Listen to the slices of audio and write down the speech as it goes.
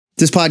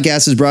This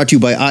podcast is brought to you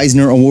by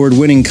Eisner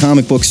Award-winning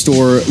comic book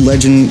store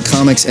Legend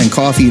Comics and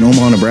Coffee in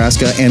Omaha,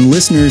 Nebraska, and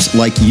listeners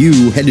like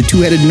you. Head to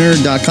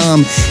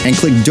twoheadednerd.com and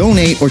click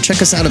donate or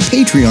check us out at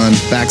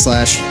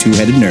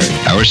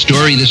Patreon.com/twoheadednerd. Our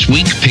story this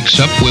week picks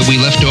up where we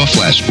left off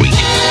last week.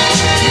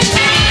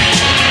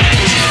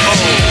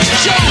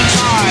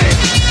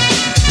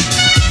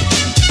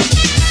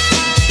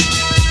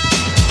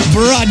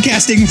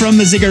 Broadcasting from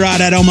the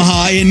Ziggurat at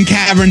Omaha in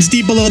caverns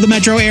deep below the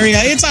metro area,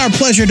 it's our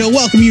pleasure to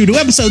welcome you to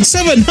episode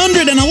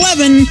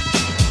 711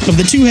 of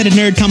the Two-Headed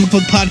Nerd Comic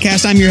Book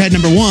Podcast. I'm your head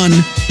number one,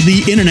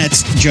 the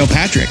internet's Joe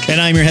Patrick. And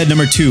I'm your head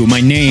number two.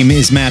 My name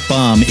is Matt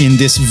Baum. In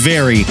this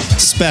very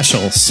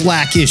special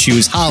Slack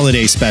Issues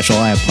holiday special,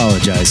 I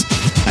apologize.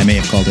 I may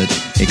have called it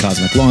a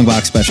Cosmic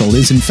Longbox special. It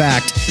is, in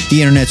fact,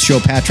 the internet's Joe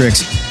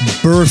Patrick's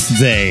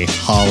birthday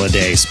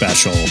holiday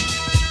special.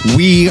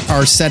 We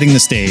are setting the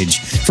stage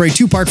for a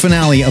two-part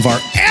finale of our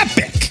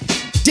epic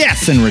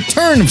death and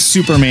return of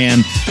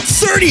Superman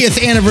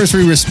 30th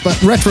anniversary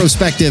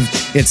retrospective.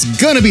 It's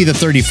going to be the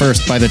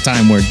 31st by the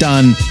time we're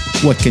done.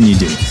 What can you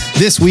do?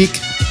 This week,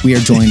 we are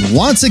joined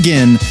once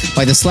again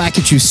by the Slack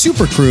Issue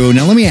Super Crew.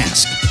 Now, let me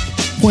ask,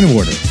 point of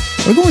order,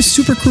 are we going with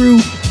Super Crew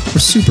or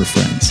Super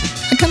Friends?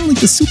 I kind of like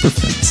the Super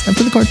Friends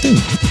after the cartoon.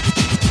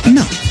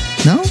 No.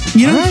 No?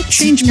 You don't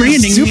change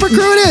branding. Super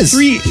Crew it is.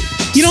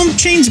 You don't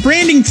change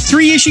branding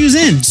 3 issues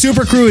in.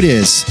 Super Crew it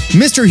is.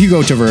 Mr.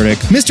 Hugo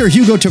Tverdick, Mr.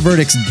 Hugo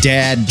Tverdic's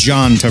dad,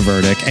 John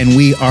Tverdick, and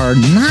we are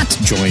not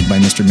joined by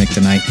Mr. Mick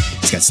tonight.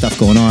 He's got stuff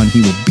going on. He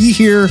will be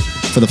here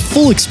for the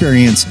full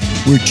experience.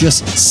 We're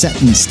just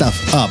setting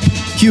stuff up.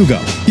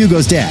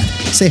 Hugo's dad.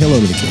 Say hello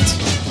to the kids.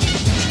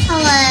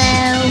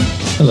 Hello.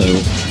 Hello.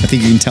 I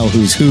think you can tell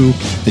who's who.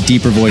 The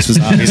deeper voice was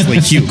obviously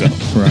Hugo,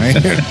 right?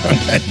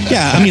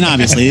 Yeah, I mean,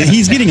 obviously.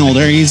 He's getting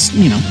older. He's,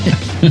 you know.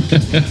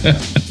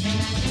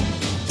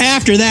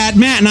 After that,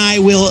 Matt and I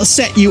will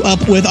set you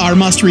up with our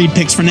must-read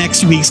picks for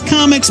next week's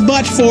comics,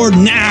 but for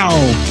now,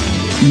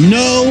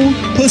 no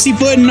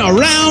pussyfooting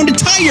around.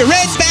 Tie your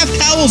red bath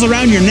towels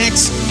around your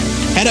necks,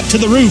 head up to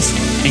the roof,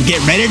 and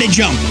get ready to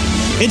jump.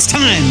 It's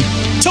time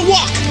to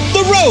walk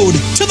the road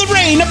to the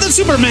reign of the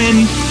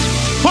Supermen.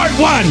 Part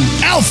 1.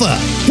 Alpha.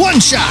 One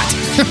shot.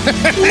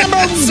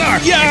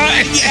 Sorry.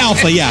 Yeah,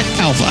 Alpha.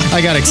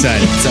 I got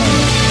excited. Sorry.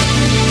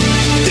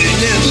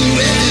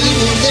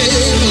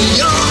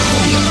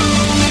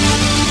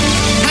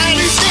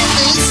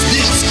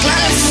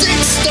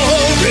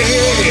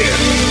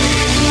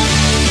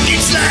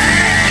 It's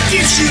like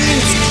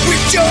issues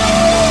with Joe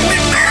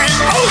and Matt.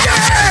 Oh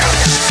yeah!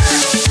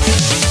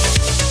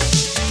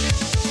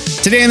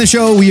 Today on the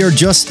show, we are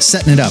just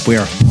setting it up. We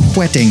are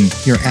whetting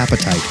your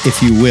appetite,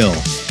 if you will,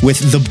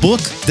 with the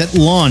book that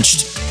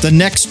launched the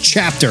next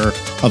chapter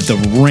of the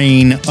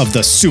reign of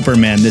the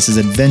Supermen. This is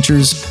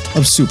Adventures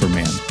of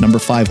Superman, number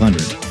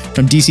 500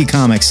 from DC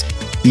Comics.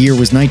 The year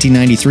was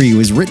 1993. It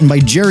was written by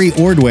Jerry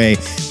Ordway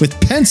with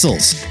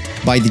pencils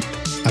by the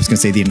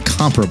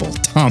incomparable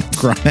Tom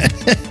Grummett.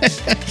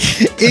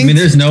 I mean,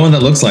 there's no one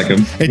that looks like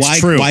him. It's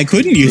true. Why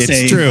couldn't you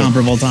say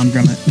incomparable Tom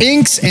Grummett?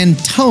 Inks and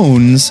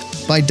tones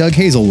by Doug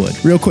Hazelwood.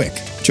 Real quick,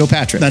 Joe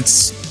Patrick.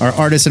 That's our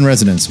artist in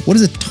residence. What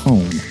is a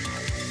tone?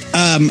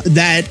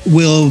 That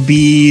will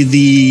be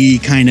the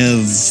kind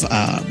of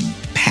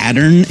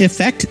pattern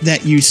effect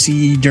that you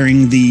see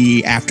during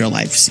the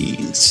afterlife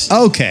scenes.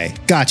 Okay,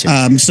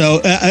 gotcha.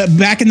 So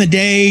back in the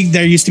day,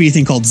 there used to be a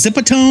thing called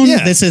zipatone.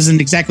 Yeah. This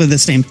isn't exactly the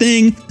same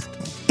thing,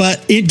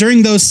 but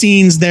during those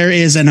scenes, there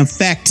is an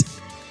effect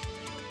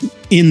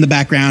in the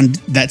background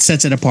that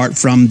sets it apart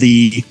from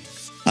the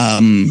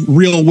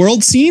real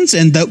world scenes,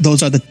 and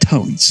those are the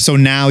tones. So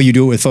now you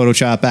do it with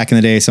Photoshop. Back in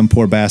the day, some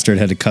poor bastard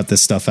had to cut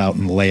this stuff out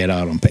and lay it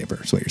out on paper,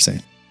 is what you're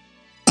saying.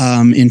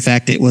 In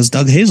fact, it was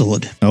Doug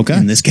Hazelwood. Okay.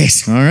 In this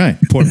case. All right.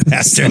 Poor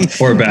bastard.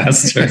 Poor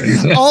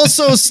bastard.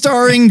 Also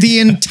starring the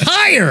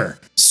entire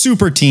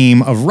super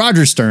team of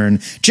Roger Stern,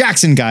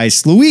 Jackson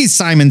Geist, Louise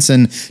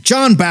Simonson,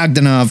 John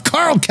Bogdanov,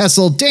 Carl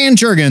Kessel, Dan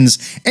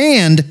Jurgens,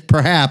 and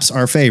perhaps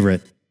our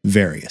favorite,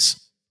 Various.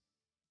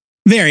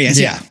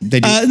 Yeah. They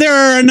do. There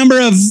are a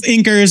number of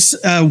inkers,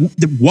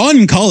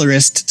 one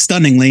colorist,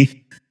 stunningly,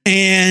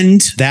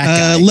 and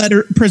that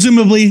guy.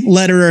 Presumably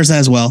letterers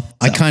as well.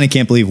 I kind of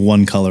can't believe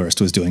one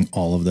colorist was doing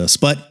all of this,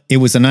 but it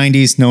was the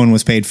 90s. No one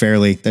was paid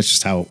fairly. That's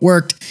just how it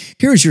worked.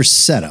 Here's your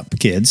setup,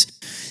 kids.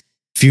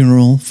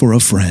 Funeral for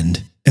a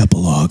friend.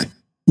 Epilogue.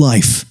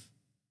 Life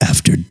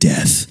after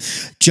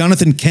death.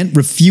 Jonathan Kent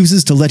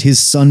refuses to let his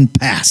son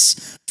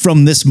pass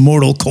from this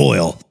mortal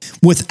coil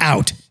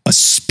without a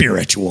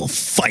spiritual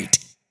fight.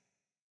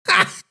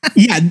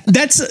 Yeah,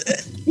 that's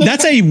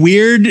a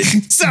weird.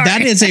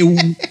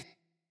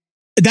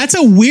 That's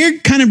a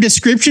weird kind of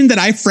description that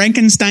I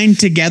Frankenstein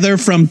together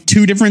from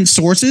 2 different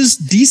sources.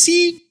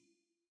 DC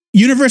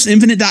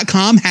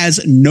UniverseInfinite.com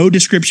has no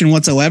description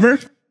whatsoever.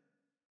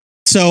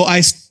 So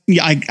I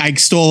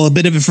stole a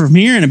bit of it from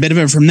here and a bit of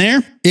it from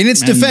there. In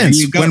its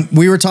defense, when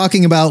we were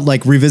talking about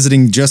like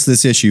revisiting just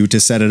this issue to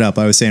set it up,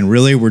 I was saying,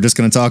 really, we're just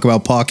going to talk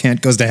about Pa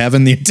Kent Goes to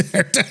Heaven the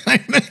entire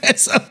time.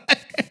 So,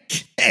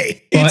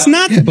 okay. It's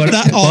not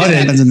all that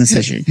happens in this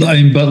issue.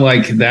 I mean, but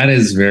like that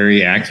is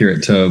very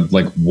accurate to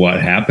like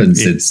what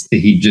happens.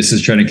 He just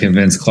is trying to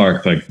convince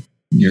Clark, like,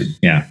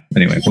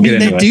 Anyway, we'll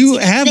get into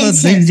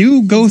it. They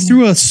do go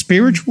through a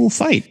spiritual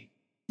fight.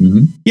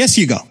 Mm-hmm. Yes,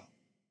 you go.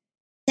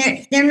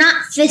 They're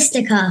not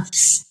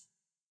fisticuffs.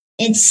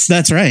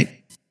 That's right.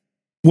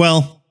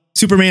 Well,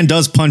 Superman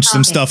does punch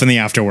some stuff in the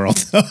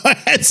afterworld.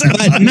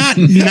 But not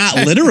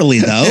literally,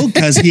 though,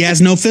 because he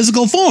has no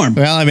physical form.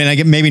 Well, I mean, I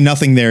get maybe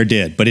nothing there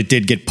did, but it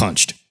did get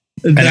punched.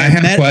 And I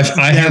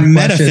have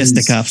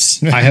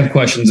metafisticuffs. I have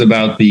questions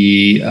about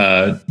the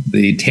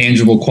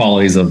tangible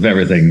qualities of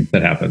everything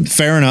that happened.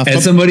 Fair enough.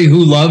 As somebody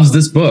who loves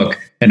this book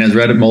and has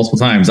read it multiple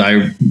times,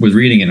 I was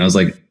reading it and I was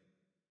like,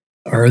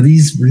 are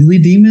these really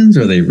demons?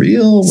 Are they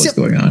real? What's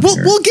going on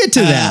here? We'll get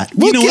to that.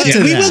 We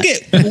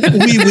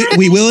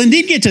will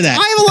indeed get to that.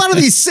 I have a lot of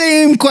these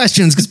same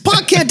questions because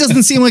Podcat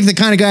doesn't seem like the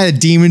kind of guy that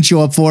demons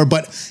show up for,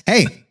 but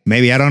hey,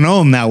 maybe I don't know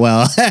him that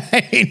well.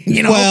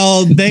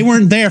 Well, they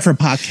weren't there for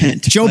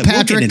Podcat. Joe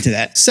Patrick we'll get into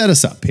that. Set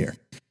us up here.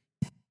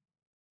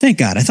 Thank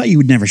God. I thought you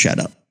would never shut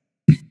up.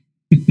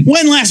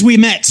 When last we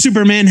met,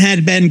 Superman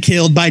had been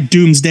killed by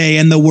Doomsday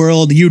and the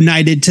world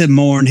united to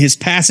mourn his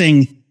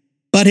passing.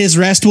 But his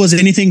rest was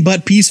anything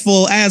but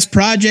peaceful as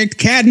Project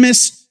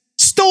Cadmus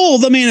stole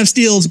the Man of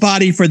Steel's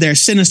body for their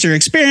sinister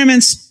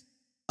experiments.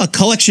 A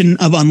collection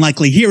of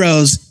unlikely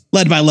heroes,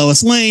 led by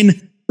Lois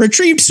Lane,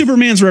 retrieved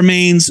Superman's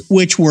remains,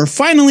 which were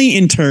finally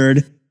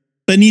interred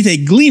beneath a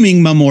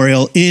gleaming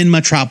memorial in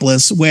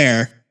Metropolis,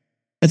 where,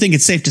 I think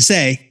it's safe to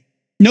say,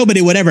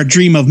 nobody would ever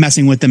dream of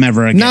messing with them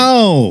ever again.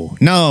 No.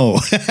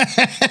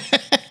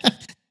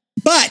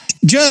 But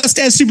just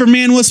as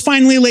Superman was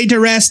finally laid to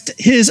rest,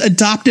 his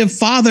adoptive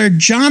father,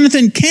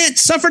 Jonathan Kent,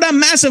 suffered a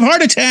massive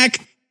heart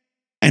attack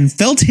and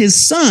felt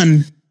his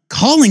son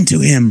calling to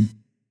him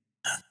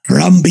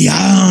from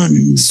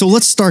beyond. So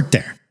let's start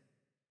there.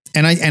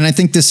 And I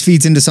think this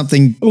feeds into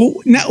something.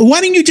 Now,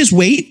 why don't you just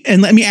wait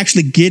and let me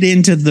actually get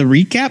into the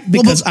recap?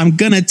 Because I'm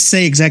going to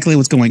say exactly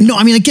what's going on. No,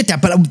 I mean, I get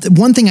that. But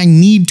one thing I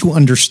need to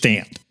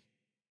understand.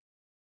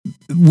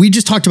 We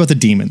just talked about the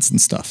demons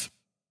and stuff.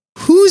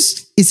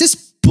 Is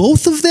this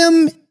both of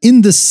them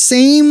in the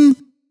same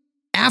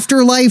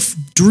afterlife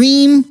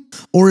dream?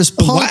 Or is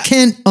Paul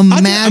Kent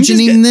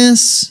imagining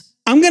this?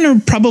 I'm going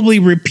to probably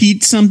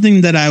repeat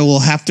something that I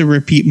will have to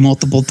repeat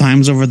multiple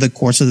times over the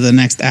course of the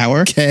next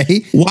hour.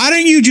 Okay. Why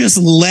don't you just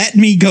let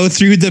me go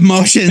through the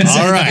motions?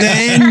 All right.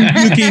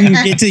 Then you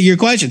can get to your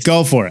questions.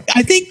 Go for it.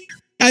 I think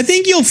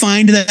you'll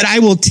find that I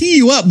will tee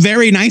you up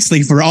very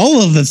nicely for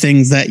all of the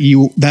things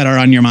that are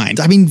on your mind.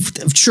 I mean,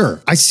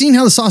 sure. I've seen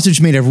how the sausage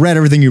is made. I've read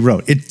everything you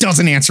wrote. It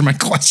doesn't answer my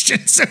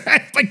questions.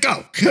 But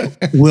go.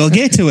 We'll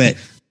get to it.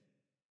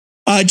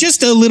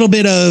 Just a little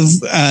bit of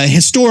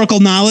historical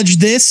knowledge.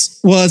 This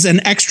was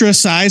an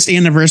extra-sized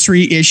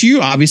anniversary issue.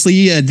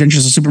 Obviously,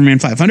 Adventures of Superman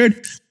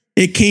 500.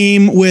 It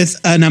came with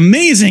an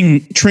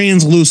amazing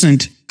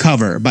translucent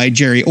cover by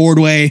Jerry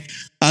Ordway.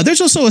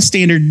 There's also a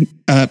standard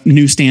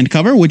newsstand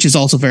cover, which is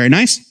also very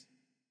nice.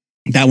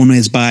 That one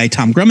is by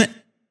Tom Grummett.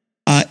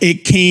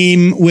 It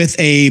came with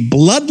a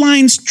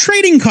Bloodlines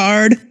trading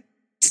card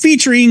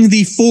featuring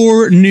the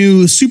 4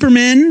 new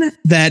Supermen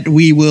that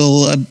we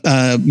will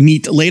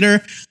meet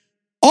later,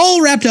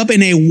 all wrapped up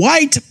in a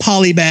white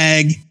poly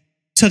bag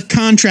to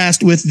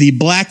contrast with the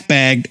black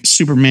bagged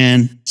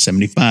Superman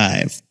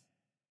 75.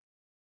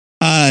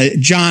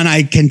 John,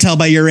 I can tell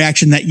by your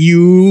reaction that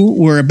you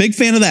were a big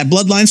fan of that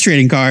Bloodlines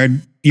trading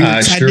card. You were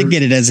excited to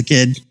get it as a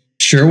kid.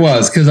 Sure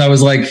was, because I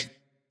was like,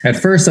 at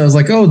first I was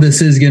like, oh,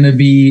 this is going to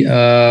be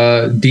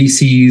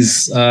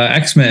DC's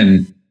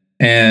X-Men.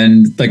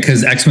 And like,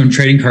 because X-Men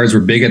trading cards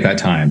were big at that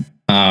time.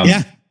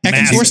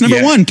 X-Force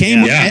number 1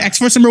 came.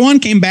 X-Force number 1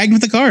 came bagged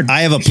with the card.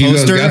 I have a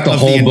poster. Got the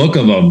whole book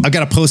of them. I've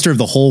got a poster of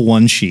the whole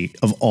one sheet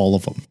of all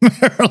of them.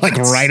 Like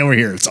right over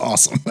here. It's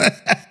awesome.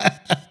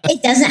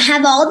 It doesn't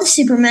have all the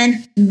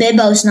Supermen.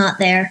 Bibbo's not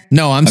there.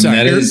 No, I'm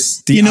sorry.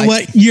 You know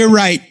what? You're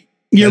right.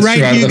 You're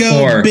right,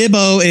 Hugo.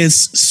 Bibbo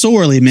is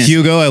sorely missed.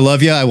 Hugo, I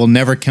love you. I will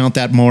never count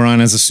that moron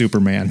as a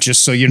Superman,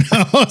 just so you know.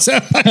 All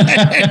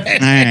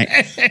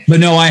right. But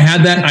no, I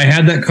had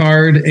that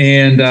card,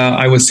 and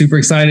I was super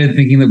excited,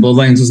 thinking that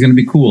Bloodlines was going to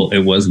be cool.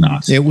 It was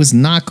not. It was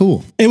not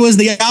cool. It was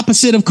the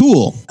opposite of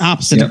cool.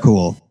 Of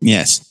cool.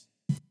 Yes.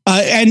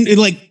 And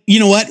like, you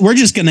know what? We're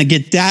just going to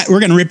get that.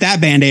 We're going to rip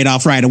that Band-Aid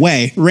off right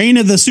away. Reign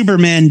of the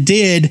Supermen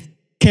did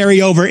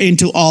carry over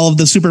into all of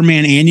the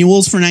Superman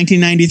annuals for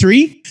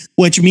 1993,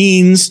 which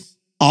means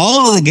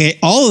all of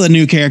the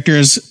new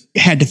characters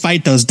had to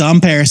fight those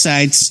dumb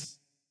parasites,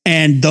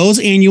 and those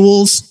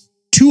annuals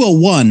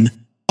 201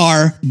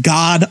 are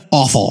god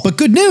awful. But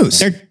good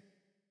news,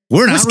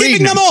 we're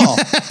skipping them all.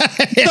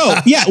 So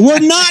we're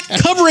not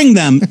covering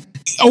them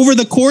over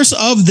the course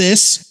of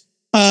this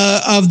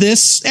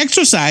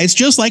exercise,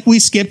 just like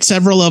we skipped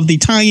several of the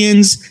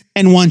tie-ins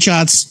and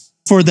one-shots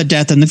for the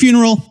death and the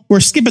funeral.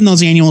 We're skipping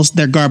those annuals.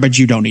 They're garbage.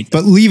 You don't need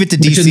them. But leave it to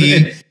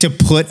DC to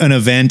put an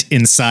event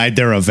inside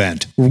their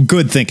event.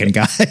 Good thinking,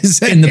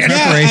 guys. In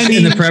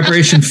the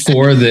preparation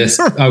for this,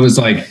 I was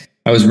like,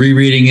 I was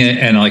rereading it,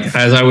 and like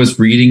as I was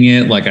reading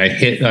it, like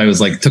I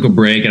was like took a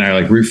break and I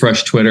like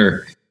refreshed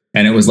Twitter,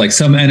 and it was like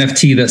some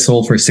NFT that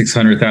sold for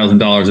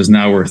 $600,000 is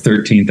now worth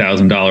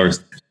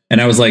 $13,000.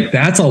 And I was like,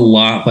 that's a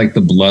lot like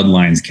the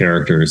Bloodlines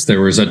characters.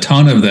 There was a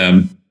ton of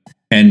them.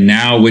 And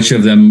now which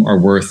of them are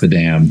worth a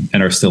damn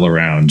and are still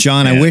around?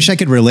 John, I wish I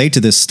could relate to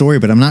this story,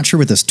 but I'm not sure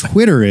what this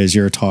Twitter is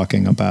you're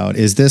talking about.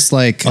 Is this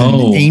like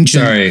an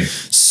ancient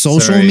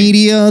social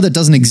media that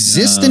doesn't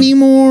exist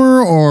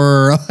anymore?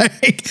 Or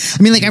like,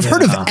 I mean, like I've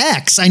heard of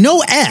X. I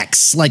know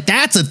X, like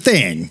that's a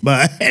thing,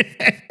 but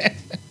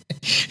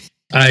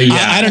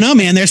I don't know,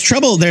 man. There's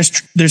trouble.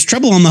 There's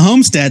trouble on the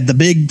homestead. The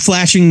big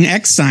flashing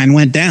X sign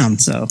went down.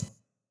 So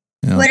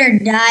Twitter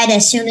died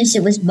as soon as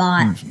it was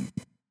bought.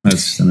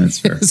 That's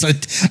fair.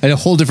 It's a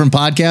whole different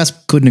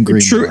podcast. Couldn't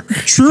agree more.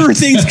 Truer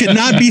things could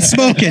not be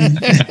spoken.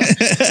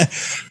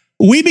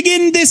 We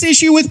begin this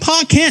issue with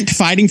Pa Kent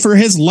fighting for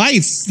his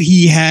life.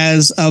 He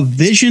has a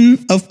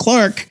vision of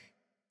Clark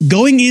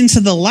going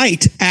into the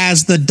light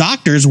as the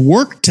doctors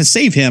work to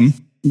save him.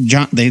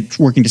 They're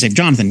working to save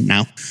Jonathan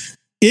now.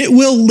 It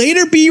will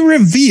later be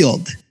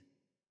revealed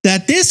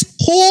that this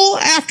whole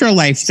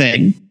afterlife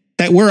thing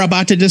that we're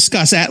about to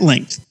discuss at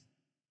length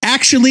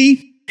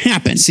actually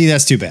happened. See,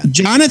 that's too bad.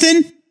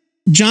 Jonathan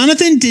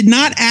did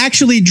not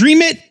actually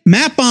dream it.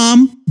 Matt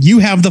Baum, you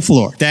have the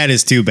floor. That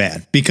is too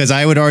bad, because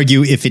I would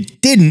argue if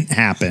it didn't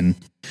happen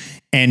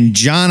and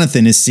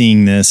Jonathan is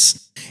seeing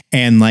this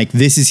and like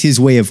this is his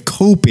way of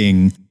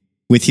coping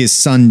with his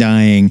son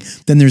dying,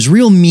 then there's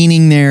real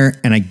meaning there,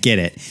 and I get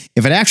it.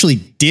 If it actually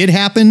did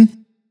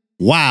happen,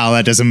 wow,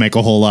 that doesn't make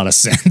a whole lot of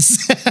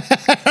sense.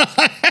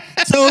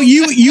 So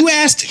you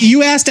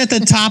asked at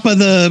the top of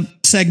the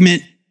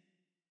segment,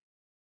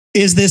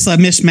 is this a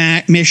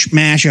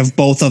mishmash of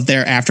both of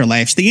their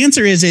afterlives? The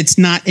answer is it's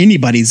not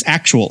anybody's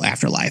actual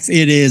afterlife.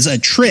 It is a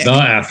trick. The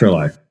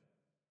afterlife.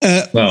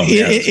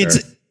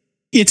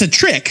 It's a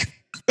trick,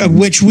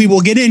 which we will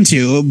get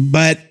into,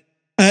 but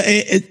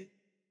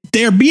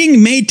they're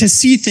being made to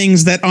see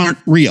things that aren't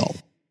real.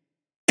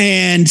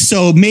 And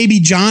so maybe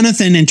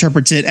Jonathan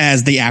interprets it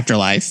as the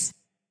afterlife.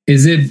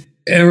 Is it,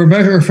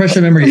 Rebecca, refresh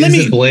my memory,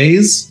 is it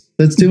Blaze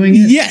that's doing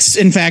it? Yes,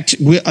 in fact,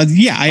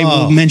 I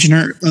will mention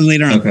her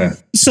later on. Okay.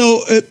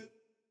 So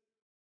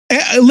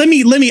let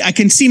me. I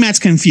can see Matt's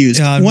confused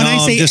when I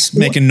say I'm just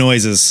making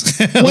noises.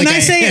 When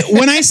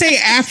I say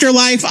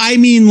afterlife, I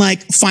mean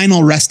like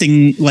final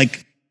resting,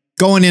 like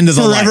going into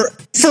the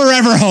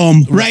forever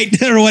home, right?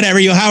 Or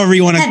whatever however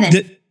you want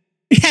to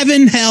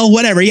heaven, hell,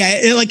 whatever.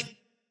 Yeah, like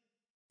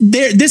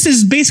this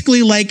is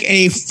basically like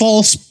a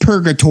false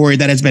purgatory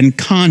that has been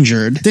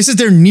conjured. This is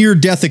their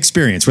near-death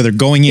experience where they're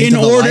going into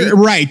the light.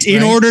 Right,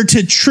 in order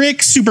to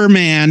trick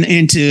Superman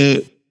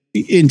into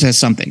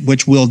something,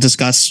 which we'll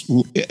discuss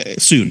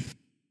soon.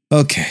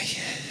 Okay.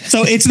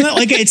 So it's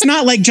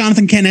not like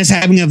Jonathan Kent is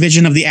having a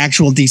vision of the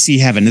actual DC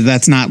heaven.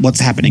 That's not what's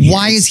happening here.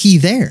 Why is he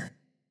there?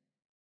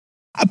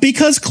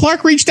 Because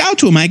Clark reached out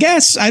to him, I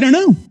guess. I don't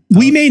know.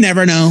 We may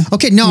never know.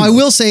 Okay, no, I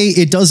will say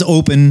it does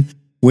open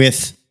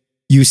with,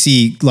 you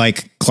see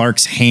like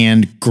Clark's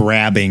hand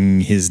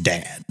grabbing his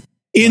dad.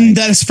 In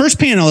this first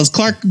panel is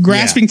Clark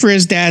grasping for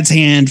his dad's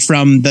hand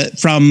from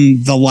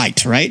the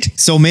light, right?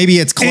 So maybe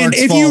it's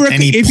Clark's fault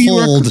and he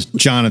pulled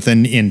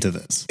Jonathan into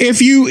this.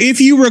 If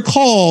you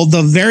recall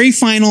the very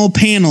final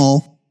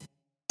panel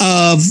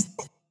of,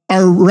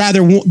 or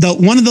rather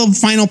one of the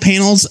final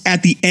panels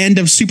at the end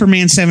of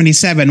Superman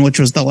 77, which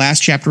was the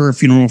last chapter of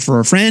Funeral for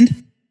a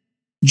Friend,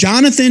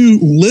 Jonathan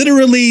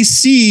literally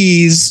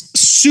sees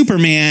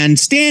Superman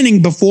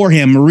standing before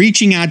him,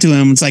 reaching out to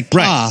him. It's like,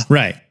 Pa,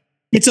 right.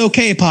 It's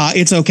okay, Pa.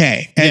 It's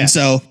okay. And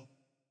so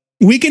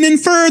we can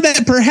infer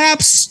that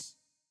perhaps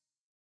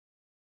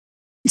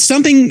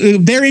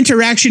their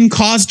interaction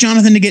caused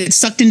Jonathan to get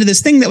sucked into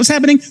this thing that was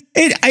happening.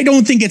 I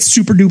don't think it's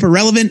super duper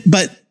relevant,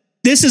 but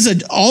this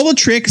is all a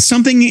trick.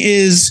 Something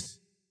is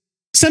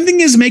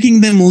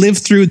making them live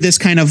through this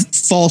kind of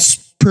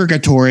false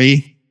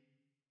purgatory.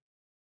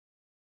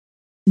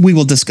 We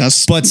will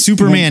discuss, but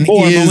Superman is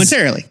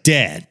momentarily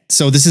dead.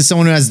 So this is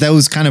someone who has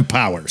those kind of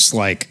powers.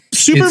 Like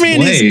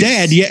Superman is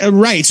dead. Yeah,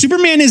 right.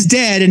 Superman is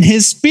dead, and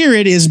his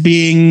spirit is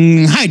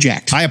being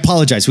hijacked. I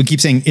apologize. We keep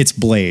saying it's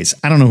Blaze.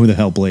 I don't know who the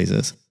hell Blaze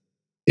is.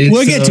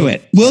 We'll get to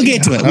it. We'll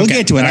get to it. We'll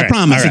get to it. I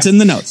promise. It's in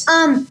the notes.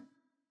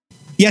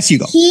 Yes, you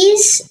go.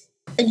 Is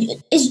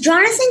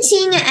Jonathan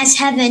seeing it as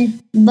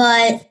heaven,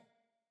 but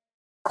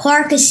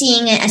Clark is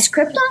seeing it as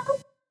Krypton?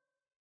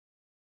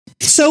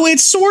 So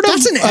it's sort of...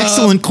 That's an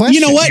excellent question. You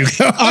know what?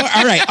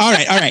 All right.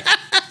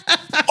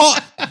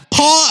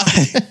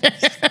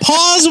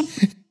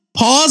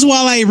 Pause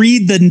while I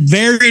read the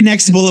very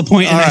next bullet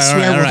point, and I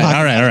swear we're talking.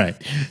 All right.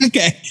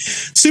 Okay.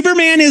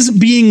 Superman is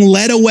being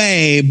led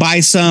away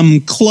by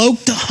some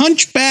cloaked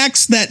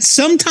hunchbacks that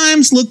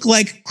sometimes look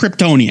like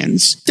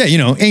Kryptonians.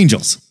 Yeah,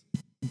 angels.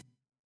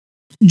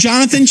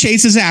 Jonathan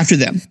chases after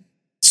them.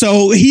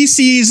 So he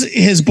sees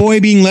his boy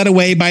being led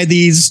away by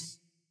these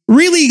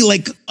really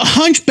like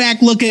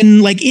hunchback looking,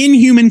 like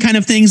inhuman kind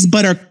of things,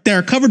 but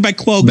they're covered by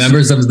cloaks.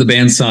 Members of the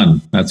band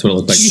Sun. That's what it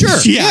looked like. Sure.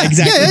 Yeah,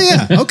 exactly.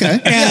 Yeah. Okay.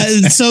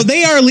 So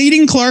they are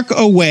leading Clark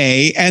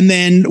away, and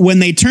then when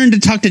they turn to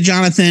talk to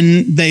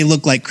Jonathan, they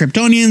look like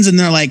Kryptonians, and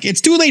they're like,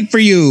 "It's too late for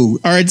you,"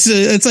 or it's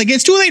like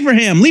it's too late for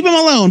him. Leave him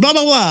alone. Blah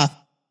blah blah.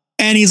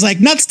 And he's like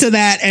nuts to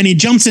that, and he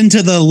jumps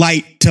into the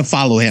light to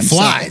follow him. He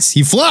flies.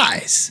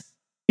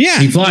 Yeah,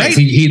 he flies. Right?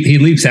 He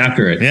leaps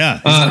after it.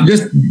 Yeah.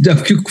 Just a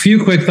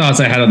few quick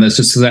thoughts I had on this,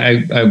 just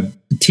because I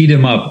teed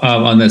him up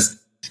on this.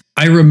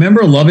 I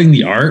remember loving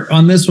the art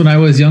on this when I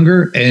was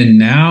younger, and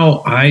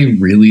now I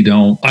really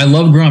don't. I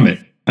love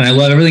Gromit, and I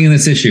love everything in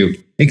this issue,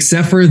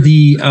 except for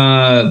the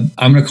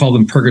I'm going to call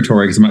them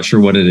purgatory because I'm not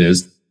sure what it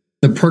is.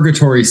 The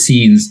purgatory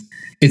scenes.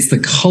 It's the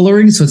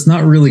coloring, so it's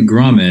not really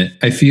Gromit.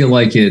 I feel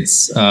like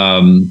it's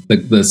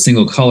the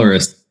single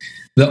colorist.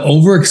 The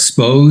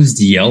overexposed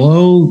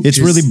yellow. It's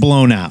really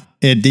blown out.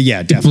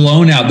 Definitely.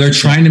 Blown out. They're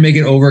trying to make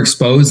it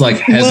overexposed like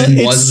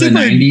Heaven was in the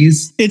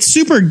 90s. It's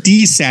super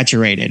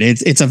desaturated.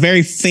 It's a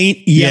very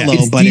faint yellow,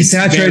 it's but desaturated,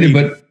 it's very,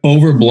 but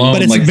overblown.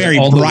 But it's like very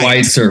all bright. The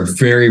whites are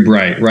very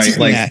bright, right?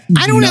 Like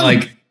I don't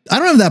have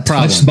that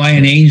problem. Touched by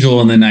an Angel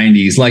in the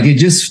 90s. Like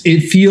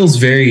it feels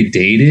very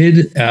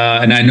dated.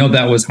 And I know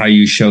that was how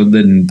you showed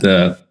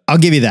the I'll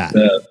give you that.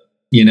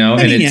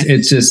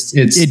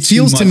 It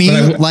feels to me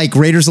like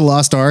Raiders of the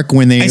Lost Ark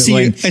when they I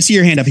see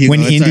your hand up, Hugo.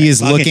 when Indy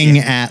is looking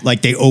at,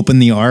 like, they open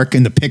the Ark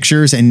and the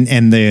pictures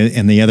and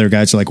the other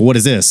guys are like, what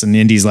is this? And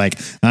Indy's like,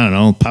 I don't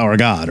know, power of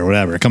God or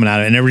whatever coming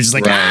out of it. And everybody's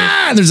just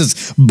like, there's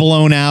this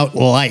blown out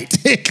light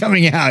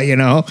coming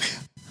out,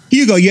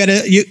 Hugo, you had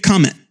a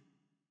comment.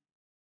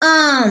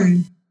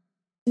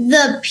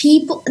 The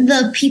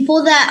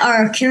people that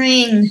are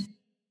carrying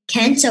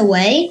Clark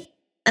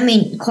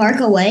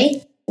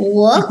away,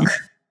 look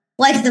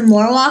like the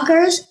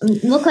Moorwalkers,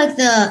 look like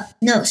the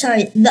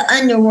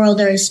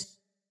Underworlders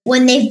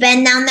when they've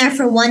been down there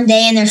for one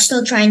day and they're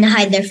still trying to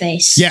hide their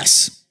face.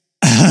 Yes.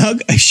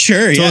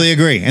 Sure. Totally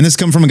agree. And this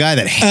comes from a guy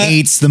that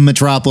hates the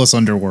Metropolis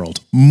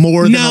underworld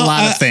more than a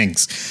lot of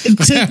things.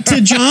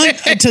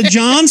 to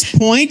John's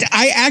point,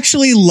 I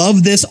actually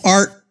love this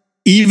art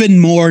even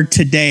more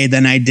today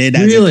than I did.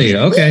 Really?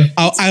 Okay.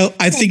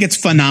 I think it's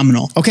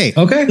phenomenal. Okay.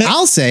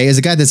 I'll say, as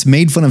a guy that's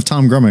made fun of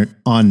Tom Grummett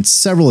on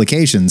several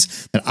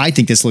occasions, that I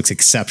think this looks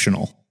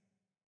exceptional.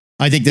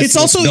 I think this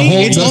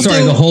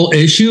the whole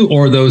issue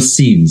or those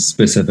scenes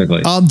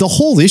specifically. The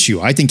whole issue.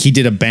 I think he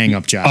did a bang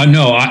up job.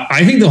 No,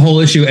 I think the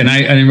whole issue, and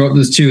I wrote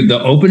this too.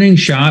 The opening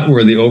shot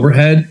where the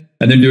overhead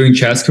and they're doing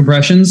chest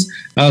compressions.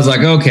 I was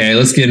like, okay,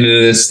 let's get into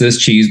this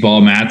cheese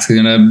ball. Matt's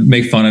gonna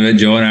make fun of it.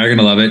 Joe and I are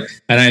gonna love it.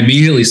 And I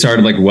immediately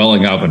started like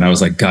welling up, and I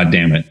was like, God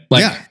damn it!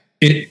 Like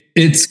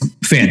it's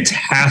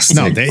fantastic.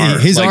 No,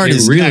 his art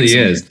is really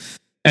excellent. is.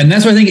 And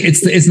that's why I think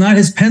it's not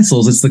his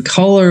pencils. It's the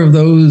color of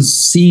those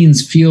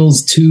scenes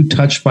feels too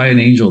touched by an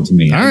angel to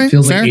me. All right, it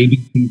feels fair. like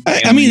ABC.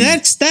 I mean,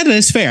 that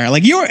is fair.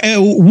 Like your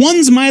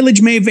one's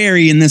mileage may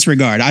vary in this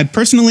regard. I'm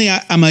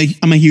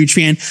a huge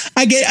fan.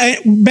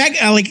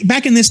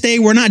 Back in this day,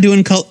 we're not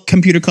doing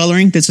computer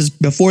coloring. This is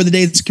before the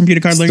days of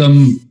computer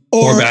coloring.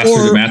 Poor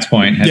bastard, to Matt's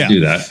point, had to do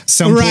that.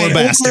 Poor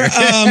bastard.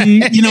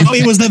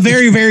 It was the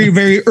very, very,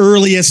 very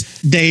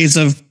earliest days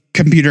of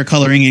computer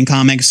coloring in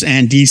comics,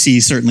 and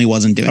DC certainly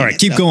wasn't doing it. All right,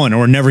 keep going, or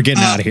we're never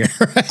getting out of here.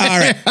 All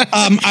right.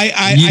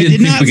 I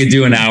didn't think we could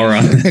do an hour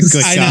on this.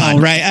 Good I God.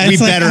 know, right? We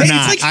It's better like,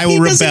 not. it's like I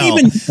will he doesn't rebel.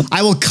 even-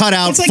 I will cut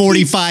out It's like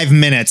 45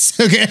 minutes.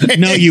 Okay.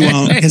 No, you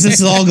won't, because this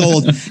is all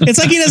gold. It's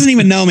like he doesn't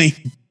even know me.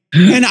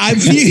 And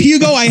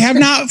Hugo, I have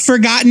not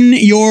forgotten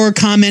your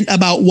comment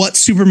about what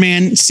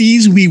Superman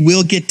sees. We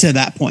will get to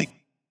that point.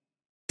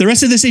 The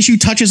rest of this issue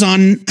touches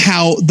on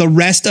how the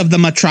rest of the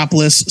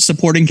Metropolis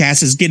supporting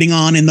cast is getting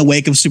on in the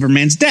wake of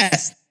Superman's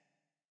death.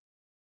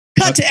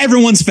 Cut to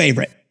everyone's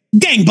favorite,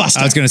 Gangbuster.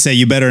 I was going to say,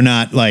 you better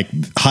not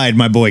hide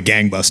my boy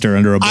Gangbuster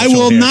under a bushel. I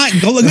will here. not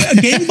go.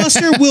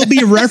 Gangbuster will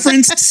be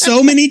referenced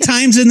so many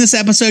times in this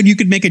episode, you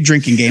could make a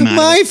drinking game out of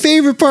it. My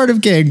favorite part of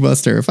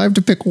Gangbuster, if I have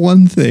to pick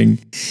one thing,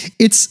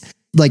 it's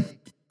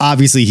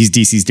obviously he's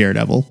DC's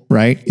Daredevil,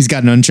 right? He's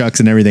got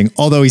nunchucks and everything.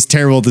 Although he's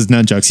terrible with his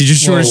nunchucks, he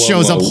just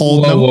shows up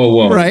holding them.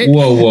 Right?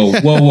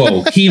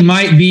 Whoa. He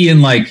might be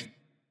in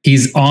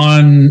he's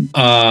on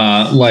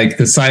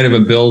the side of a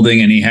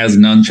building and he has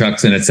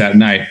nunchucks and it's at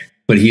night,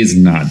 but he is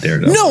not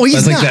Daredevil. No,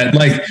 he's not.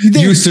 That.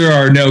 You, sir,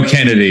 are no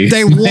Kennedy.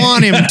 They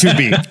want him to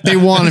be.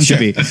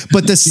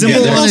 But the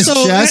symbol on his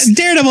chest,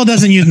 Daredevil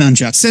doesn't use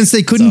nunchucks. Since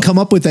they couldn't come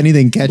up with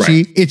anything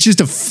catchy, it's just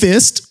a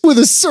fist with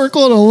a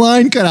circle and a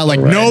line cut out.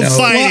 No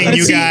fighting,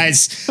 you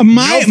guys.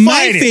 My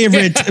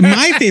favorite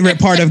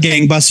part of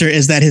Gangbuster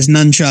is that his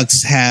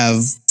nunchucks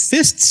have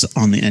fists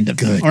on the end of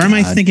them. Or am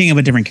I thinking of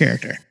a different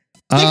character?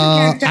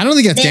 I don't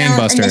think that's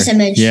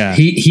Gangbuster. Yeah,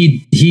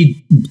 he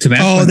to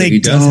Matt's point, he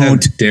does have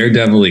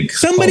Daredevil-y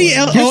somebody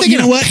else. You're thinking you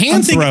know what?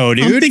 Panthro,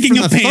 dude. I'm thinking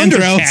of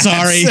Panthro.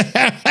 Sorry.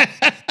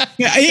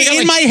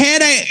 In my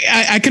head,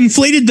 I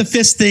conflated the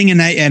fist thing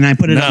and I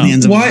put it on the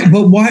ends of why?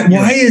 But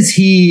why is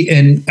he?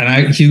 And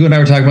Hugo and I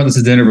were talking about this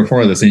at dinner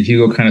before this, and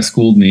Hugo kind of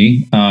schooled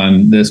me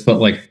on this. But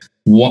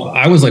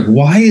I was like,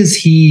 why is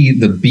he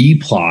the B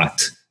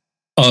plot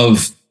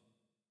of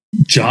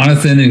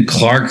Jonathan and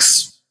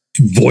Clark's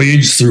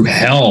voyage through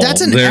hell?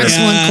 That's an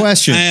excellent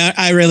question.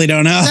 I really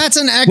don't know. That's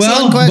an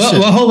excellent question.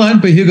 Well, hold on.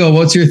 But Hugo,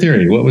 what's your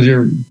theory? What was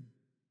your...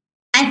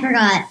 I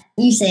forgot.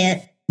 You say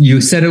it. You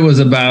said it was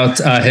about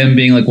him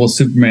being like, well,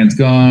 Superman's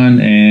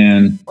gone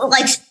and...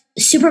 Like,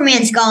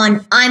 Superman's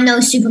gone. I'm no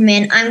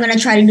Superman. I'm going to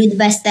try to do the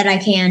best that I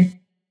can.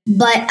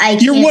 But I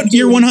can't.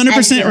 You're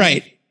 100%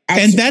 right.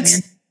 And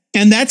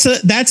Superman.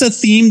 that's a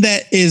theme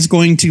that is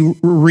going to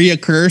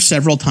reoccur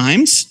several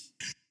times.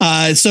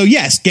 So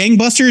yes,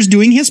 Gangbuster is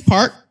doing his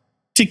part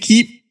to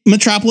keep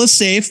Metropolis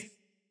safe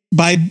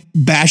by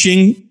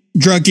bashing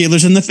drug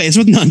dealers in the face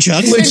with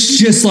nunchucks. Which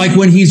just like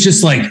when he's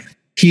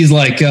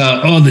like,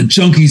 oh, the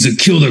junkies that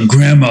kill their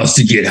grandmas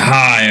to get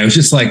high. I was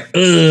just like,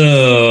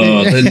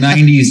 ugh, the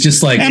 90s,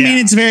 just like, I mean,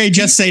 it's very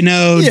just say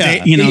no.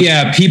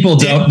 Yeah. People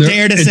don't,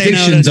 dare to say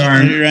no.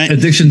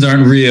 Addictions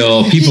aren't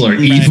real. People are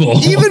evil.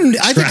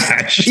 I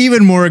think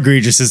even more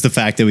egregious is the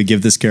fact that we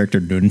give this character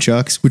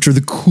nunchucks, which are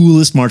the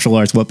coolest martial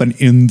arts weapon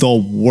in the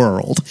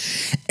world.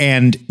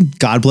 And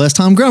God bless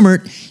Tom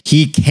Grummert,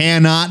 he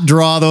cannot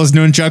draw those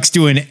nunchucks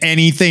doing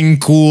anything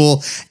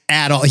cool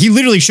at all. He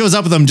literally shows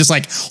up with them just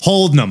like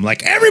holding them,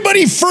 like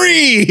everybody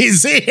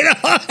freeze.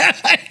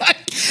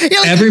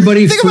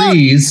 Everybody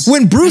freeze.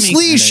 When Bruce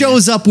Lee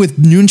shows up with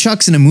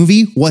nunchucks in a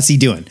movie, what's he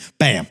doing?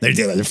 Bam!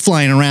 They're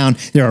flying around.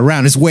 They're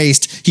around his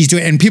waist. He's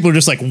doing, and people are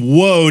just like,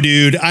 "Whoa,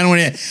 dude! I don't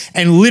want to."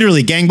 And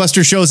literally,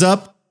 Gangbuster shows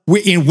up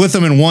with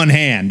them in one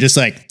hand, just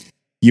like,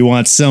 "You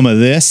want some of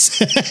this?"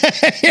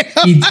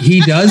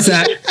 He does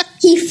that.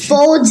 He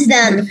folds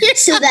them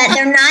so that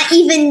they're not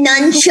even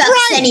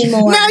nunchucks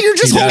anymore. Now you're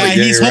just holding.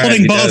 He's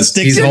holding both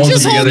sticks. You're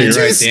just holding You're two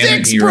right,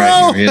 sticks, you're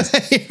bro. right,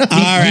 you're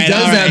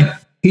right.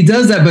 He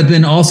does that, but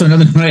then also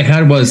another note I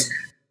had was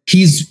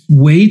he's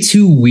way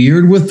too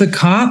weird with the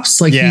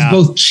cops. Like he's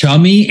both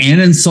chummy and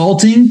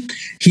insulting.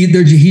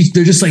 They're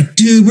just like,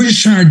 dude, we're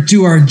just trying to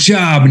do our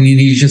job, and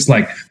he's just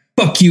like,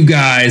 fuck you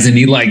guys, and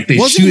they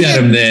shoot at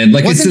him. Then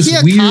like it's this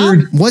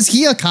weird. Cop? Was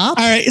he a cop?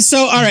 All right,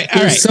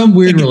 There's some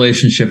weird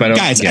relationship. I don't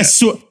guys. get.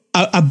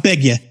 I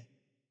beg you.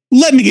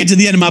 Let me get to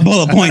the end of my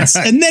bullet points,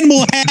 and then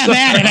we'll have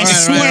at it. I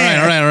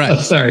swear. All right. Oh,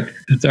 sorry.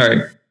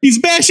 He's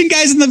bashing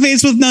guys in the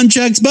face with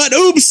nunchucks, but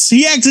oops,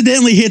 he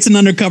accidentally hits an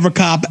undercover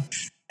cop,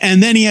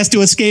 and then he has to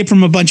escape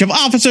from a bunch of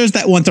officers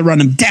that want to run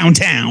him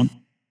downtown.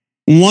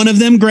 One of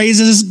them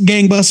grazes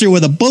Gangbuster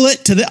with a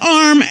bullet to the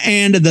arm,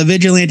 and the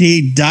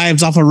vigilante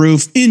dives off a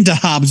roof into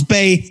Hobbs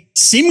Bay,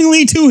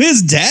 seemingly to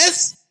his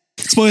death.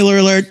 Spoiler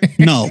alert,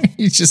 no.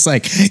 He's just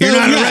like, you're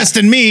not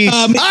arresting me.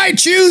 I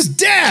choose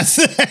death.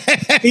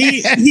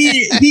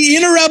 he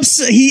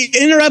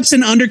interrupts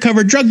an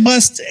undercover drug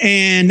bust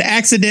and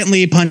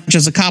accidentally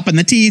punches a cop in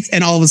the teeth,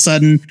 and all of a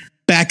sudden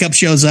backup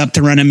shows up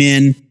to run him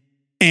in,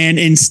 and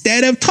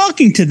instead of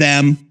talking to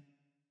them,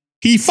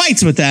 he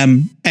fights with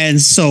them,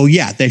 and so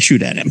they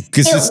shoot at him.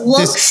 Because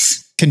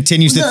this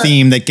continues the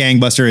theme that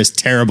Gangbuster is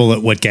terrible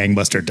at what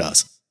Gangbuster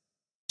does.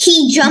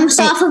 He jumps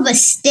off of a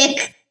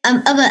stick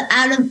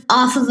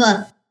off of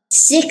a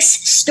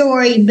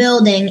 6-story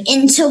building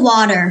into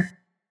water.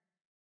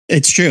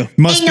 It's true.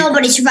 Ain't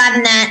nobody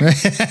surviving that.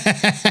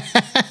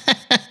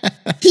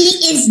 He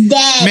is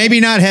dead. Maybe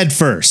not head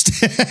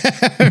first.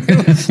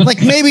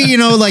 Like maybe,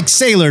 like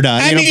sailor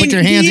dive. Put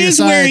your hands on your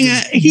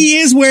side. He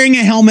is wearing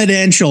a helmet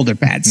and shoulder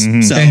pads.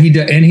 Mm-hmm. So.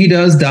 And he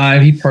does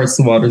dive. He parts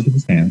the waters with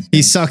his hands.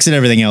 He sucks at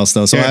everything else,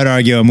 though. So I'd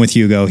argue I'm with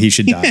Hugo. He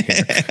should dive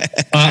here.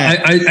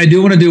 I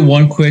do want to do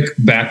one quick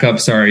backup.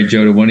 Sorry,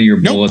 Joe, to one of your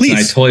bullets. And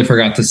I totally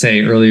forgot to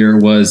say earlier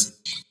was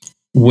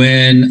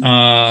when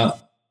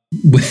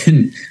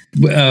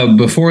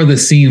before the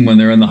scene when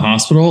they're in the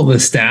hospital,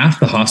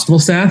 the hospital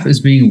staff is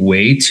being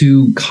way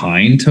too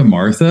kind to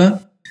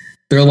Martha.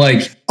 They're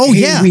like,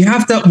 we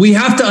have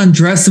to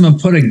undress him and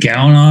put a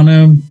gown on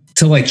him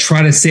to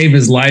try to save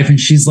his life. And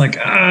she's like,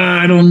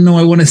 I don't know,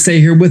 I want to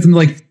stay here with him.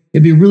 Like,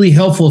 it'd be really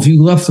helpful if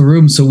you left the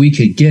room so we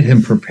could get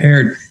him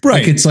prepared. Right.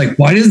 Like, it's like,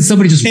 why doesn't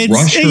somebody just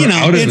rush her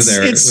out of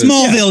there? It's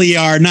Smallville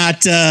ER,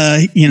 not,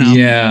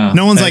 Yeah.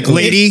 No one's like,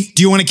 lady,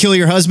 do you want to kill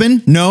your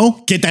husband?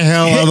 No? Get the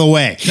hell out of the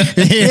way.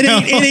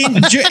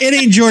 It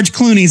ain't George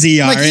Clooney's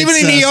ER. Like, even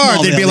in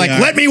ER, they'd be like,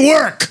 let me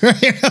work.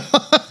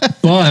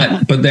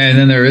 But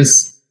then there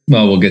is,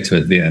 well, we'll get to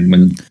it at the end.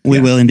 When we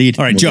will indeed.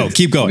 All right, Joe,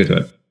 keep going. We'll get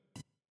to it.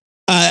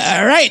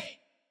 All right.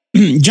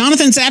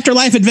 Jonathan's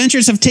afterlife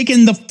adventures have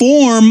taken the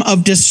form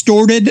of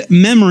distorted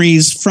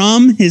memories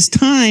from his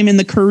time in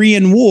the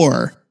Korean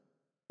War.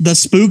 The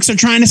spooks are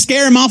trying to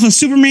scare him off of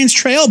Superman's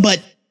trail, but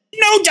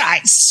no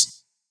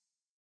dice.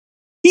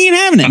 He ain't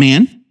having it,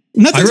 man.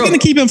 Nothing's going to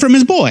keep him from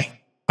his boy.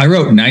 I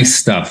wrote nice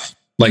stuff.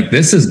 Like,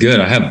 this is good.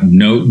 I have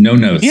no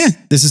notes. Yeah,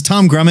 this is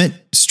Tom Grummett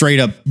straight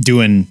up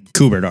doing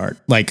Kubert art.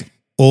 Like,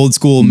 old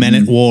school Men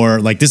at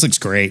War. Like, this looks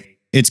great.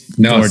 It's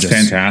gorgeous. It's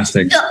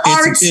fantastic. The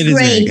art's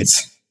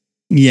great.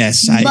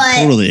 Yes, I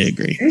totally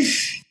agree.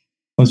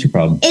 What's your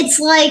problem? It's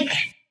like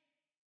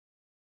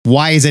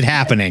Why is it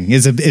happening?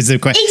 Is the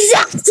question.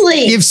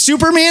 Exactly. If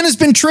Superman has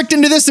been tricked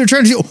into this, they're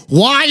trying to.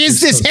 Why is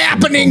this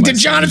happening to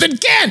Jonathan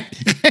Kent?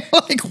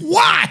 Like,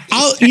 why?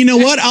 You know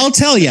what? I'll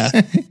tell you.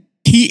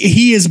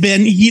 He has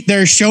been.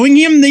 They're showing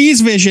him these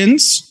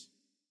visions.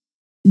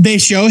 They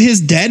show his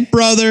dead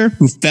brother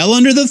who fell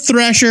under the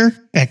thresher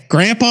at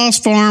Grandpa's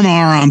farm or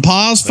on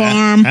Pa's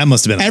farm. That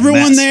must have been.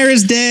 Everyone there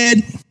is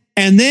dead.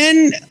 And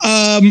then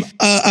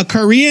a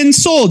Korean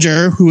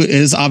soldier, who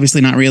is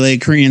obviously not really a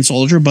Korean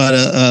soldier, but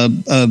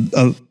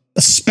a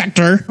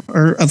specter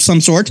or of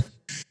some sort,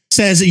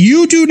 says,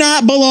 "You do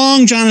not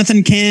belong,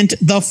 Jonathan Kent.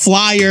 The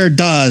Flyer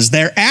does.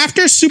 They're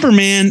after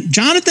Superman.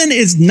 Jonathan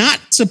is not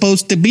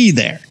supposed to be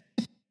there."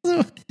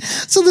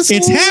 So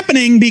it's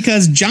happening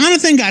because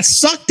Jonathan got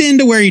sucked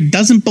into where he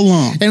doesn't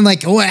belong. And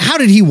like, how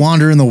did he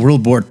wander in the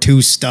World War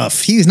II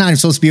stuff? He's not even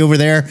supposed to be over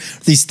there.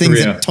 These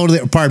things that totally,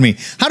 pardon me.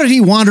 How did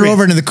he wander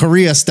over into the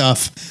Korea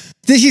stuff?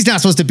 He's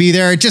not supposed to be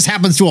there. It just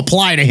happens to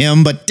apply to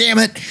him, but damn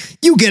it,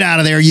 you get out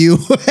of there, you.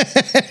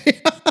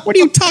 What are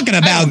you talking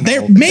about?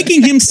 They're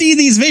making him see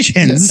these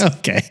visions.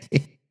 Okay.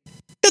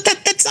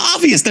 That's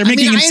obvious. They're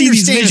making him see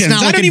these visions.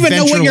 I don't even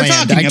know what you're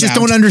talking about. I just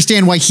don't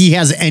understand why he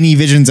has any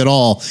visions at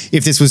all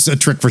if this was a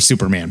trick for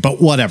Superman, but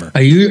whatever.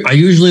 I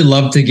usually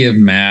love to give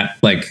Matt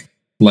like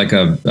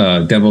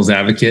a devil's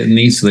advocate in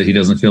these so that he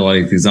doesn't feel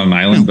like he's on an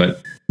island,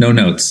 but no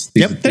notes.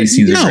 These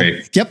scenes are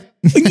great. Yep.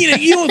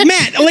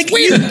 Matt, like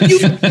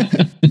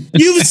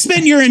you've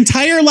spent your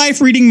entire life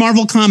reading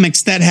Marvel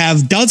comics that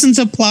have dozens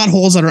of plot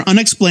holes that are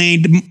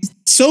unexplained.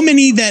 So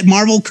many that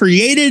Marvel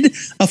created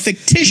a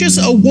fictitious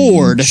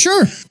award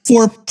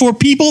for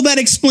people that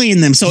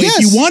explain them. So if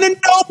you want a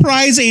Nobel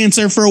Prize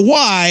answer for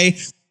why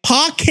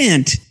Pa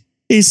Kent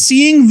is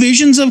seeing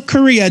visions of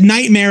Korea,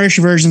 nightmarish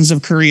versions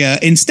of Korea,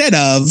 instead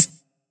of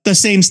the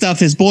same stuff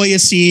his boy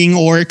is seeing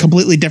or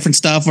completely different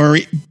stuff or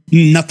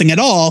nothing at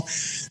all,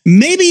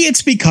 maybe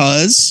it's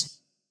because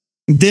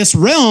this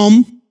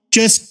realm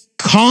just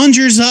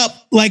conjures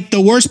up like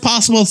the worst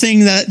possible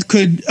thing that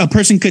a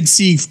person could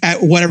see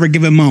at whatever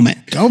given moment.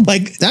 Oh,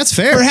 like that's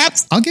fair.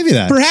 Perhaps I'll give you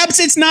that. Perhaps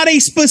it's not a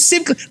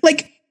specific,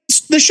 like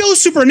the show's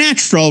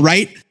Supernatural,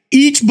 right?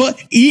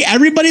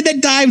 Everybody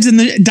that dies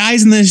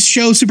in the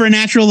show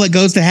Supernatural that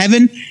goes to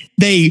heaven,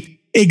 they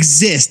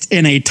exist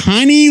in a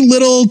tiny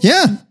little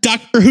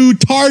Doctor Who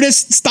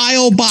TARDIS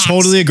style box.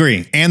 Totally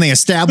agree. And they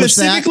established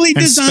that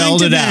and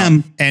spelled it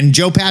out. And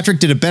Joe Patrick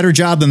did a better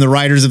job than the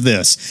writers of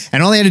this.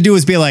 And all they had to do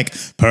was be like,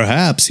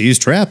 perhaps he's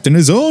trapped in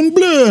his own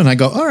blood. And I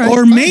go, all right.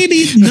 Or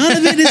maybe none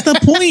of it is the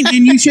point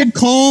and you should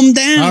calm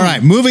down. All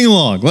right, moving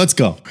along. Let's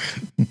go.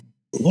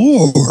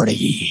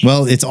 Lordy.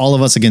 Well, it's all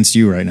of us against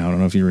you right now. I don't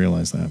know if you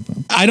realize that. But.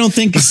 I don't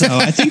think so.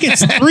 I think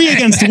it's 3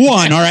 against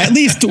 1, or at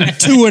least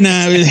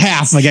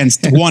 2.5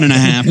 against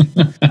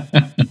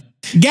 1.5.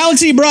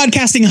 Galaxy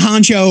Broadcasting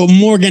honcho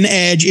Morgan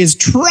Edge is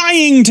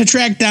trying to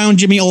track down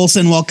Jimmy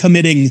Olsen while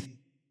committing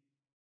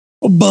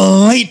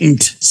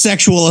blatant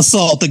sexual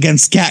assault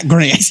against Cat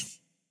Grant.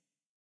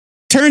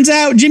 Turns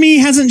out Jimmy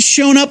hasn't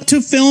shown up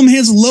to film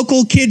his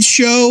local kids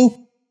show,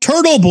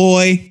 Turtle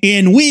Boy,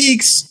 in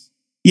weeks.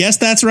 Yes,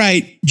 that's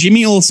right.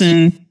 Jimmy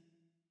Olsen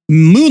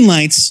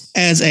moonlights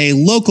as a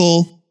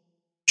local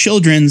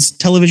children's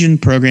television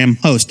program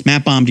host.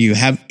 Matt Baum, do you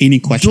have any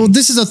questions? Well,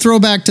 this is a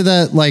throwback to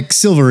that like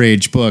Silver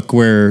Age book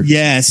where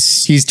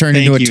he's turned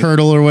into a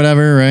turtle or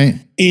whatever, right?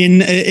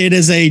 It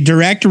is a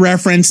direct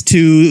reference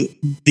to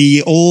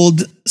the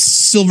old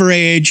Silver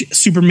Age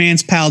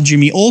Superman's pal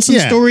Jimmy Olsen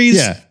stories,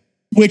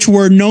 which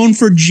were known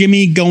for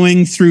Jimmy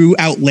going through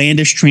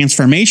outlandish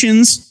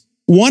transformations,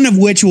 one of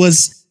which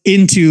was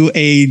into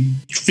a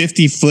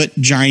 50-foot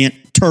giant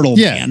turtle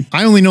man.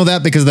 I only know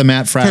that because of the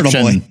Matt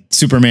Fraction,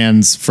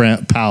 Superman's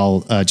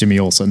pal, Jimmy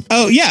Olsen.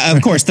 Oh, yeah,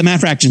 of course. The Matt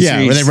Fraction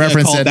series. Where they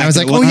referenced it. And I was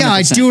like, 100%. Oh, yeah,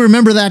 I do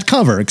remember that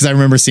cover because I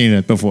remember seeing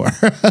it before.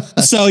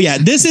 So, yeah,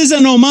 this is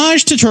an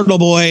homage to Turtle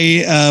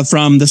Boy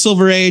from the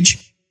Silver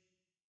Age.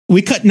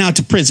 We cut now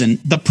to prison.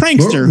 The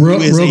prankster.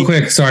 Real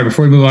quick. Sorry,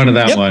 before we move on to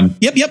that one.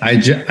 Yep.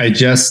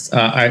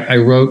 I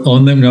wrote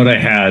on the note I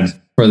had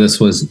for this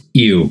was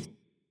ew.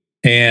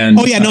 And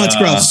it's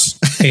gross.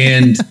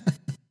 And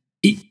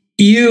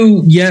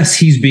yes,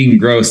 he's being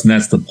gross, and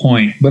that's the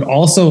point. But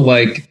also,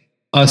 like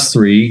us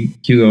three,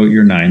 Hugo,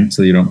 you're 9,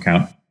 so you don't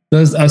count.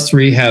 Us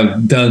three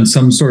have done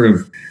some sort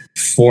of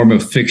form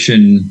of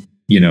fiction,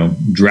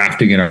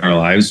 drafting in our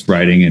lives,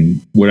 writing and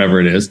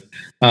whatever it is.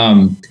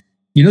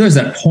 There's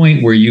that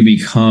point where you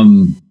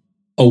become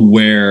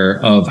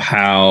aware of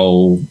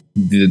how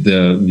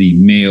the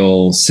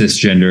male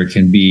cisgender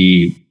can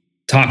be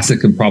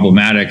toxic and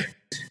problematic.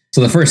 So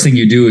the first thing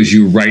you do is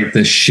you write the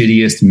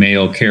shittiest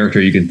male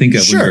character you can think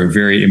of when you're a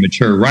very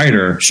immature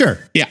writer. Sure.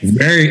 Yeah.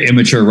 Very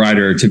immature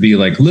writer to be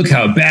like, look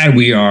how bad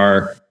we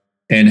are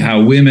and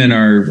how women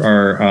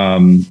are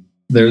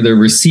they're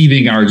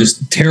receiving our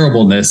just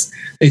terribleness.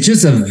 It's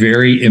just a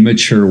very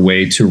immature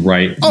way to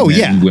write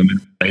men-women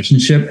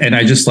relationship. And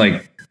I just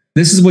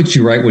this is what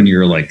you write when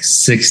you're like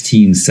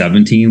 16,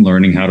 17,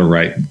 learning how to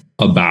write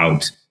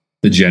about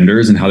the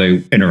genders and how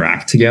they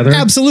interact together.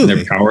 Absolutely.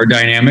 And their power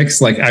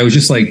dynamics. I was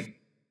just like,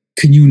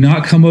 can you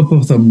not come up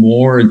with a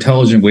more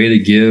intelligent way to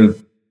give,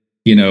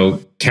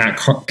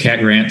 Cat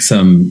Grant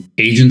some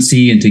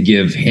agency and to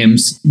give him,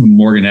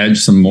 Morgan Edge,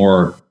 some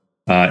more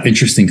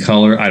interesting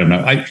color? I don't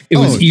know. It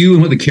was you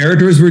and what the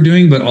characters were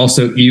doing, but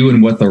also you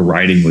and what the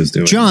writing was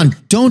doing. John,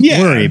 don't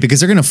worry, because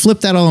they're going to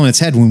flip that all on its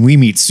head when we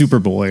meet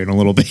Superboy in a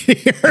little bit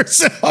here.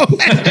 So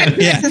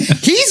Yeah.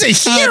 he's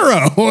a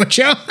hero,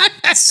 John.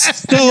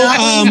 So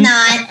He's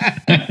not.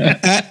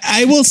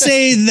 I will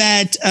say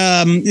that,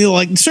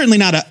 certainly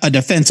not a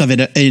defense of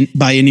it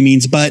by any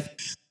means, but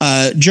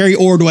Jerry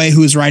Ordway,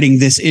 who's writing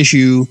this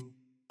issue,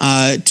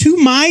 to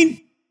my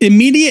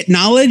immediate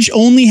knowledge,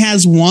 only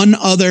has one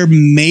other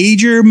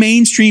major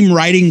mainstream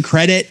writing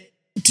credit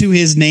to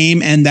his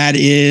name, and that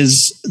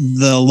is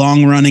the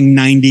long-running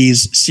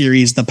 90s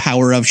series The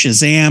Power of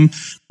Shazam,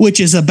 which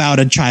is about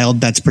a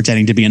child that's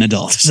pretending to be an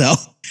adult. So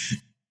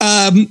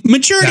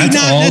maturity, That's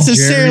not all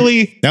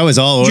necessarily That was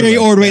all Jerry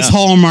Ordway's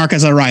hallmark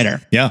as a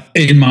writer. Yeah.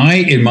 In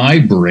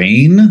my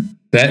brain,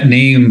 that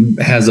name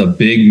has a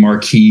big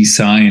marquee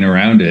sign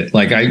around it.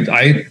 Like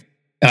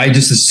I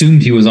just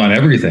assumed he was on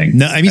everything.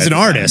 No, I mean, he's an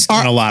artist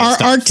on a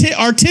lot of stuff.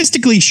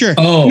 Artistically, sure.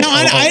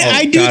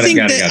 I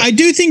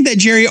do think that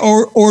Jerry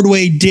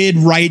Ordway did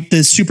write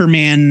the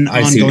Superman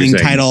ongoing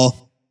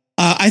title.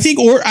 I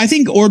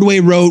think Ordway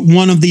wrote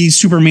one of these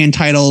Superman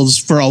titles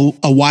for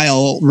a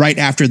while right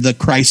after the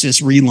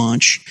Crisis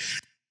relaunch.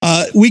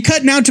 We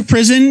cut now to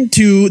prison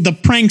to the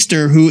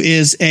prankster, who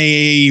is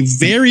a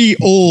very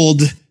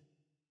old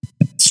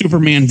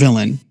Superman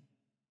villain.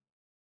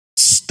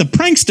 The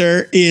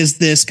prankster is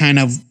this kind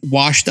of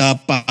washed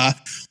up.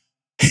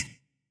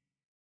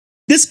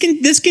 This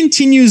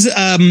continues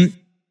 90s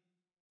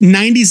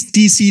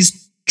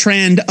DC's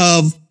trend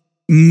of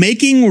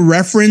making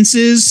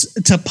references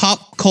to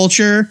pop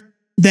culture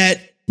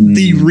that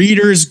the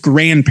reader's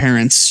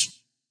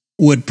grandparents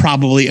would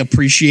probably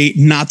appreciate,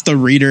 not the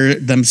reader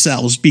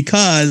themselves,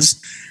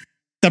 because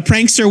the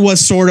prankster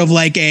was sort of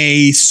like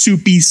a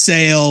Soupy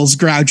Sales,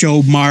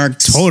 Groucho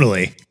Marx.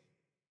 Totally.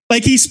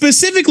 Like, he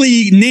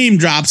specifically name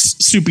drops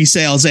Soupy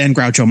Sales and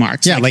Groucho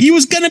Marx. Yeah, like he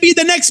was going to be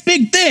the next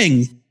big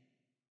thing.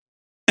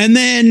 And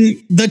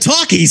then the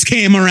talkies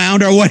came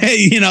around, or what,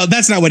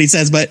 that's not what he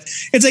says, but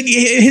it's like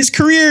his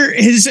career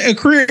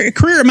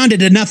amounted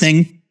to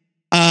nothing.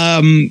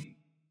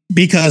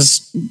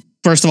 Because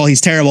first of all, he's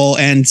terrible.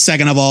 And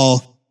second of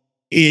all,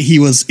 he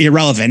was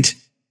irrelevant.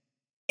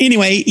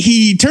 Anyway,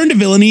 he turned to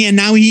villainy, and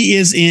now he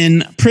is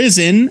in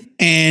prison.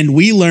 And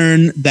we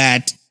learn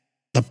that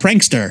the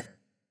prankster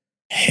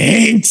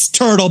hates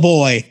Turtle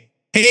Boy.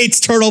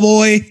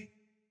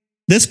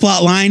 This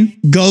plot line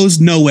goes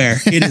nowhere.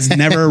 It is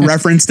never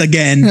referenced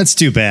again. That's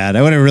too bad.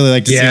 I would have really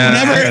liked to see it.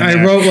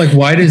 I wrote,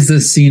 why does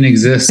this scene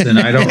exist? And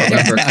I don't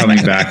remember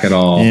coming back at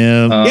all.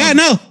 Yeah.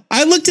 No,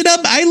 I looked it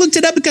up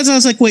because I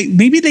was like, wait,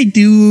 maybe they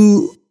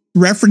do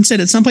reference it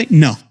at some point.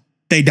 No,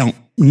 they don't.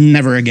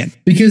 Never again.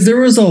 Because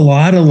there was a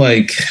lot of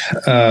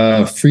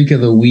Freak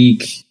of the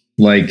Week,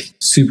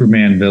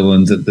 Superman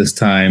villains at this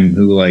time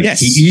who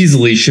he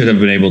easily should have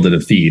been able to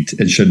defeat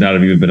and should not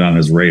have even been on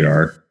his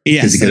radar.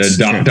 Because he could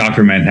have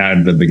Dr.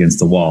 Manhattan them against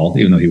the wall,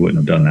 even though he wouldn't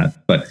have done that.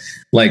 But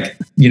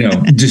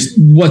just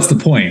what's the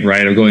point,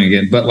 right, of going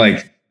again? But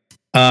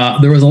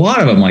there was a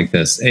lot of them like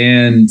this.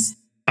 And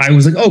I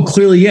was like, oh,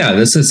 clearly, yeah,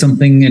 this is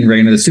something in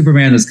Reign of the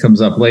Superman. This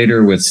comes up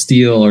later with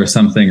Steel or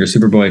something, or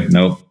Superboy.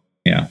 Nope.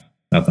 Yeah,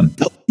 nothing.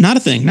 Nope, not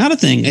a thing.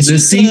 It's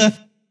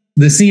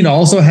the scene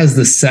also has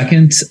the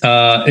second,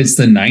 it's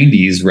the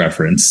 90s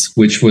reference,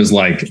 which was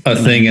a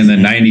thing in the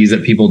 90s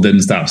that people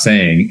didn't stop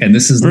saying. And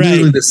this is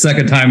literally the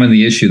second time in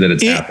the issue that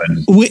it's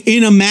happened.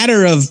 In a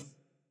matter of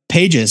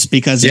pages,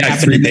 because it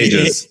happened 3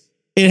 pages.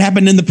 It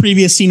happened in the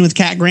previous scene with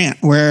Cat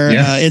Grant, where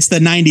it's the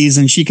 90s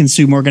and she can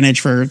sue Morgan Edge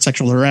for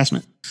sexual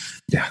harassment.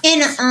 Yeah.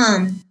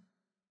 And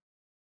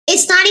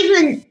it's not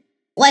even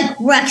like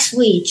Rex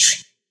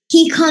Leach.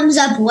 He comes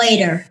up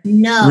later.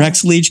 No.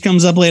 Rex Leach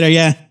comes up later,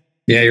 yeah.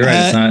 Yeah, you're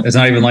right. It's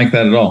not even like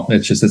that at all.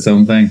 It's just its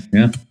own thing.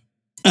 Yeah.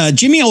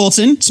 Jimmy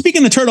Olsen,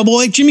 speaking of Turtle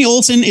Boy, Jimmy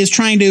Olsen is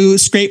trying to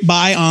scrape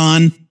by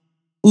on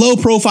low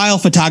profile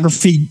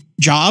photography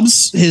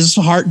jobs. His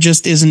heart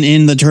just isn't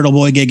in the Turtle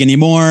Boy gig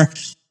anymore.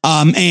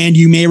 And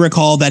you may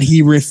recall that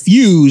he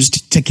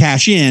refused to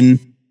cash in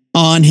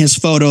on his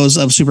photos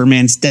of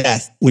Superman's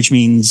death, which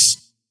means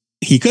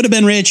he could have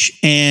been rich,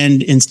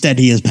 and instead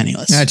he is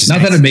penniless.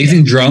 Not that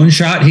amazing drone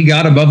shot he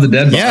got above the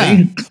dead body.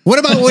 Yeah. What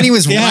about when he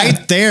was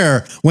right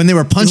there when they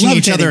were punching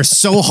each other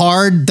so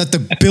hard that the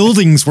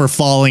buildings were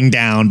falling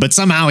down, but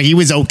somehow he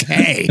was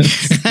okay?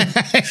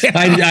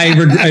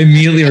 I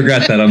immediately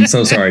regret that. I'm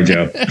so sorry,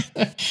 Joe.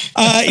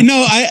 I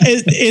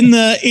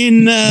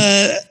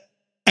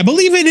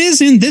believe it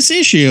is in this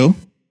issue.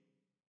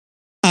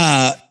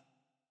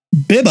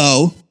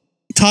 Bibbo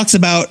talks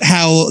about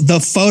how the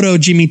photo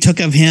Jimmy took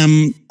of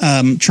him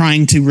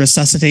trying to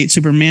resuscitate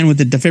Superman with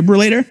the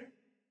defibrillator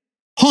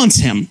haunts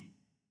him.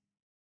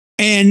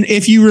 And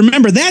if you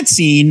remember that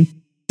scene,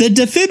 The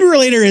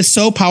defibrillator is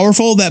so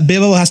powerful that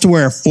Bibbo has to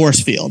wear a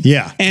force field.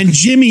 Yeah. And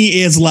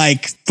Jimmy is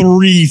like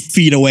 3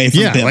 feet away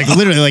from Bibbo. Like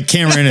literally like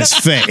camera in his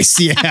face.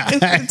 Yeah.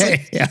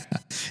 Yeah.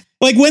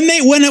 Like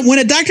when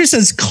a doctor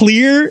says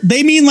clear,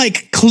 they mean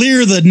like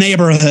clear the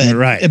neighborhood.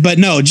 Right. But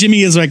no,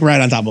 Jimmy is like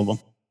right on top of them.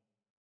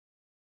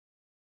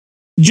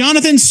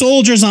 Jonathan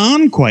soldiers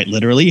on, quite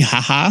literally,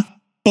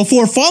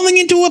 before falling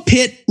into a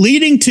pit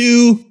leading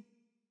to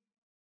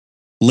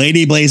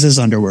Lady Blaze's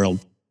underworld.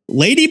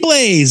 Lady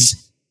Blaze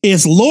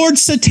is Lord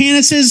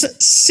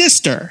Satanas'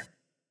 sister,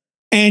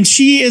 and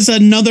she is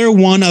another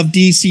one of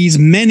DC's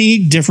many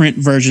different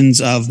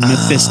versions of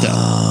Mephisto.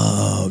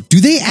 Oh, do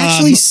they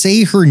actually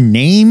say her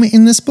name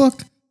in this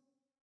book?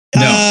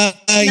 No.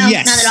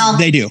 Yes, not at all.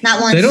 they do.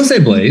 Not once. They don't say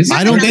Blaze.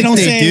 I don't think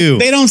they do.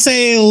 They don't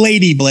say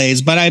Lady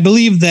Blaze, but I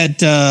believe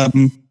that.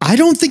 I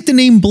don't think the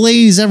name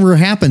Blaze ever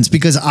happens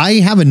because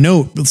I have a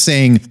note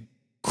saying,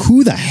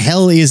 who the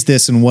hell is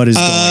this and what is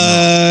going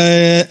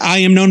on? I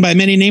am known by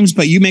many names,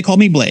 but you may call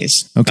me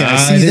Blaze. Okay, I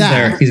see it is that.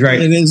 there. He's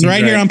right. It is He's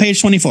right here on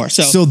page 24.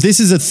 So this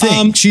is a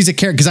thing. She's a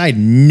character because I had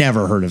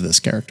never heard of this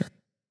character.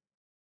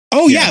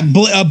 Oh yeah,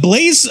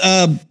 Blaze.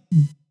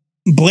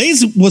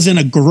 Blaze was in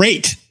a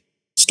great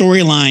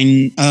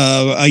storyline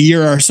a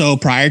year or so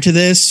prior to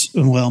this.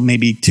 Well,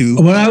 maybe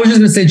 2. Well, I was just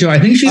gonna say, Joe, I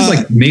think she's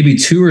like maybe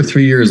 2 or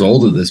 3 years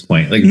old at this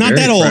point. Like not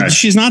very that old. fresh.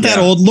 She's not that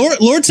old.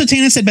 Lord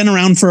Satanas had been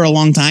around for a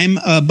long time,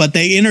 but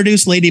they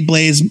introduced Lady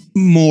Blaze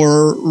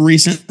more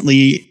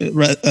recently.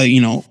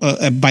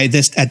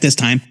 At this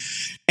time,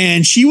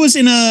 and she was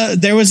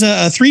there was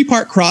a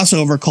 3-part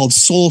crossover called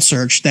Soul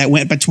Search that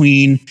went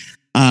between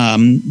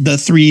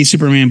the 3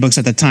 Superman books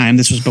at the time.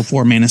 This was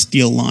before Man of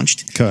Steel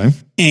launched. Okay,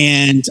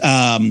 and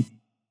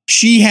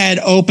she had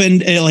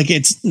opened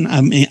it's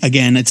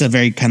a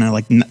very kind of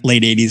like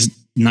late 80s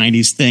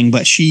 90s thing,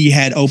 but she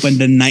had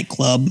opened a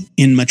nightclub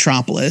in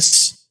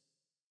Metropolis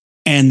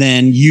and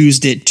then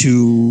used it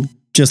to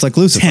just like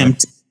Lucifer.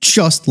 tempt.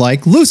 Just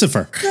like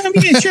Lucifer. I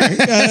mean, sure.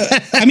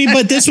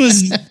 But this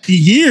was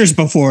years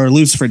before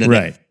Lucifer did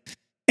Right. it.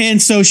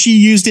 And so she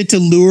used it to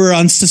lure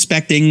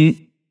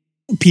unsuspecting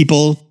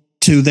people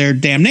to their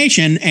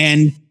damnation.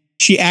 And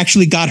she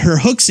actually got her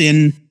hooks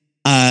in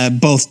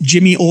both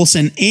Jimmy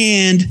Olsen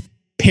and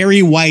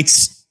Perry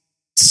White's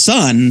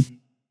son,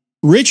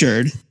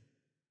 Richard,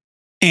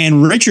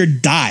 and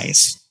Richard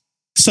dies.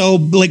 So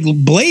like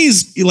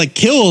Blaze like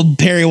killed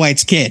Perry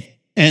White's kid,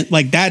 and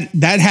like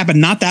that happened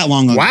not that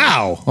long ago.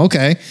 Wow.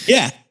 Okay.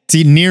 Yeah.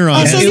 See,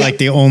 Neron is like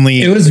the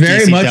only. It was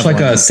very DC much devil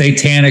like a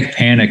satanic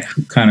panic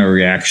kind of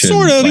reaction.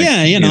 Sort of, like,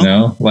 yeah, you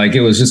know. Like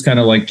it was just kind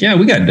of like, yeah,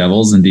 we got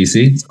devils in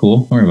DC. It's cool.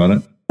 Don't worry about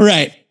it.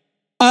 Right.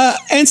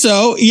 And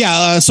so,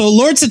 so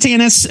Lord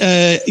Satanas,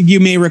 you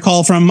may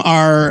recall from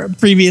our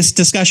previous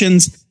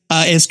discussions,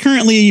 is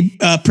currently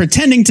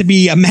pretending to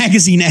be a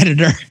magazine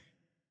editor,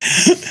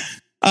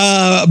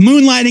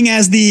 moonlighting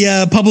as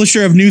the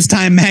publisher of News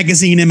Time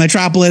magazine in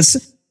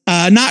Metropolis,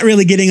 not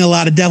really getting a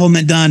lot of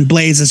devilment done.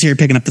 Blaze is here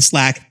picking up the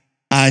slack.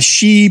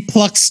 She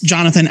plucks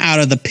Jonathan out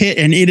of the pit,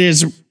 and it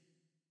is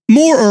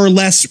more or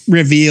less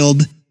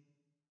revealed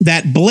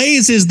that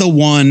Blaze is the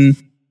one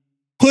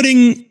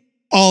putting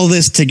all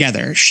this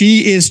together.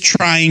 She is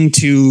trying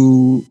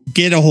to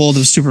get a hold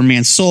of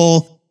Superman's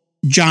soul.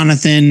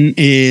 Jonathan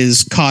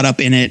is caught up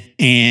in it,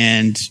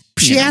 and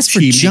she asked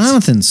for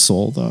Jonathan's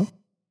soul, though.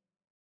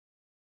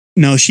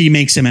 No, she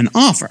makes him an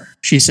offer.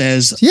 She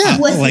says, "Yeah,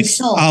 with his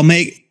soul. I'll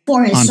make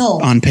for his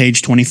soul on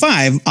page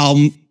 25.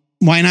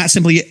 Why not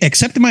simply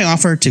accept my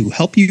offer to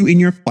help you in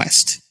your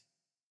quest?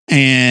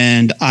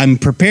 And I'm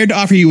prepared to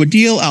offer you a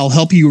deal. I'll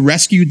help you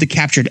rescue the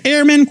captured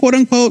airman, quote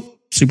unquote,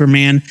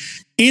 Superman,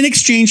 in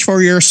exchange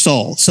for your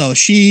soul." So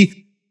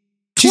she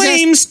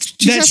claims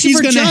that she's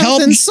going to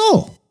help.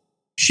 Soul.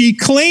 She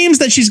claims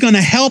that she's going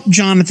to help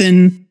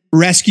Jonathan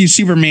rescue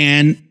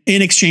Superman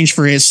in exchange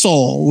for his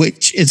soul,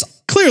 which is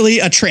clearly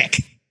a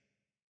trick.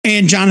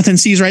 And Jonathan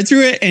sees right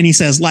through it, and he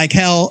says, like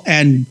hell,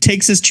 and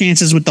takes his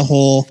chances with the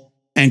hole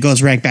and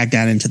goes right back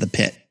down into the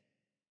pit.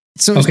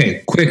 So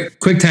okay, quick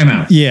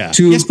timeout. Yeah.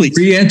 To Yes, please.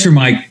 re-enter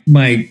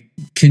my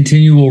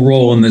continual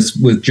role in this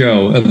with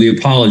Joe of the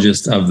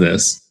apologist of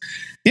this.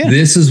 Yeah.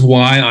 This is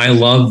why I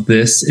love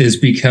this, is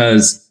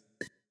because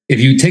if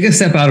you take a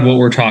step out of what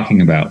we're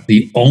talking about,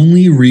 the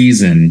only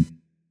reason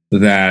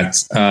that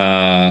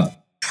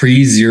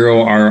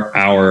pre-zero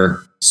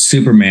hour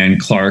Superman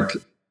Clark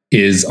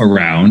is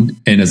around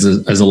and is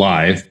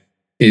alive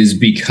is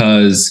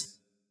because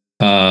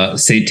Lord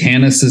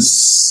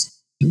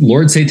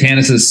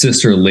Satanas'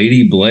 sister,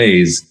 Lady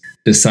Blaze,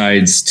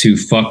 decides to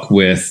fuck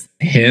with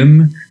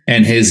him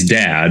and his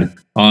dad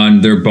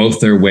on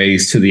their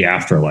ways to the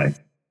afterlife.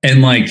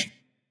 And like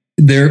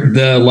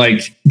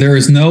there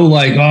is no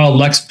like, oh,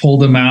 Lex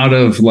pulled him out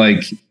of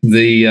like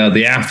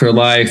the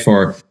afterlife,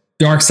 or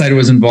Darkseid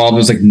was involved. It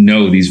was like,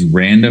 no, these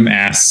random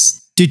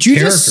ass Did you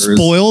just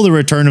spoil the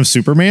return of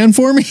Superman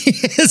for me?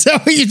 Is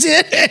that what you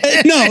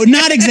did? No,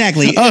 not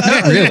exactly.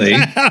 Not really. He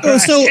kind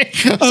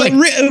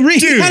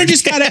of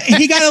just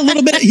he got a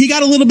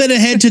little bit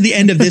ahead to the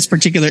end of this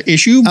particular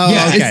issue.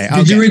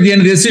 Did you read the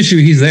end of this issue?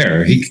 He's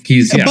there.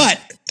 He's yeah. But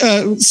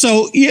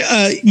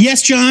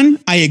yes, John,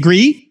 I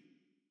agree.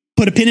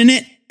 Put a pin in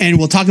it, and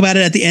we'll talk about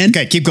it at the end.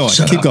 Okay, keep going.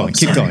 Keep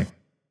going.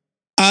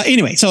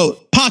 Anyway, so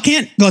Pa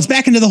Kent goes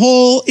back into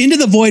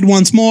the void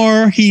once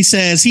more. He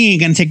says he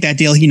ain't going to take that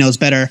deal. He knows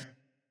better.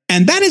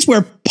 And that is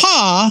where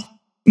Pa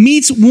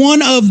meets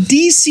one of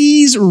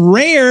DC's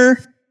rare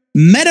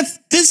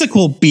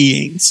metaphysical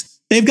beings.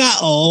 They've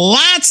got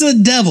lots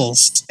of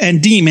devils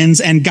and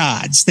demons and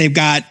gods. They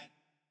got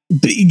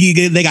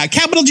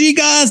capital G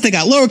gods. They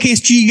got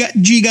lowercase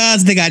g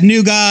gods. They got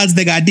new gods.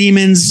 They got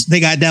demons.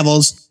 They got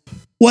devils.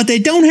 What they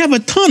don't have a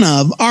ton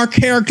of are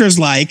characters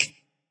like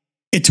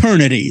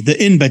Eternity,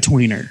 the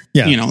in-betweener.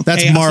 Yeah,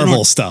 that's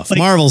Marvel stuff. Like,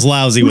 Marvel's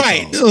lousy with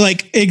right, those.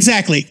 like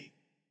exactly.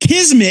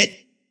 Kismet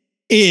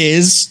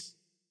is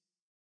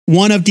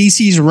one of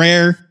DC's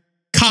rare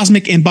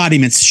cosmic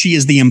embodiments. She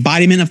is the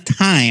embodiment of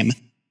time.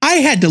 I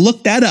had to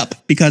look that up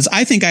because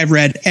I think I've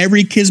read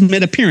every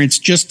Kismet appearance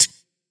just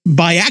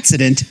by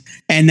accident,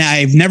 and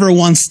I've never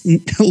once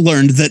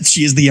learned that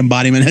she is the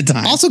embodiment of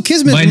time. Also,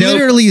 Kismet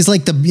literally is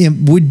like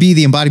would be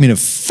the embodiment of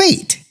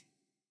fate,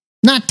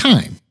 not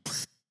time.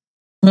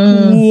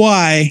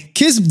 Why?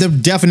 The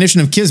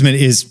definition of Kismet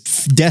is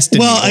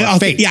destiny. Well,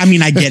 fate. Yeah, I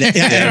mean, I get it.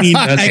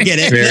 I get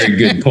it. Very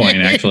good point,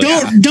 actually.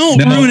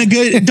 Don't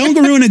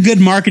ruin a good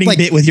marketing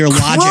bit with your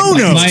logic.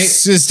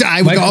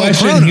 My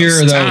question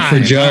here, though, for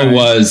Joe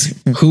was,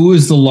 who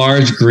is the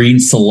large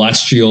green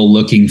celestial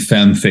looking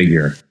femme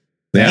figure?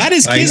 That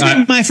is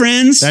Kismet, my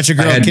friends. That's your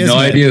girl. I had Kismet. no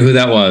idea who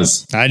that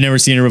was. I'd never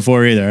seen her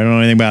before either. I don't know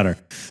anything about her.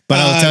 But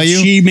I'll tell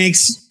you,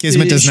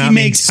 Kismet does not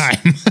make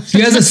time.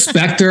 She has a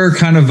Spectre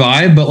kind of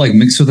vibe, but like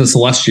mixed with a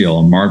Celestial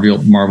and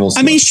Marvel's.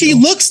 I mean, she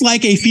looks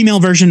like a female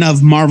version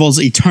of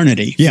Marvel's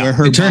Eternity. Yeah, where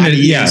her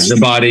Eternity. The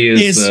body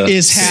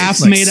is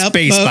half like made up.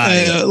 Space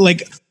body.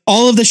 Like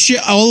all of the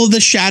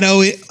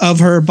shadow of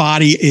her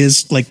body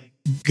is like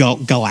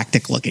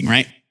galactic looking,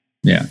 right?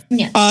 Yeah.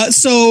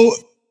 So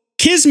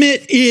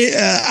Kismet,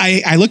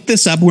 I looked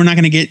this up. We're not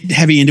going to get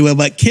heavy into it,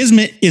 but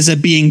Kismet is a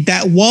being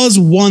that was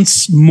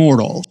once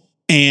mortal.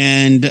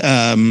 And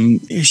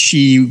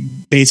she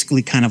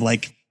basically kind of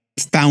like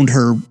found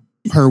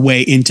her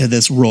way into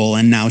this role.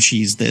 And now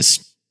she's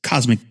this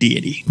cosmic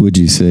deity. Would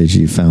you say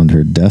she found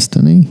her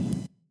destiny?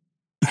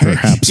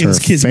 Perhaps her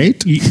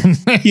fate?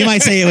 You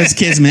might say it was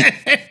Kismet.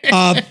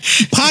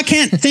 Pa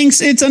Kent thinks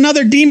it's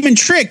another demon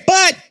trick,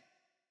 but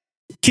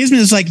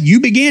Kismet is like, you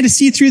began to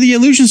see through the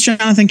illusions,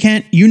 Jonathan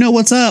Kent. You know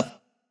what's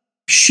up.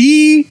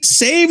 She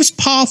saves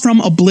Pa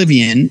from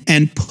oblivion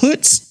and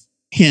puts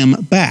him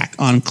back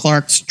on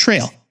Clark's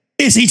trail.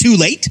 Is he too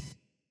late?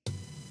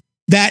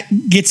 That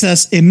gets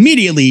us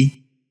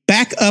immediately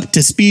back up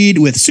to speed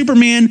with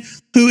Superman,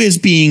 who is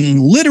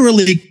being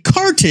literally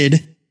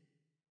carted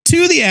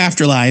to the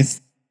afterlife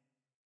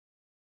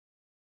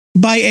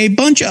by a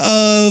bunch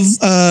of,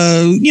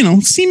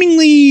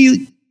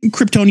 seemingly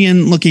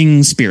Kryptonian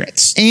looking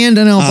spirits and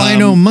an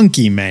albino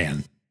monkey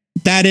man.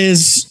 That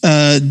is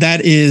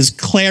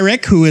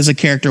Cleric, who is a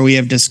character we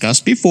have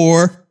discussed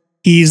before.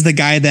 He's the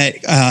guy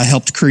that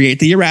helped create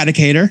the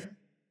Eradicator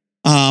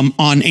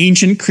on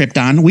ancient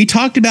Krypton. We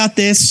talked about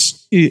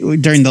this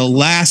during the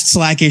last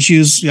Slack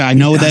issues. I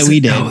know that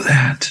we did.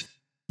 That.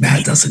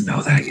 Matt doesn't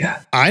know that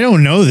yet. I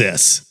don't know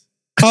this.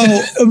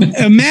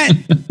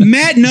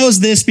 Matt knows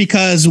this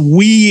because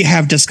we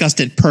have discussed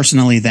it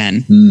personally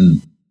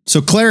then.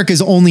 So Cleric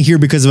is only here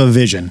because of a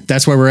vision.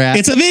 That's where we're at.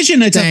 It's a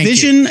vision. It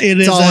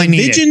is all I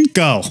needed. Vision.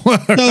 Go.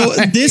 So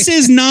this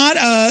is not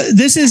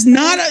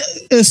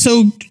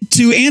so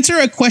to answer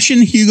a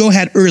question Hugo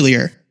had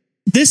earlier,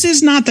 this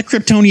is not the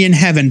Kryptonian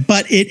heaven,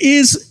 but it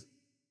is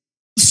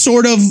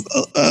sort of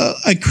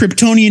a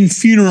Kryptonian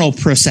funeral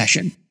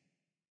procession.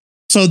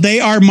 So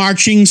they are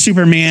marching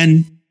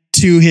Superman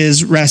to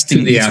his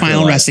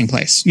final resting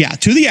place. Yeah,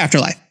 to the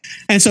afterlife.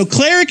 And so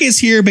Cleric is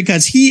here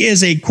because he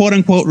is a quote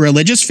unquote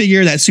religious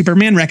figure that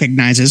Superman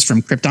recognizes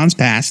from Krypton's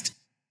past,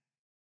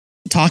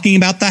 talking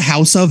about the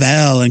House of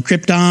El and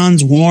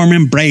Krypton's warm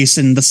embrace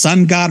and the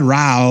sun god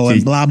Ra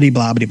and blah, blah,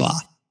 blah, blah, blah.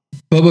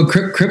 But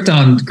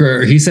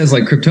Krypton, he says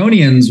like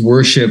Kryptonians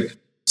worship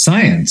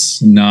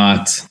science,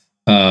 not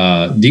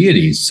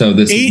deities. So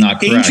this is not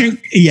correct.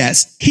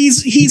 Yes,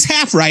 he's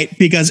half right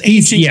because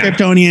ancient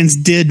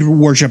Kryptonians did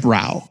worship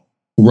Ra.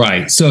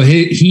 Right. So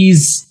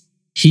he's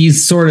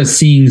sort of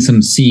seeing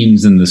some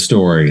seams in the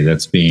story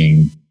that's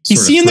being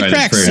he's seeing the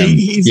cracks.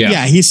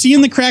 He's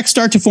seeing the cracks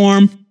start to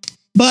form,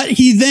 but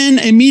he then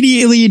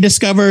immediately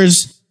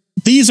discovers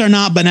these are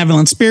not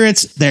benevolent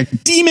spirits. They're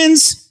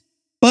demons,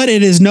 but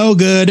it is no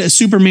good.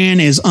 Superman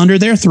is under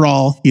their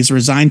thrall. He's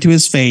resigned to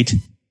his fate.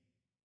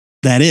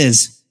 That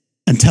is,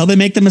 until they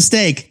make the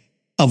mistake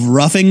of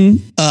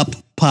roughing up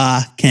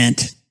Pa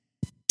Kent.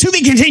 To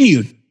be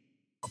continued.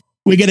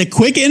 We get a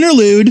quick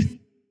interlude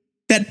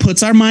that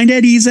puts our mind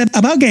at ease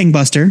about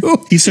Gangbuster.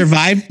 He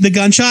survived the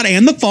gunshot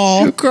and the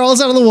fall.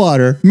 Crawls out of the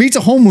water, meets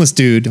a homeless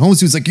dude. Homeless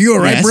dude's like, "You all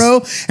right,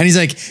 bro?" And he's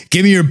like,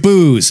 "Give me your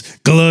booze."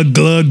 Glug,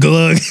 glug,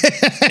 glug.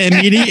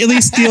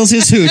 Immediately steals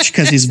his hooch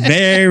because he's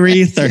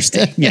very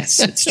thirsty. Yes,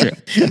 it's true.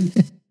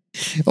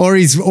 Or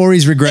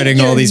he's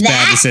regretting all these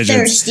bad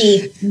decisions.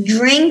 Thirsty,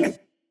 drink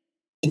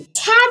a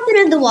tad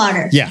bit of the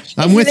water. Yeah,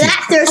 I'm with you.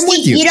 If you're that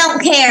thirsty, you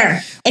don't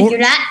care. If you're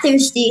that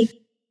thirsty,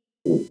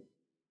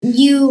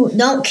 you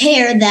don't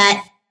care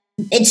that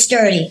it's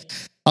dirty.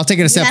 I'll take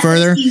it a step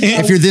further.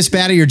 If you're this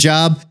bad at your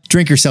job,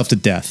 drink yourself to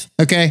death.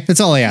 Okay,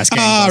 that's all I ask.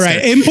 All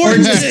right,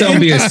 important. Or just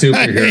don't be a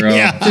superhero.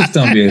 Yeah. Just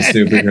don't be a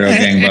superhero,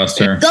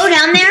 Gangbuster. Go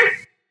down there.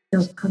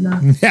 Don't come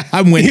out. Yeah,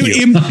 I'm with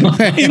you.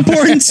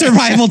 Important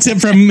survival tip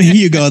from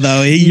Hugo,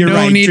 though. You're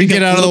right. Don't need to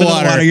get out of the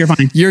water. You're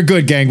fine. You're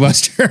good,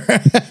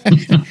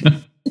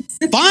 Gangbuster.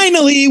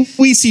 Finally,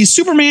 we see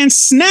Superman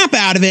snap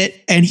out of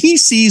it, and he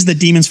sees the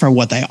demons for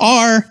what they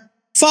are.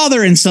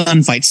 Father and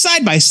son fight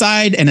side by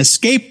side and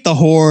escape the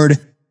horde.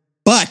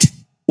 But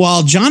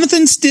while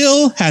Jonathan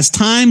still has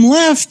time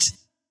left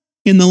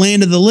in the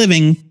land of the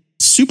living,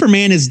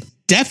 Superman is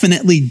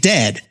definitely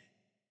dead.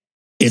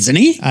 Isn't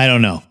he? I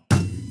don't know.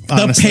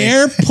 Honestly. The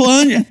pair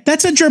plunge.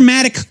 That's a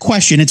dramatic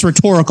question. It's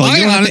rhetorical.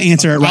 You don't have to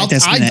answer it right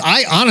this minute.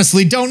 I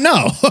honestly don't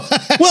know.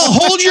 Well,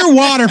 hold your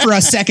water for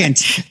a second.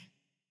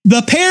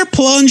 The pair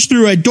plunge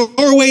through a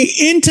doorway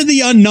into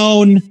the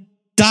unknown. ...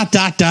 Pa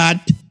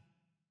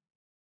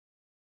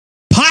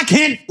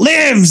Kent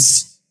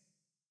lives.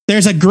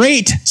 There's a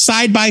great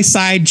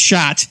side-by-side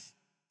shot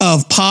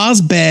of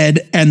Pa's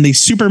bed and the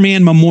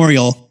Superman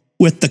memorial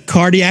with the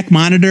cardiac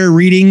monitor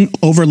reading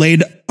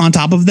overlaid on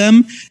top of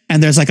them.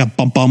 And there's like a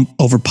bump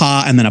over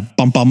Pa and then a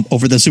bump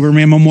over the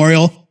Superman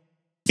memorial.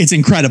 It's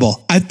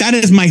incredible. That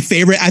is my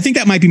favorite. I think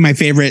that might be my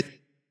favorite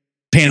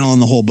panel in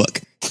the whole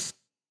book.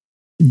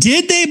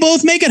 Did they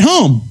both make it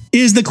home?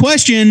 Is the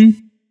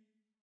question.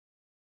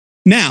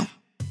 Now,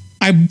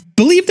 I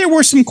believe there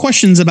were some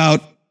questions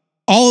about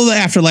all of the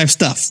afterlife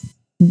stuff.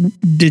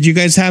 Did you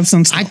guys have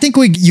some? I think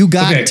you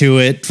got to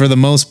it for the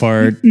most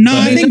part. No,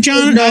 I think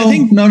John.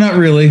 No, not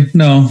really.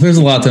 No, there's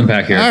a lot to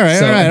unpack here. All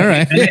right.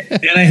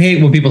 And I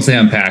hate when people say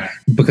unpack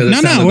because it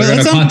sounds like we're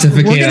going to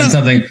pontificate on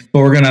something, but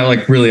we're going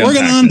to really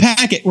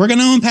unpack it. We're going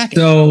to unpack it.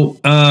 So,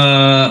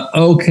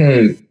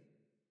 okay.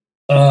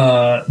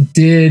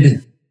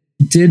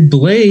 Did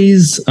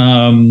Blaze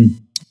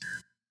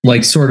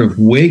sort of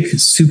wake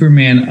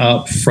Superman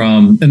up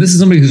from? And this is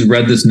somebody who's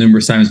read this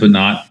numerous times, but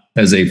not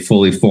as a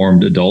fully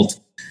formed adult.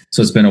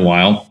 So it's been a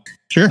while.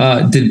 Sure.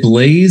 Did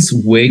Blaze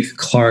wake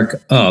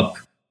Clark up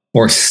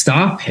or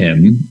stop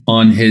him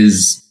on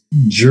his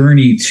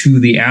journey to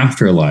the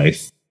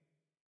afterlife?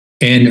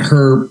 And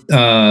her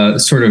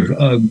sort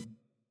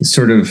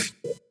of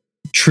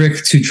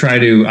trick to try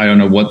to, I don't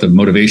know what the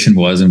motivation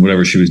was and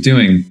whatever she was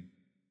doing,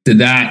 did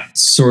that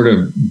sort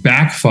of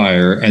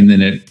backfire and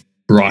then it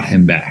brought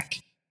him back?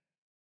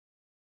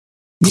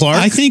 Clark?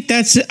 I think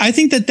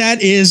that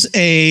is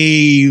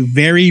a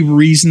very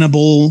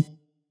reasonable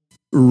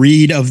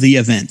read of the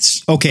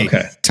events. Okay.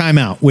 Time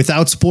out.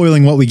 Without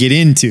spoiling what we get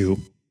into,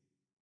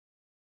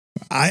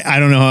 I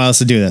don't know how else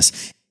to do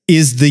this.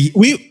 Is the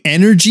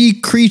energy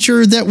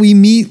creature that we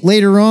meet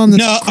later on?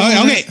 No.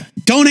 Okay.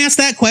 Don't ask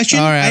that question.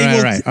 All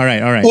right.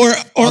 Or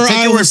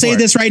I will say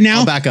this right now.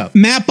 I'll back up.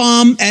 Matt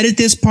Baum, edit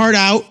this part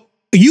out.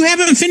 You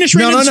haven't finished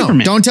reading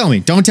Superman. Don't tell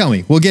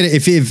me. We'll get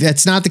it. If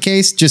that's not the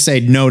case, just say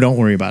no. Don't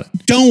worry about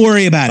it. Don't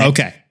worry about it.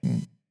 Okay.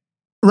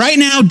 Right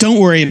now, don't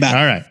worry about it.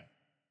 All right.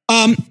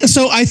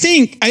 So I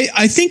think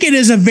it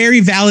is a very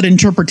valid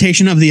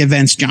interpretation of the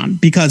events, John,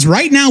 because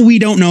right now we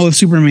don't know if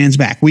Superman's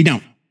back. We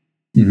don't.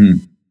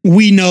 Mm-hmm.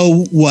 We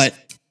know what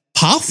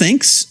Pa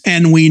thinks,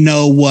 and we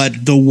know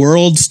what the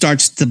world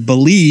starts to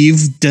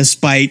believe,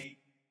 despite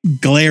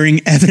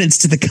glaring evidence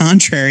to the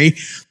contrary.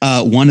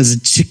 One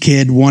is a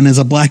kid, one is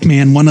a black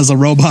man, one is a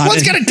robot.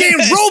 One's got a damn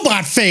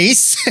robot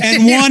face,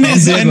 and one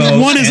is a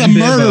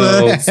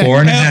murderer. 4.5.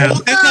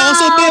 And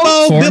also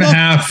Bibbo.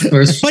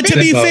 4.5. But to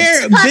be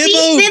fair,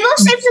 Bibbo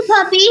saves a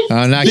puppy.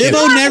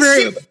 Bibbo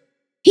never.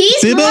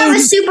 He's more of a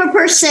super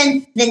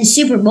person than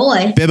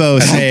Superboy.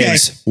 Bibbo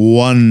saves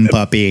one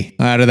puppy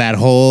out of that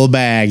whole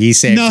bag. He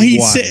saved one.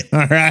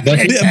 All right.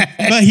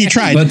 But he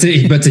tried. But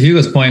to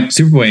Hugo's point,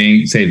 Superboy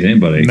ain't saved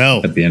anybody.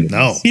 No. At the end.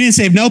 No. He didn't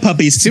save no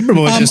puppies.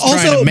 Superboy was just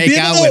trying to make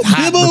out with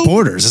hot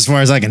reporters, as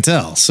far as I can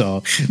tell.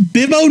 So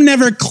Bibbo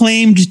never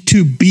claimed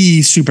to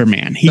be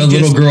Superman. The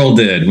little girl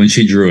did when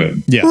she drew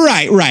him. Yeah.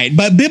 Right.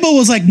 But Bibbo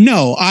was like,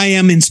 no, I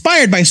am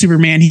inspired by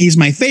Superman. He's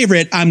my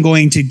favorite. I'm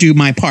going to do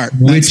my part.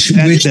 Which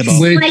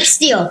like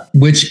Steel.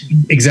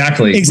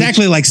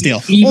 Exactly like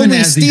Steel.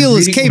 Only Steel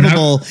is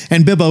capable,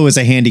 and Bibbo is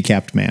a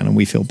handicapped man, and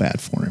we feel bad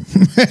for him.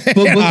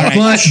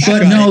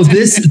 But no,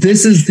 this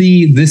is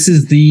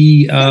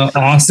the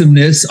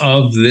awesomeness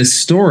of this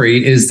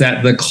story is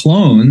that the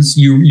clones,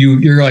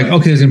 you're like,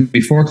 okay, there's going to be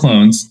 4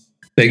 clones.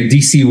 Like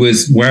DC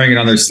was wearing it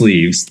on their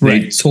sleeves.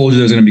 They told you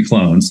there's going to be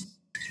clones.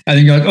 And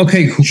then you're like,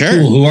 okay, cool.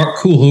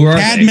 Who are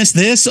Cadmus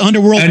they? this,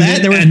 Underworld And that.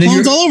 then- There were and then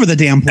clones you're- all over the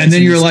damn place. And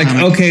then in you're this like,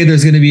 comic. okay,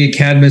 there's going to be a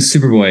Cadmus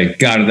Superboy.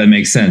 Got it. That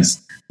makes sense.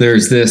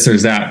 There's this,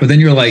 there's that. But then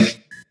you're like,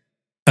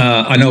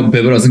 I know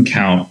Bibbo doesn't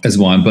count as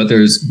one, but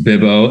there's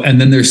Bibbo,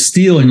 and then there's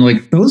Steel, and you're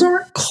like, those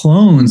aren't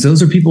clones.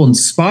 Those are people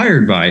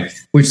inspired by,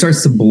 which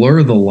starts to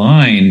blur the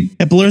line.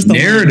 It blurs the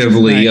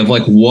narratively line, right. of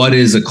like what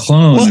is a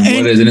clone and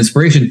what is an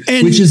inspiration,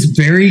 which is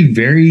very,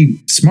 very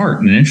smart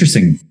and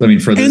interesting. I mean,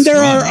 for this,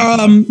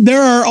 and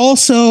there are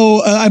also,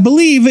 I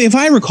believe, if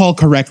I recall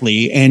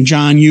correctly, and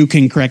John, you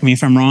can correct me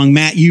if I'm wrong.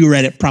 Matt, you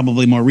read it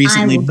probably more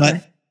recently,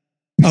 but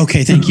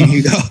okay, thank you,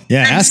 Hugo.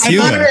 Yeah, ask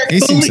Hugo. He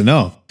seems to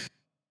know.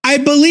 I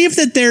believe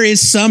that there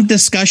is some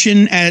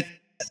discussion at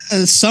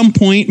some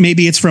point.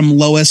 Maybe it's from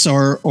Lois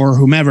or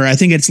whomever. I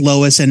think it's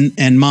Lois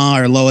and Ma,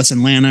 or Lois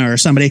and Lana, or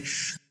somebody,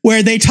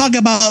 where they talk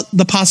about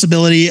the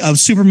possibility of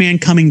Superman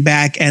coming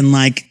back, and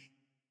like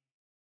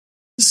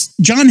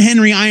John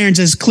Henry Irons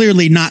is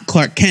clearly not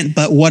Clark Kent,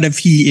 but what if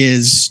he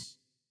is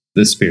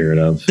the spirit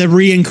of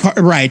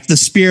the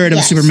spirit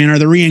of Superman, or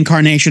the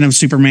reincarnation of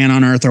Superman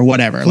on Earth, or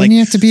whatever. Wouldn't you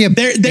have to be a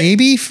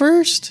baby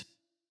first?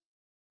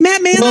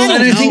 Matt, man, well, I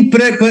don't and I know. think,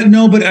 but I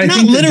Not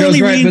think that literally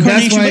Joe's right. But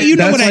that's reincarnation, why, but you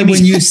know that's what I why mean.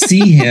 when you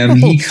see him,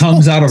 he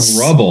comes out of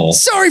rubble.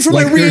 Sorry for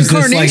Like, my there's this,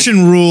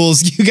 reincarnation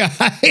rules, you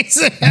guys.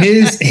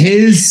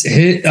 his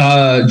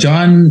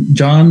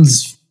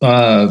John's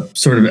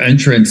sort of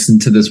entrance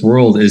into this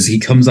world is he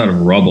comes out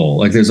of rubble.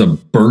 Like there's a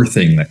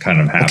birthing that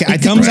kind of happens. He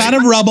comes out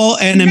of rubble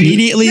and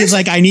immediately is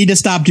like, I need to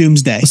stop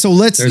Doomsday. So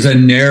there's a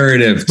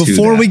narrative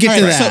before to we get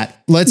to Right, that. so-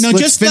 let's no,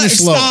 just finish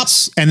stop.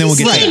 Lois, and then we'll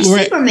get He's to that.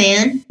 played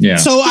Superman. Yeah.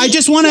 So I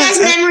just want He has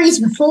to. memories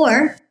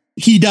before.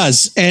 He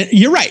does, and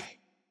you're right.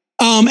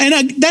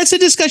 And that's a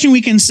discussion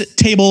we can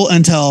table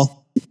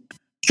until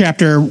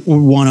chapter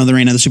 1 of the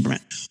Reign of the Superman.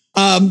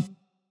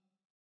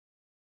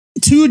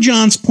 To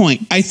John's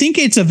point, I think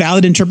it's a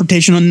valid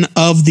interpretation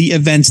of the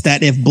events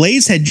that if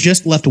Blaze had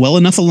just left well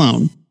enough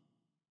alone,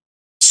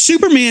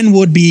 Superman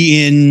would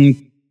be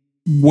in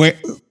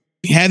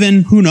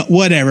heaven, who knows,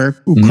 whatever,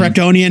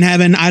 Kryptonian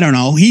heaven. I don't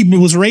know. He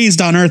was raised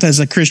on Earth as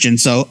a Christian.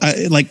 So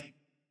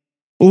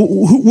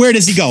where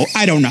does he go?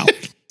 I don't know.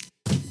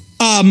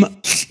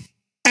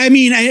 I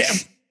mean,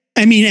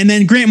 and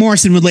then Grant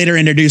Morrison would later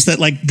introduce that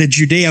like the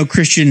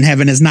Judeo-Christian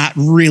heaven is not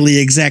really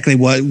exactly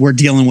what we're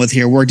dealing with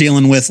here. We're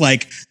dealing with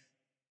like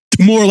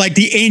more like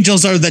the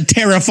angels are the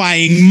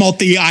terrifying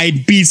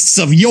multi-eyed beasts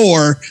of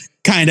yore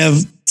kind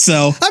of.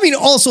 So I mean,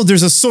 also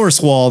there's a source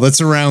wall that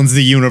surrounds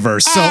the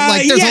universe. So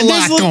like there's a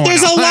lot going on.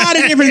 There's a lot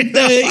of different,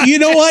 you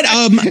know what?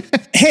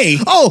 Hey.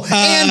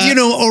 And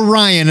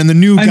Orion and the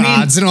new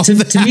gods and all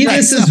that. To me,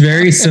 this is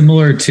very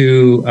similar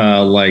to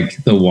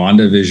like the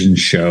WandaVision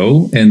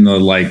show, and the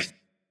like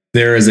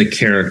there is a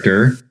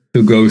character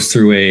who goes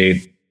through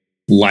a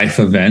life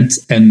event,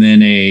 and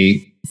then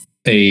a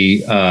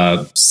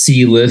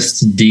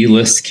C-list,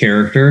 D-list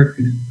character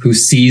who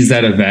sees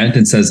that event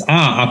and says,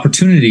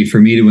 opportunity for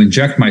me to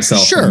inject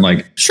myself in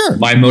like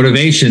my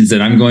motivations.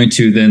 And I'm going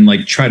to then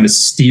like try to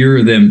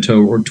steer them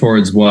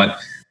towards what,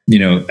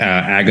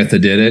 Agatha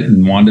did it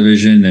in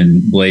WandaVision,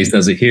 and Blaze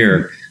does it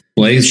here.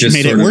 Blaze just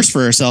made it worse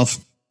for herself.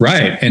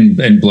 Right.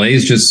 And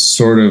Blaze just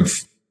sort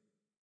of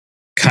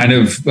kind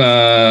of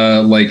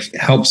like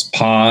helps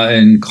Pa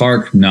and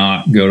Clark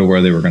not go to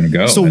where they were going to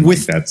go. So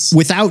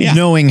without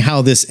knowing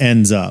how this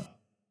ends up,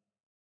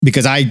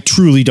 because I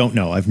truly don't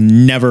know. I've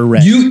never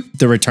read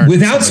The Return.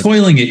 Without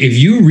spoiling it, if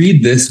you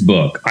read this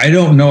book, I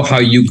don't know how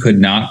you could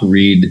not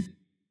read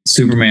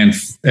Superman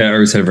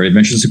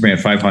Adventures of Superman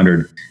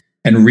 500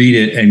 and read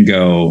it and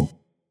go,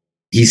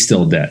 he's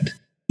still dead.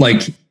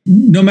 Like,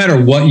 no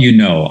matter what you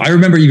know. I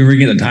remember even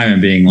reading at the time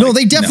and being like, no,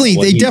 they definitely,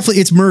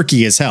 it's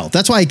murky as hell.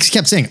 That's why I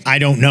kept saying, I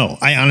don't know.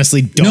 I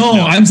honestly don't know.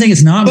 No, I'm saying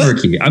it's not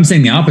murky. I'm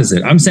saying the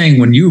opposite. I'm saying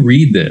when you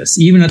read this,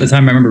 even at the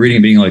time I remember reading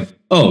it being like,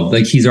 oh,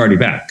 like he's already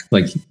back.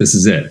 Like this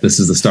is it. This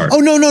is the start. Oh,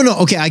 no.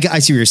 Okay. I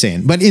see what you're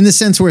saying. But in the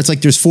sense where it's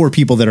like, there's 4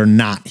 people that are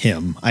not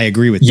him. I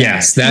agree with that.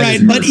 Yes, that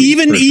right. is But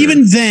even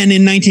then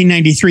in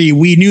 1993,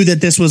 we knew that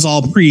this was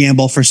all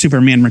preamble for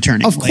Superman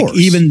returning. Of course. Like,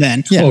 even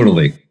then. Yeah.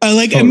 Totally.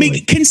 I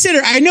mean, consider,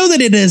 I know that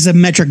it is a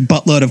metric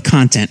buttload of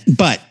content,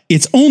 but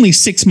it's only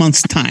 6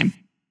 months time.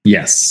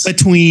 Yes.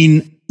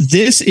 Between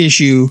this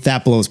issue.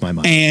 That blows my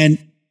mind. And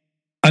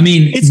I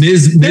mean,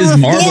 Ms.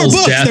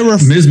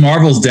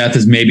 Marvel's death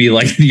is maybe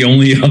like the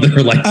only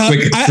other like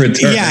quick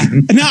return. Yeah.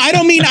 No, I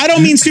don't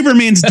mean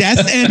Superman's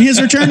death and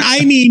his return.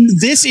 I mean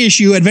this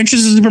issue,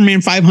 Adventures of Superman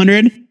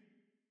 500.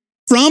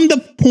 From the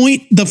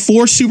point the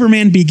 4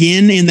 Superman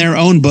begin in their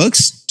own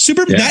books,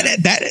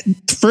 that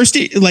first,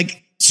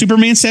 like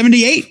Superman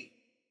 78.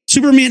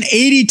 Superman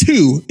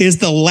 82 is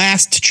the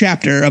last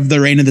chapter of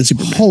the Reign of the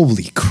Superman.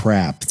 Holy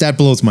crap. That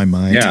blows my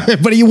mind. Yeah.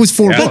 But it was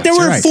 4 books. But there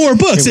were 4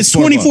 books. It's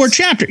 24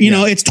 chapters. You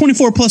know, it's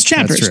 24 plus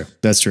chapters.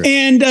 That's true.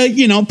 And,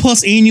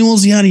 plus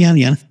annuals, yada, yada,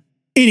 yada.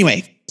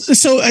 Anyway,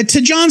 so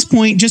to John's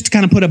point, just to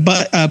kind of put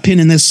a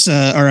pin in this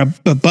or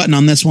a button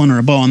on this one or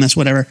a bow on this,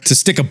 whatever. To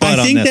stick a butt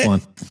on this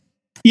one.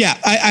 Yeah,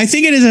 I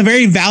think it is a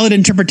very valid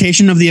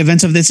interpretation of the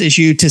events of this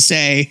issue to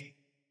say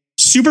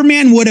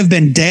Superman would have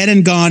been dead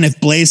and gone if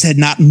Blaze had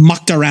not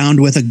mucked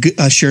around with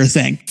a sure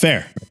thing.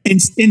 Fair.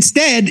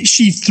 Instead,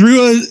 she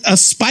threw a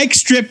spike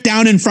strip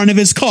down in front of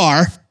his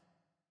car,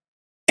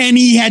 and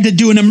he had to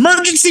do an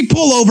emergency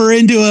pullover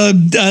into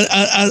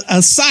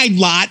a side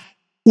lot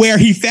where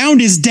he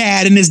found his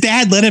dad, and his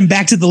dad led him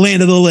back to the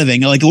land of the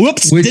living. Like,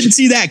 whoops, didn't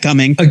see that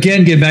coming.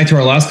 Again, get back to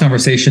our last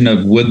conversation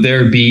of would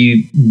there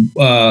be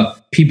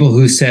people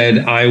who said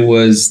I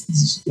was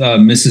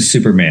Mrs.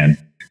 Superman?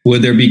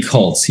 Would there be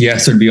cults?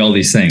 Yes, there'd be all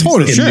these things.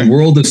 Totally, in sure. the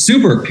world of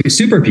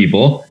super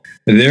people,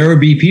 there would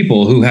be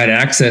people who had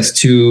access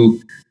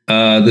to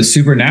the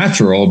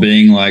supernatural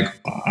being like,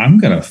 I'm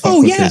going to fuck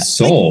with his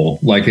soul.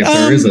 Like if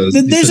there is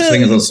such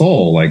thing as a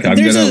soul, like I'm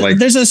going to like.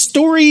 There's a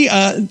story,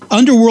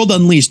 Underworld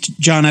Unleashed,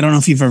 John. I don't know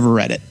if you've ever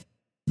read it.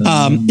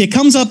 It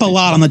comes up a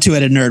lot on the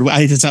Two-Headed Nerd.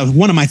 It's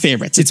one of my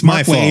favorites. It's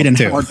Mark Waid and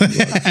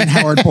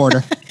Howard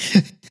Porter.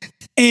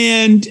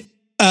 And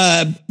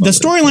the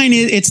storyline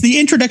is it's the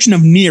introduction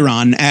of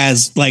Neron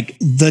as like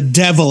the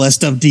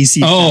devilest of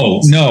DC.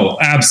 Oh no,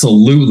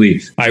 absolutely!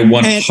 I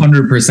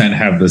 100%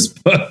 have this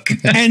book.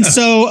 And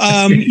so,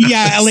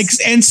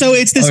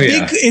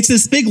 it's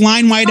this big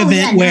line-wide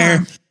event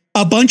where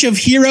a bunch of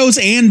heroes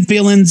and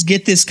villains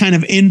get this kind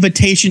of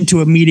invitation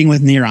to a meeting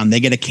with Neron. They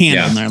get a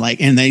candle and they're like,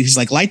 he's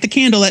like, light the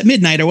candle at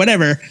midnight or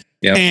whatever.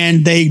 Yep.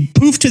 And they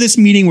poof to this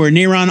meeting where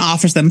Neron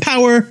offers them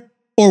power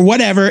or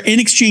whatever in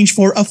exchange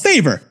for a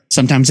favor.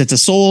 Sometimes it's a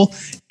soul.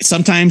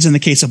 Sometimes, in the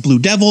case of Blue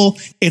Devil,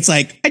 it's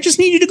like, I just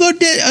need you to go.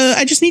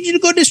 I just need you to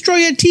go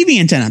destroy a TV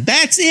antenna.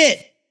 That's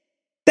it.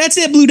 That's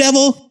it, Blue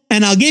Devil.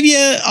 And I'll give you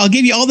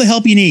all the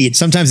help you need.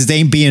 Sometimes it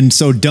ain't being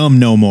so dumb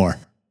no more.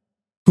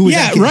 Who was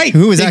that? Right.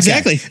 Who was that?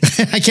 Exactly.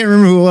 I can't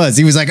remember who it was.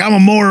 He was like, I'm a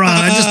moron.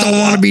 I just don't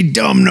want to be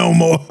dumb no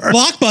more.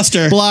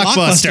 Blockbuster.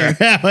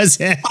 That was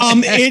it.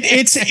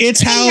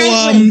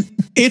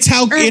 It's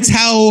how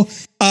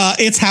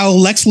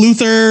Lex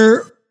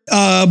Luthor.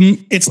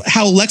 It's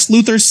how Lex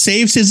Luthor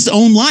saves his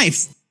own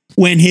life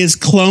when his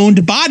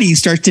cloned body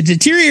starts to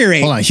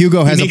deteriorate. Hold on,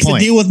 Hugo has a point. Makes a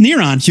deal with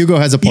Neron. Hugo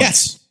has a point.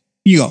 Yes,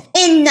 Hugo.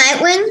 In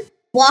Nightwing,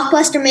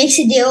 Blockbuster makes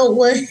a deal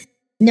with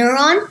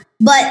Neron,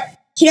 but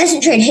he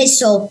doesn't trade his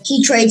soul.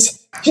 He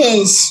trades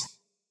his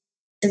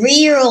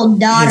 3-year-old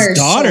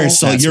daughter's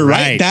soul. So you're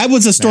right. That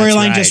was a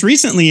storyline just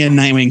recently in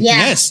Nightwing. Yeah.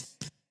 Yes.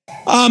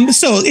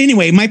 So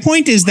anyway, my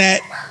point is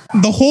that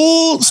the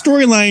whole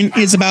storyline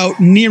is about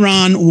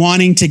Neron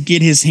wanting to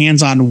get his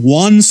hands on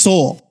one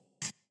soul.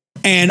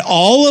 And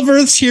all of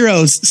Earth's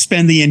heroes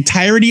spend the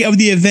entirety of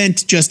the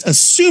event just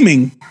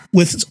assuming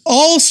with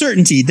all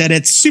certainty that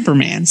it's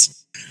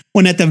Superman's.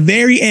 When at the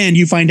very end,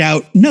 you find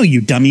out, no,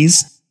 you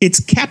dummies, it's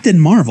Captain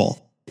Marvel.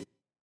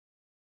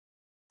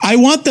 I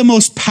want the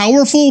most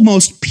powerful,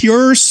 most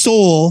pure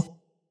soul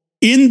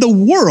in the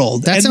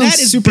world. That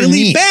is super Billy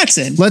neat.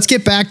 Batson. Let's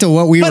get back to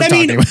what we were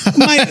talking about.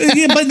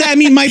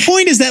 My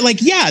point is that, like,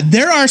 yeah,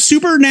 there are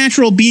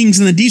supernatural beings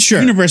in the DC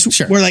universe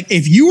where, like,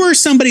 if you were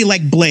somebody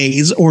like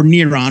Blaze or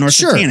Neron or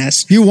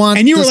Satanus, you want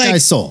and you were this like,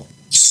 guy's soul.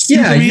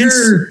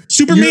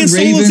 Superman's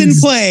soul is in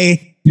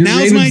play.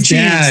 Now's my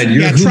chance.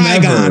 You're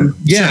Trigon.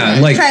 Yeah,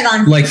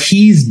 Trigon. like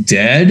he's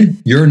dead.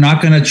 You're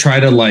not going to try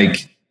to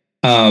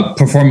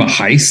perform a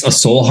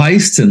soul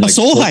heist, and a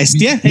soul heist.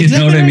 Yeah, you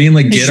know what I mean.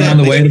 Like get him on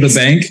the way to the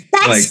bank.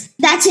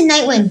 That's in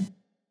Nightwing.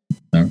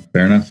 No,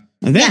 fair enough.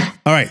 Yeah.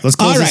 All right, let's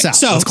close this out.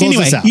 So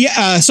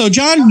so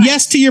John,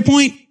 yes to your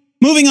point.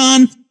 Moving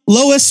on,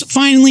 Lois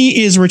finally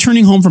is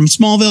returning home from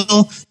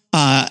Smallville,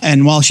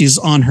 and while she's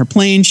on her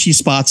plane, she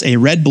spots a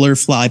red blur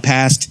fly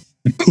past.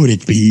 Could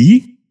it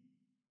be?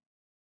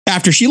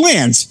 After she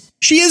lands,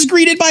 she is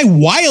greeted by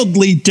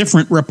wildly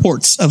different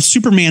reports of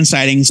Superman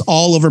sightings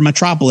all over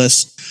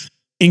Metropolis,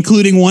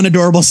 including one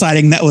adorable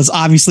sighting that was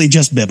obviously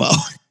just Bibbo.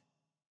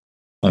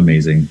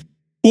 Amazing.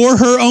 For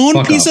her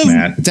own piece of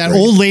that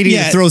old lady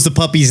that throws the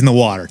puppies in the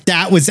water.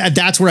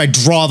 That's where I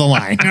draw the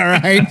line. All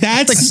right.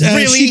 That's like,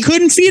 really, she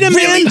couldn't feed him.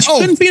 Really? Man. She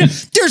couldn't feed him.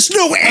 There's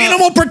no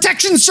animal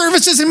protection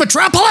services in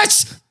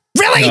Metropolis.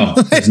 Really? No,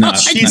 there's not.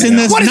 She's in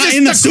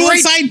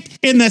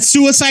the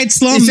suicide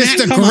slum. Is this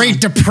the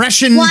Great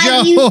Depression,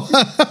 Joe?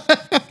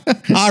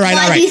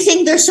 Why do you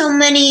think there's so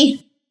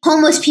many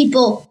homeless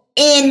people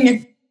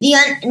in the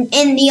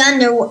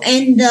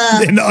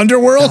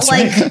underworld?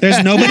 Like,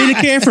 there's nobody to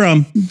care for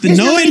them.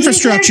 No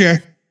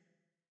infrastructure.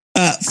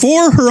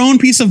 For her own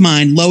peace of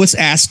mind, Lois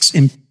asks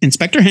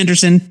Inspector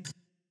Henderson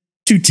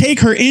to take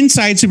her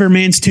inside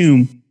Superman's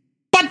tomb,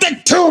 but the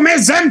tomb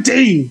is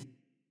empty.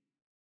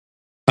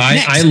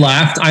 I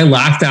laughed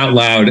out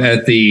loud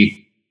at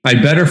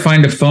I'd better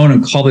find a phone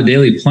and call the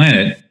Daily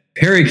Planet.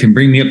 Perry can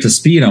bring me up to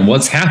speed on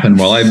what's happened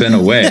while I've been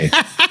away.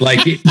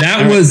 Like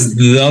that was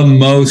the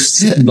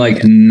most like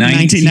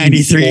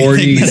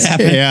 1993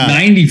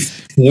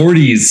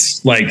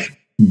 1940s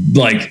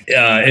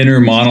inner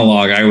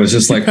monologue. I was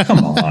just like,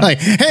 come on. Like,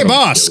 hey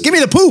boss, give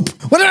me the poop.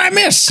 What did I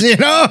miss? You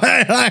know?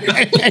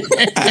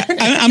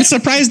 I'm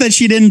surprised that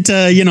she didn't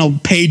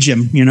page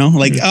him,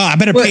 I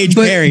better page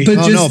Perry. But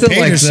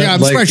I'm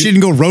surprised she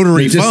didn't go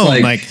rotary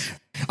phone.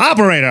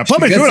 Operator,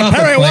 put me Gets through the off the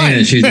Perry plane White.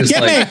 and she's just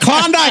Give me like,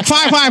 Klondike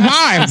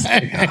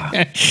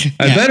 555.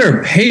 I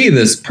better pay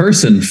this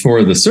person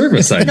for the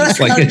service I just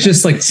like. It's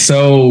just like,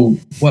 so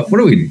what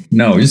do we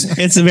know? Just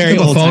It's a very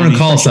pick up the phone old-timey and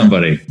call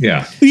somebody.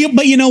 Yeah.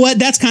 But you know what?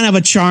 That's kind of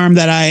a charm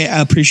that I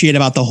appreciate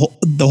about the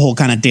whole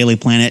kind of Daily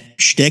Planet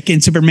shtick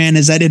in Superman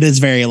is that it is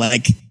very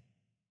like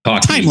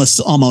Talky. timeless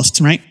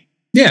almost, right?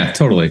 Yeah,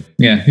 totally.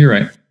 Yeah, you're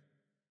right.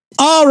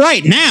 All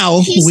right,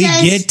 now He we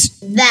says get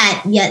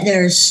that yet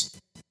there's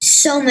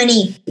so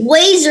many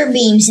laser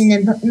beams in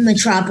the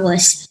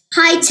Metropolis,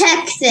 high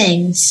tech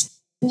things.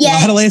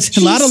 Yet a lot of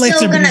she's laser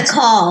still gonna beams.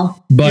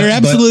 call. But you're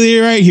absolutely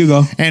right,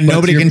 Hugo. And But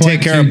nobody to your can take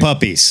point, care of too-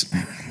 puppies.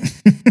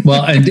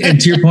 well, and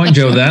to your point,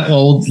 Joe, that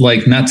old,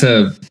 like, not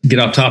to get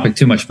off topic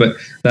too much, but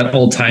that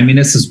old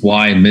timiness is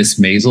why Miss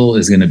Maisel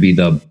is going to be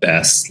the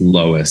best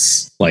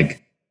Lois, like,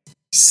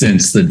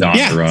 since the Dawn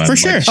Yeah, run. for Like,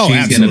 sure. she's Oh,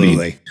 gonna be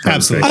absolutely. perfect.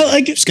 Absolutely.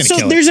 Like gonna so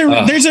kill there's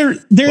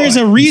it. there is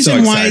a reason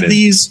I'm so why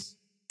excited.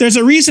 there's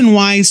a reason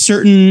why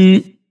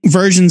certain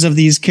versions of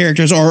these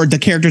characters or the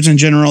characters in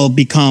general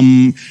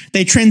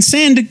they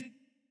transcend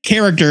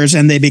characters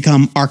and they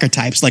become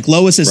archetypes. Like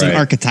Lois is an Right.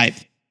 archetype.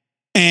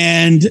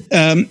 And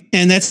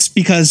that's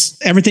because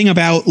everything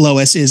about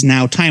Lois is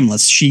now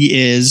timeless. She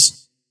is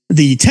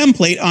the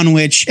template on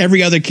which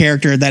every other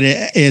character that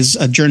is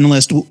a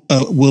journalist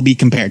will be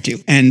compared to.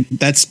 And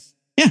that's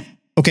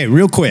Okay,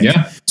 real quick.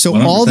 Yeah, So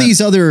 100%. all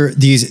these other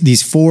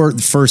these four,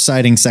 first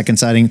sighting, second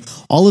sighting,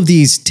 all of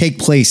these take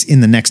place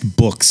in the next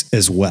books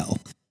as well.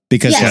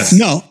 Because Yes.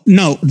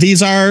 No,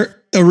 these are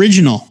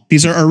original.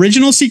 These are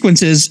original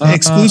sequences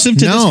exclusive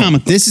to this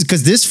comic book. this is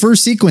because this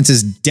first sequence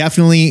is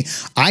definitely.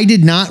 I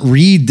did not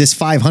read this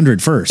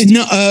 500 first.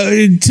 No,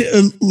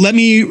 let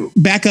me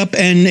back up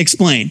and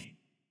explain.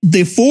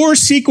 The four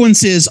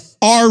sequences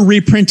are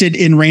reprinted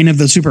in Reign of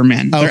the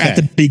Supermen. They're Okay. at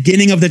the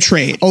beginning of the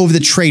trade. Over the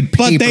trade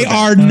paper, But they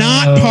are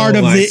not part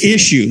of I the see.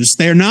 issues.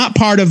 They're not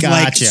part of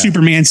like Gotcha.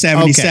 Superman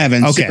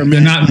 77. Okay. Superman. They're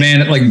not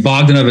like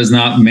Bogdanov is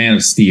not Man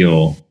of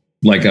Steel.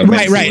 Like a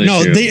Right.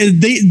 No, issue.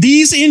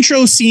 these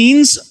intro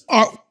scenes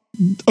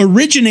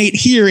originate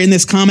here in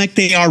this comic.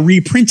 They are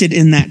reprinted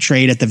in that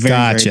trade at the very,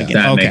 very Gotcha. beginning.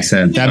 That Okay. makes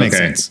sense. That makes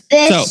Okay.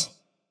 sense.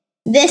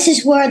 This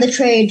is where the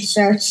trade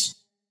starts.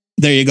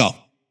 There you go.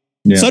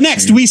 Yeah. So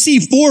next, we see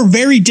four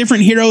very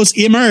different heroes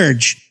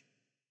emerge.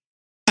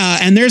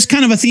 And there's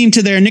kind of a theme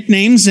to their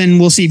nicknames, and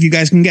we'll see if you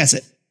guys can guess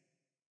it.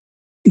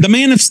 The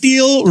Man of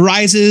Steel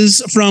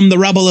rises from the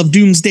rubble of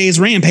Doomsday's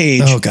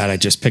rampage. Oh God, I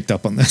just picked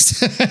up on this.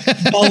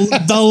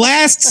 The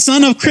last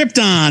son of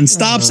Krypton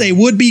stops a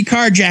would-be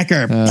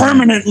carjacker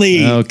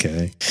permanently.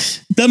 Okay.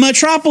 The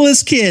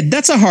Metropolis Kid,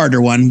 that's a harder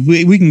one.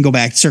 We can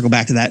circle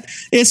back to that.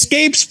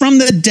 Escapes from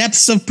the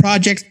depths of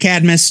Project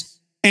Cadmus,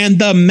 and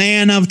the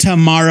Man of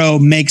Tomorrow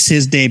makes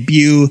his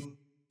debut,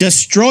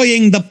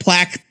 destroying the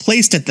plaque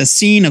placed at the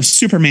scene of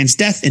Superman's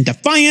death in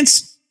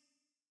defiance.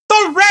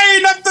 The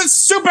reign of the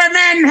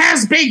Supermen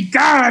has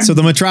begun. So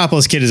the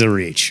Metropolis Kid is a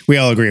reach. We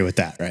all agree with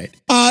that, right?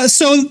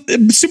 So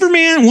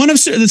Superman,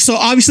 so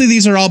obviously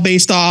these are all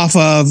based off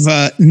of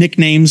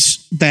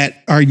nicknames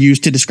that are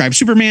used to describe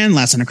Superman,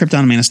 Last Son of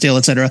Krypton, Man of Steel,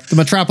 etc. The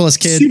Metropolis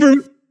Kid.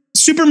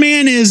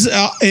 Superman is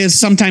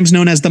sometimes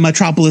known as the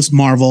Metropolis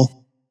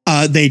Marvel.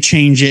 They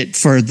change it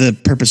for the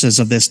purposes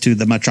of this to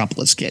the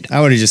Metropolis Kid.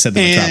 I would have just said the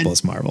And-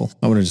 Metropolis Marvel.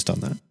 I would have just done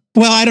that.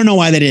 Well, I don't know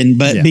why they didn't,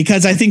 but Yeah.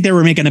 because I think they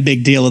were making a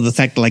big deal of the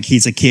fact that like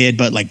he's a kid,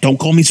 but like don't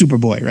call me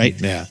Superboy, right?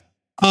 Yeah.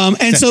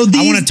 And so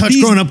I want to touch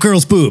grown up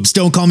girls' boobs.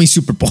 Don't call me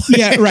Superboy.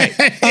 Yeah,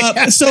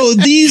 right. So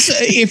these,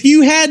 if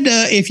you had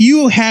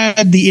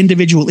the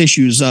individual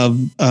issues of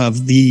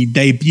the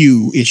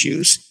debut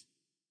issues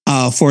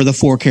for the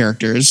four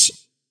characters,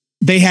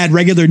 they had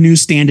regular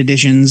newsstand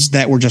editions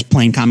that were just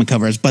plain comic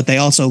covers, but they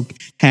also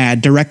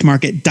had direct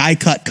market die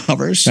cut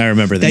covers. I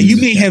remember that you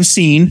may have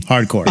seen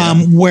Hardcore.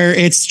 where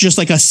it's just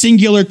like a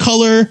singular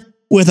color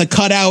with a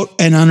cutout,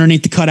 and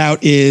underneath the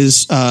cutout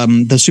is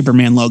the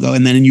Superman logo,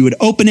 and then you would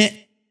open it,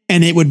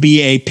 and it would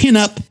be a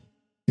pinup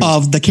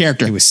of the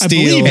character. It was I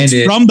steel. believe it's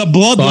And it from the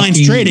Bloodlines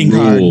fucking trading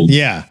card. ruled.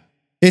 Yeah.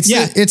 It's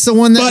Yeah. it's the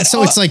one that But,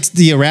 so it's like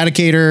the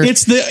Eradicator.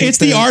 It's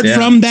the art yeah.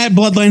 from that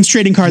Bloodlines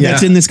trading card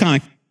that's Yeah. in this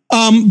comic.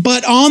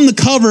 But on the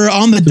cover,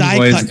 on the die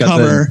Superboy's cut got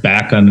cover, the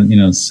back on,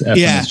 F on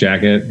Yeah. his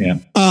jacket. Yeah.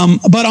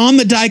 but on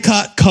the die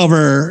cut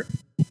cover,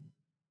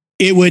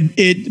 it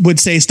would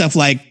say stuff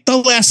like the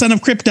last son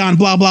of Krypton,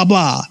 blah blah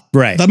blah.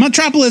 Right. The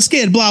Metropolis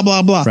Kid, blah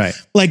blah blah. Right.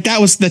 Like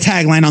that was the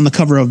tagline on the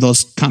cover of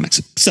those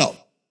comics. So,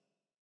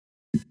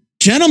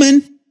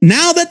 gentlemen,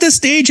 now that the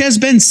stage has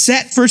been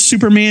set for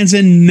Superman's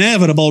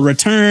inevitable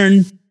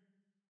return,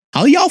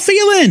 how y'all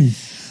feeling?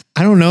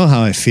 I don't know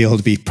how I feel,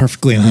 to be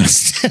perfectly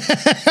honest.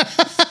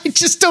 I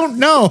just don't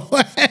know.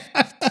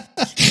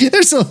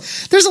 There's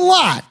a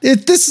lot.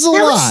 This is a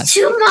That lot. was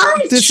too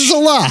much. This is a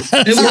lot.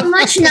 so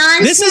much nonsense.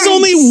 This is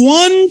only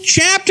one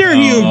chapter,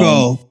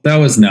 Hugo. That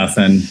was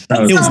nothing.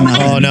 That It was so much.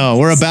 nothing. Oh no,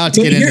 we're about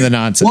to get into the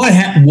nonsense.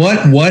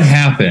 What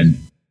happened?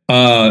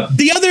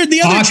 The other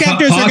Pa-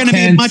 chapters Pa are going to be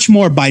Kent- much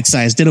more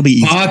bite-sized. It'll be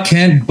easy. Pa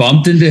Kent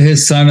bumped into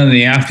his son in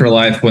the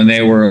afterlife when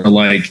they were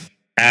like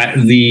at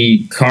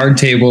the card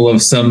table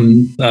of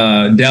some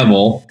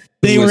devil.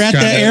 They were at the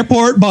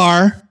airport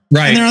bar.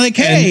 Right. And they're like,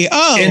 hey,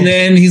 And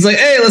then he's like,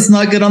 hey, let's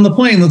not get on the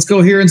plane. Let's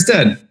go here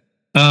instead.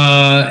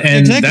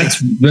 And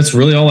that's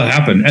really all that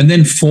happened. And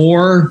then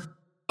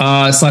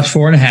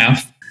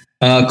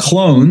 4/4.5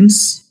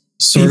 clones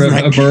sort of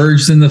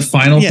emerged in the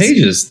final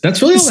pages. That's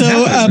really all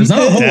that happened. There's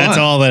not a whole lot.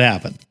 All that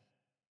happened.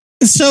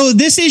 So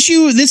this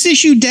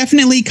issue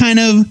definitely kind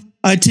of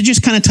to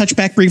just kind of touch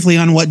back briefly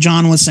on what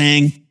John was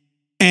saying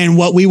and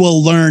what we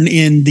will learn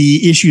in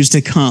the issues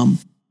to come.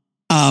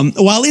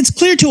 While it's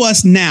clear to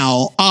us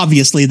now,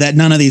 obviously, that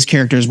none of these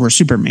characters were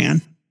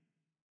Superman,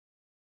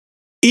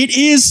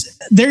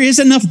 there is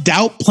enough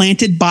doubt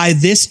planted by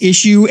this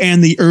issue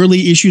and the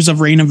early issues of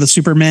Reign of the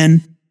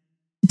Supermen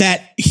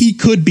that he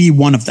could be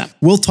one of them.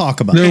 We'll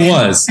talk about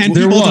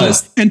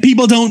it. And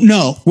people don't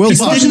know.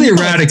 Especially the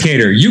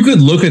Eradicator. You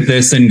could look at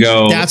this and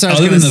go,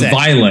 other than the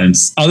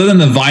violence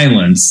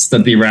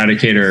that the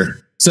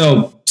Eradicator.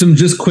 So some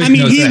just quick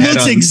notes. He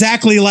looks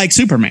exactly like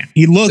Superman.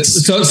 He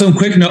looks so some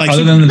quick notes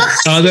other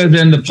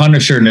than the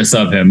Punisherness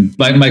of him.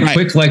 My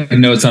quick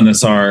notes on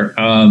this are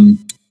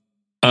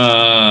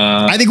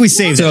I think we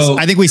saved this.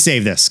 I think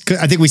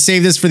we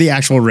save this for the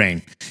actual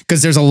reign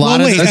because there's a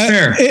lot of. That's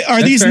fair.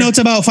 Are these notes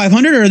about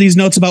 500 or are these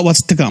notes about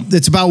what's to come?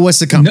 It's about what's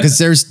to come because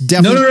there's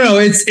definitely no.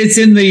 It's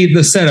in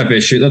the setup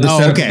issue.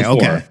 Okay. All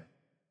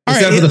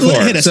right, hit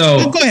us.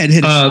 So go ahead.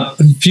 Hit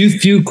us.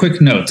 Few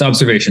quick notes,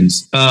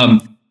 observations.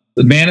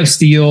 The Man of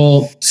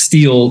Steel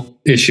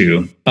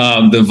issue.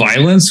 The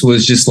violence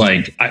was just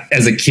like,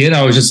 as a kid,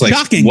 I was just like,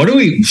 shocking.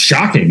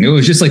 Shocking. It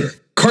was just like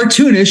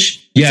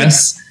cartoonish.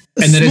 Yes.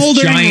 And then it's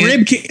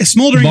giant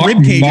smoldering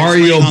rib cages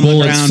Mario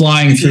bullets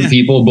flying through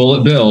people,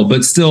 Bullet Bill,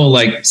 but still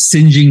like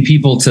singeing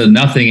people to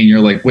nothing. And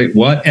you're like, wait,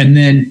 what? And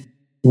then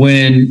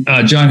when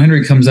John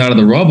Henry comes out of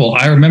the rubble,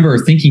 I remember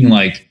thinking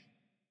like,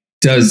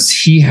 does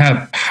he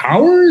have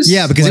powers?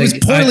 Yeah, because it was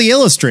poorly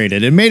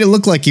illustrated. It made it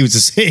look like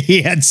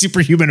he had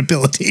superhuman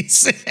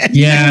abilities.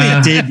 Yeah,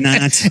 it did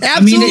not.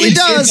 Absolutely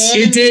does.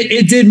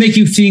 It did make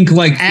you think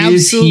like,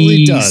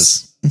 absolutely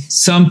does.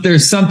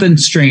 There's something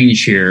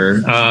strange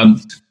here.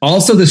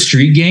 Also, the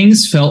street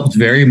gangs felt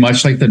very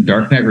much like the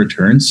Dark Knight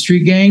Returns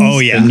street gangs. Oh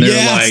yeah,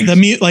 yes, the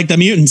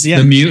mutants. Yeah,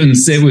 the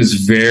mutants. It was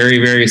very,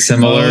 very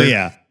similar. Oh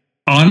yeah,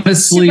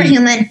 honestly,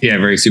 superhuman. Yeah,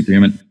 very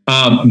superhuman.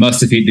 Must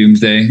defeat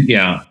Doomsday.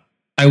 Yeah.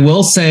 I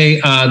will say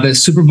that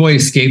Superboy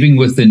escaping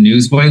with the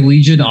Newsboy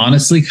Legion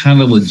honestly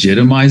kind of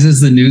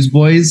legitimizes the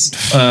Newsboys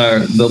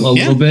a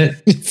little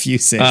bit. If you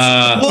say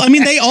well, I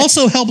mean, they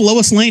also help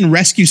Lois Lane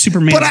rescue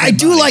Superman. But I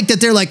do like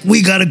that they're like,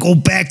 we got to go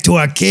back to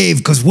our cave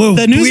because we're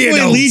the Newsboy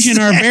weirdos. Legion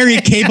are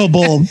very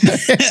capable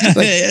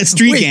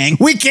street gang.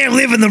 We can't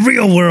live in the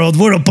real world.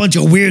 We're a bunch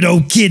of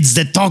weirdo kids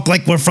that talk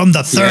like we're from the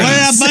 30s.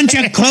 We're a bunch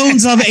of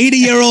clones of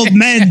 80-year-old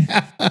men.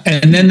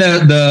 And then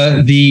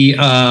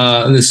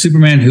the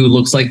Superman who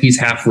looks like he's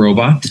half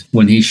robot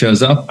when he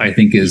shows up, I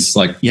think is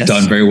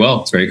done very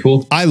well. It's very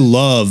cool. I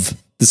love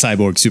the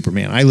cyborg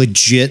Superman. I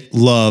legit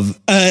love.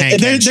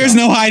 There's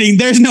no hiding.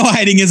 There's no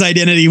hiding his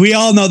identity. We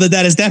all know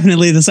that is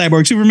definitely the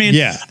cyborg Superman.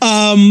 Yeah.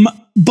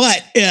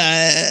 But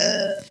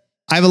I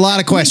have a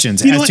lot of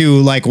questions as to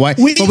like why.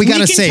 But we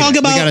gotta save it.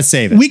 We gotta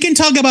save it. We can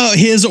talk about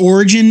his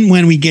origin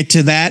when we get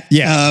to that.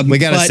 Yeah. We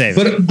gotta save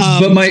it.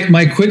 But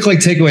my quick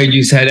takeaway,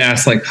 you had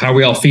asked how are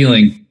we all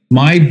feeling?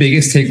 My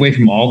biggest takeaway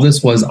from all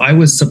this was I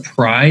was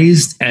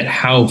surprised at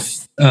how,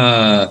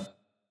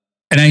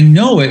 and I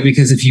know it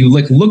because if you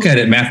look at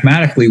it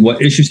mathematically,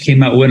 what issues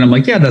came out when, I'm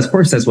like, yeah, of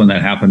course that's when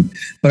that happened.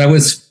 But I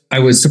was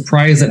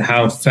surprised at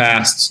how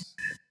fast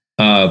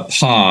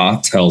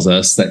Pa tells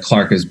us that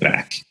Clark is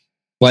back.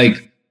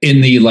 Like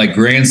in the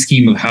grand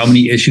scheme of how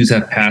many issues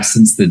have passed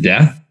since the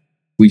death,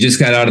 we just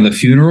got out of the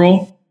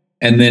funeral,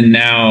 and then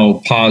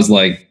now Pa's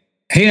like,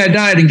 hey, I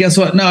died, and guess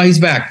what? No, he's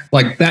back.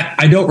 Like that,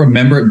 I don't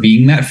remember it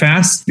being that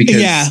fast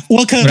because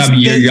when I'm a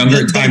year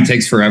younger, time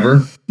takes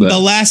forever. But the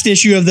last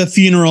issue of the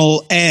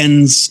funeral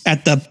ends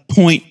at the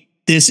point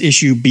this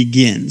issue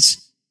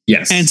begins.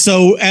 Yes, and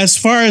so as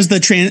far as the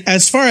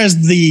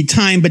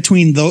time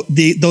between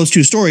those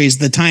two stories,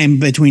 the time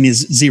between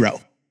is 0.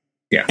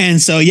 Yeah,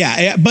 and so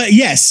but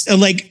yes,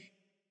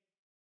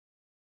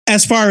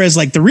 as far as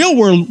the real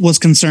world was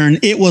concerned,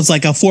 it was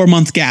like a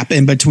 4-month gap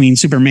in between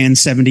Superman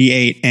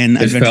 78 and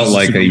it felt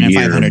like Superman a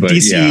year. 500. But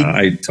DC, yeah,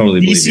 I totally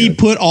believe DC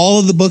put all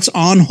of the books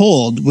on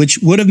hold, which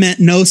would have meant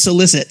no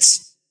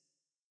solicits.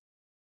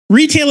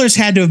 Retailers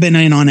had to have been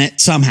in on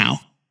it somehow,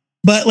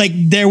 but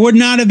there would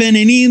not have been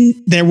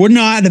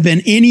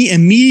any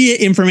immediate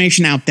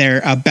information out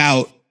there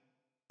about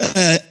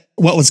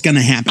what was going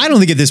to happen. I don't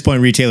think at this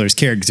point retailers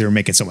cared because they were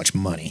making so much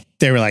money.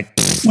 They were like,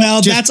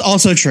 well, that's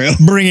also true.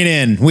 Bring it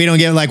in. We don't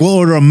get we'll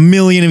order 1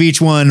 million of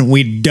each one.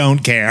 We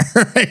don't care.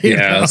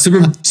 Yeah.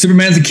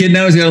 Superman's a kid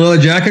now. He's got a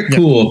leather jacket.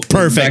 Cool. Yeah,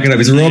 perfect. Back it up.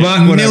 He's a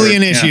robot. A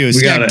million issues.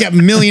 We got it. Get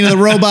 1 million of the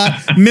robot,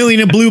 1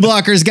 million of blue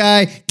blockers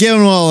guy. Give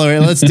them all of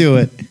it. Let's do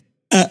it.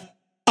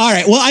 All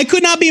right. Well, I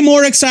could not be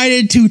more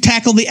excited to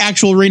tackle the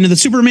actual Reign of the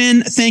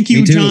Supermen. Thank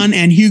you, John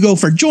and Hugo,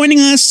 for joining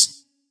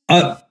us.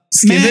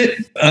 Skip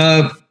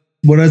it.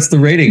 What's the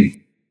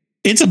rating?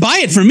 It's a buy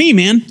it for me,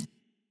 man.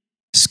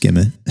 Skim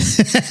it.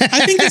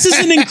 I think this is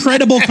an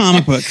incredible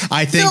comic book.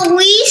 I think The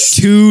least-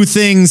 two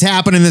things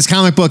happen in this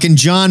comic book, and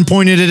John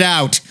pointed it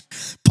out.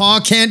 Pa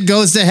Kent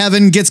goes to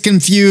heaven, gets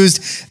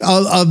confused.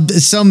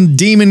 Some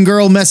demon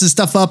girl messes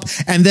stuff up,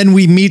 and then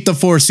we meet the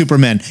 4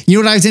 Supermen. You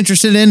know what I was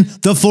interested in?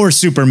 The 4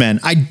 Supermen.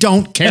 I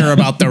don't care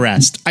about the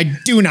rest. I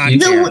do not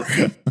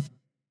care.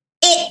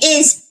 It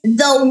is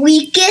the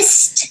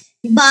weakest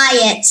buy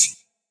it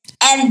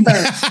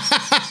ever.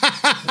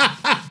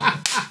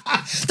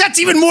 That's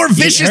even more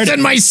vicious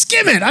than my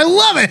skim it. I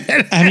love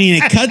it. I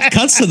mean, it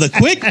cuts to the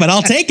quick, but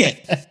I'll take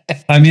it.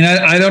 I mean,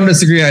 I don't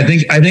disagree. I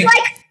think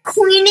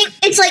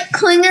It's like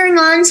clinging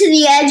on to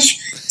the edge.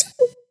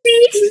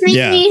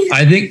 Yeah.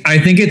 I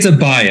think it's a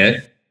buy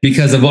it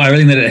because of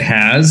everything that it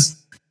has.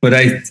 But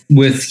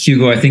with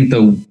Hugo, I think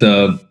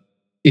the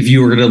if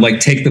you were to like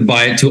take the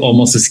buy it to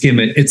almost a skim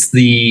it, it's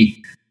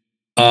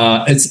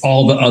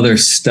all the other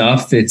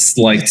stuff. It's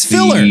like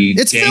filler.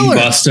 It's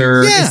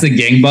gangbuster. Yeah. It's the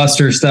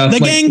gangbuster stuff. The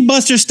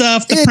gangbuster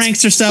stuff, the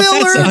prankster stuff.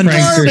 Filler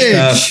That's garbage.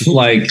 Stuff.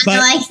 Like,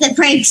 I like the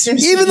prankster.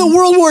 Even the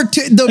World War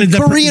II,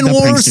 the Korean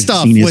War prankster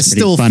stuff scene is was pretty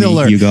still funny,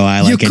 filler. Hugo,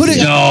 I like it.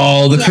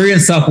 no, the Korean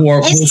stuff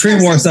the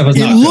Korean War stuff is It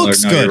not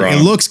looks filler. No, good. you're It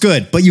wrong. looks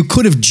good, but you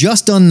could have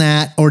just done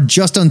that or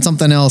just done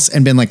something else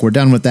and been like, we're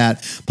done with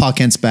that. Pa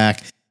Kent's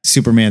back.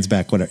 Superman's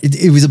back. Whatever.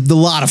 It was a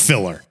lot of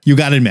filler. You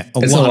got to admit,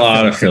 It's a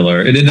lot of filler.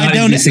 It did not.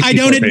 I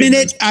don't admit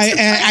it.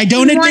 I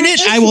don't admit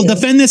it. I will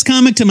defend this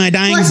comic to my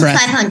dying Plus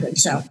breath. 500.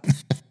 So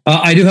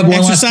I do have one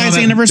last Exercise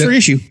comment. anniversary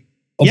issue.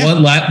 Yeah.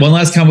 One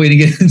last comment we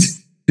didn't get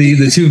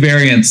the two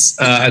variants.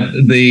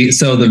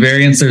 So the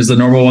variants, there's the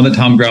normal one that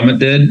Tom Grummett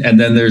did, and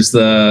then there's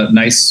the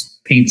nice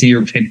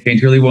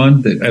painterly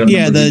one that I don't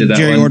Yeah, remember who did the that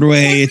Jerry one.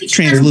 Ordway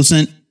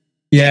translucent.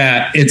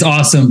 Yeah, it's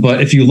awesome.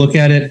 But if you look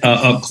at it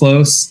up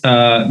close,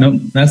 no,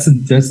 that's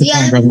the Yeah.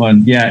 Tom Grummett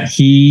one. Yeah,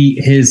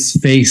 his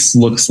face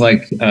looks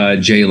like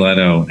Jay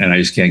Leno, and I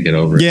just can't get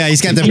over it. Yeah,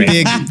 he's got the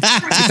big,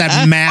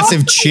 that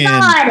massive chin.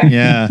 God.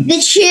 Yeah.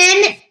 the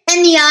chin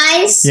and the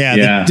eyes.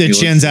 Yeah, the he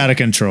chin's looks- out of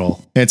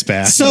control. It's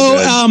bad. So,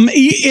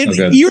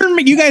 good.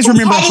 you guys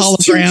remember His head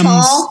is too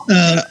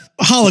holograms?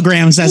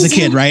 Holograms as a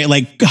kid, right?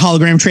 Like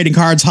hologram trading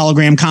cards,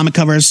 hologram comic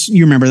covers.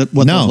 You remember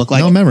what those look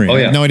like? no memory. Oh, I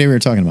yeah. had no idea what you were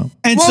talking about.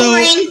 And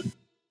Wolverine,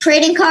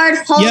 trading card,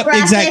 holographic. yep,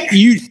 exactly.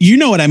 You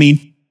know what I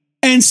mean.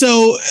 And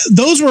so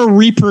those were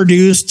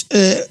reproduced.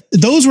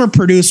 Those were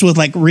produced with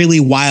like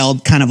really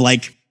wild kind of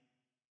like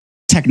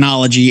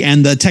technology,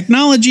 and the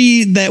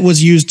technology that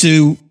was used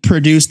to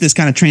produce this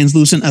kind of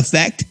translucent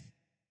effect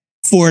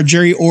for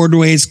Jerry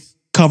Ordway's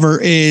cover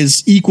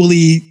is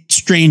equally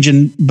strange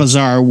and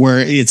bizarre, where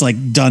it's like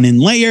done in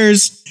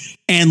layers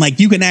and like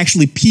you can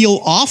actually peel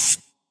off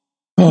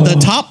the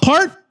top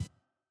part.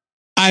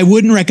 I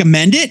wouldn't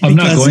recommend it. I'm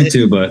not going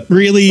to, but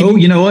really. Oh,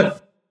 you know what?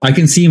 I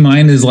can see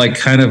mine is like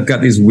kind of got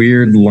these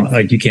weird,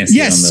 like you can't see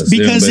it on Yes, this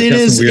because Zoom, but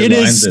it it's got some weird is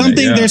lines in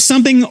something. yeah. There's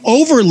something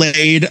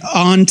overlaid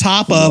on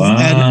top of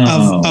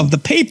Wow. of the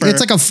paper. It's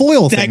like a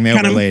foil that thing. They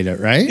kind of- overlaid it,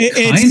 right?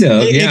 Kind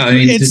of, yeah. I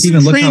mean, it's just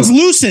even look how-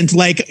 translucent,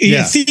 like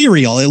Yeah.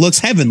 ethereal. It looks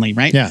heavenly,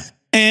 right? Yeah.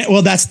 And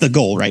well, that's the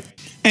goal, right?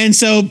 And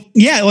so,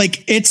 yeah,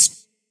 like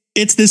it's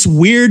this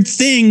weird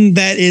thing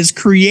that is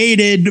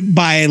created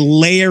by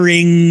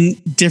layering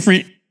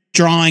different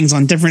drawings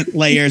on different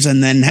layers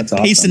and then That's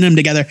pasting awesome. them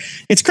together.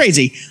 It's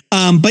crazy.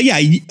 But yeah,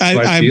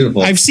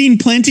 beautiful. I've seen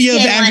plenty of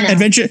Yeah, I know.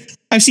 adventure.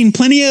 I've seen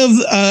plenty of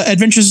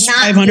Adventures Not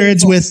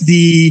 500s beautiful. with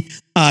the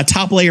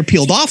top layer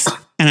peeled off,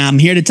 and I'm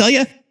here to tell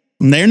you,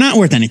 they're not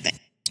worth anything.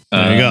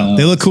 There you go.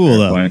 They look cool, fair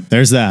though. point.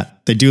 There's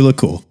that. They do look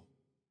cool.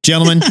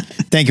 Gentlemen,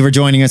 thank you for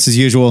joining us as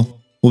usual.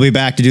 We'll be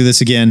back to do this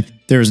again.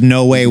 There's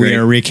no way we Great.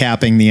 are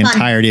recapping the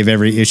entirety of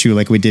every issue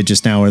like we did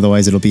just now.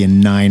 Otherwise, it'll be a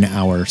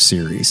 9-hour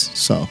series.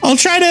 So I'll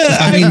try to.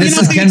 I mean, this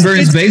is Ken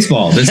Burns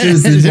baseball. This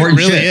is the important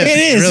really shit. is. It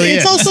is. really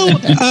It's is. also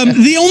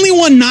the only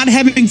one not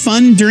having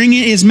fun during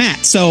it is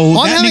Matt. So I'm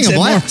that having makes a it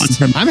more fun blast.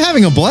 for me. I'm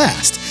having a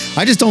blast.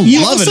 I just don't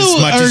You love it also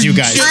as much are as you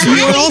guys. just- I'm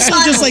You're having also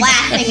fun just like-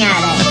 laughing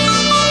at it.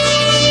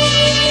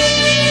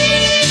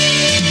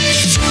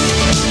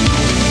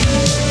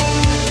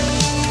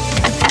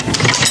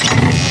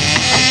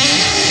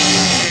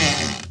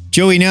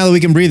 Joey, now that we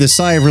can breathe a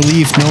sigh of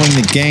relief knowing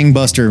the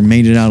gangbuster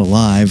made it out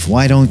alive,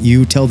 why don't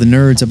you tell the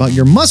nerds about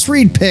your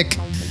must-read pick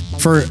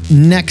for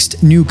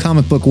next New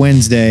Comic Book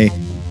Wednesday,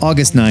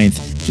 August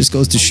 9th? Just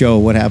goes to show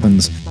what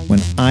happens when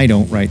I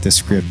don't write the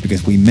script,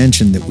 because we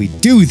mentioned that we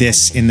do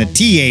this in the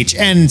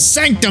THN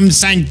Sanctum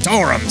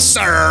Sanctorum,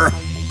 sir.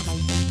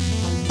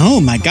 Oh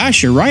my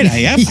gosh, you're right.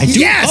 I do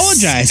Yes!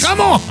 apologize.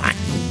 Come on.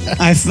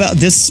 I felt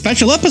this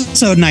special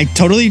episode and I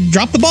totally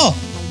dropped the ball.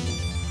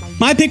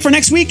 My pick for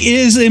next week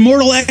is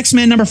Immortal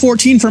X-Men number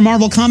 14 for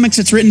Marvel Comics.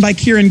 It's written by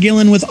Kieran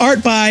Gillen with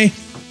art by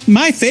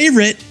my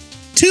favorite,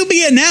 to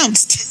be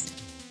announced.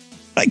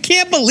 I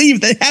can't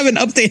believe they haven't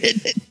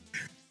updated it.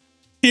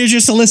 Here's your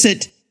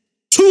solicit.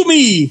 To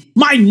me,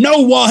 my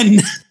no one.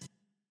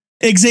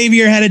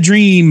 Xavier had a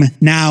dream.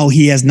 Now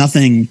he has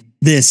nothing.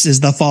 This is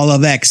the fall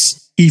of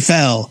X. He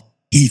fell.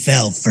 He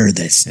fell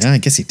furthest. Yeah, I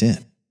guess he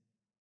did.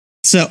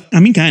 So, I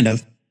mean, kind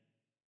of.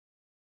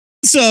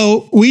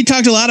 So we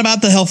talked a lot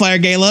about the Hellfire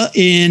Gala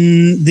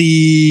in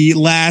the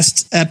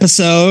last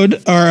episode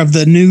of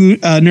the new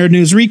Nerd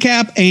News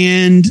recap.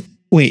 And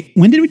wait,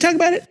 when did we talk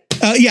about it?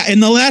 In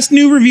the last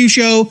new review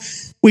show,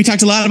 we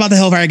talked a lot about the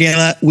Hellfire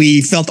Gala.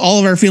 We felt all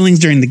of our feelings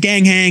during the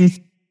gang hang.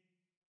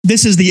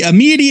 This is the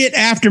immediate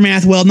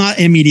aftermath. Well, not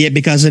immediate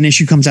because an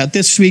issue comes out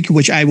this week,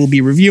 which I will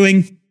be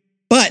reviewing.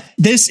 But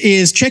this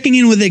is checking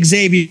in with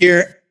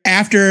Xavier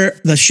after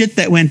the shit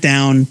that went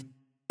down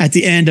at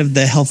the end of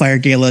the Hellfire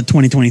Gala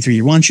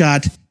 2023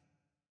 one-shot.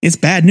 It's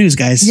bad news,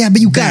 guys. Yeah,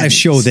 but you got to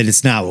show that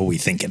it's not what we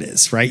think it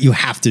is, right? You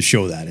have to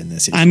show that in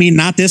this issue. I mean,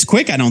 not this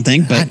quick, I don't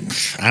think, but...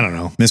 I don't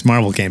know. Miss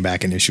Marvel came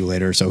back an issue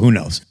later, so who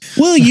knows?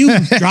 Will you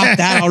drop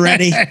that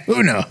already?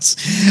 Who knows?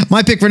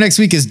 My pick for next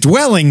week is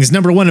Dwellings,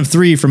 number 1 of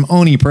 3 from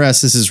Oni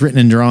Press. This is written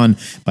and drawn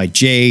by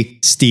Jay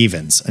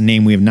Stevens, a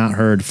name we have not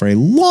heard for a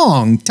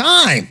long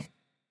time.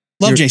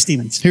 Love Jay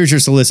Stevens. Here's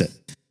your solicit.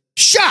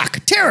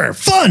 Shock, terror,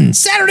 fun.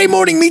 Saturday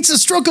morning meets the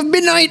stroke of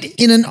midnight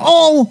in an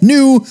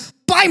all-new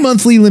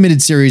bi-monthly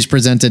limited series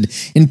presented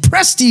in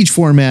prestige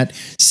format,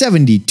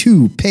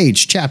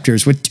 72-page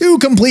chapters with 2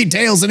 complete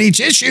tales in each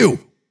issue.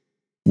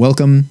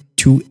 Welcome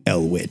to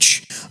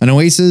Elwich, an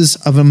oasis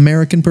of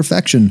American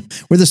perfection,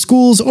 where the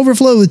schools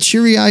overflow with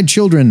cheery-eyed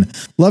children.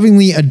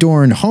 Lovingly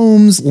adorned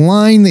homes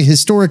line the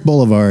historic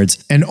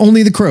boulevards, and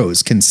only the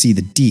crows can see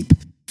the deep,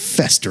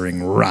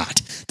 festering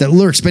rot that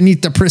lurks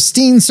beneath the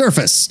pristine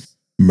surface.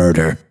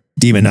 Murder,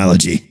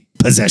 demonology,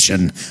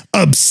 possession,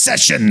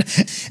 obsession.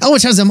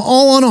 Elwich has them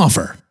all on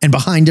offer, and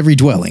behind every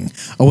dwelling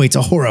awaits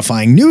a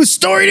horrifying new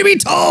story to be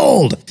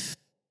told.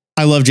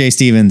 I love Jay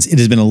Stevens. It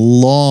has been a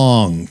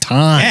long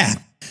time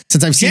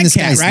since I've seen this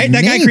guy's right? name.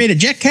 That guy created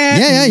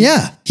Jetcat.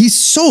 Yeah. He's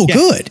so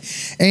good.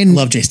 And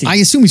love Jay Stevens.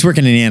 I assume he's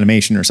working in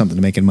animation or something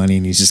to making money,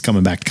 and he's just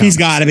coming back to comics. He's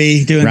got to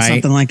be doing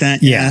something like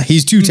that. Yeah,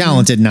 he's too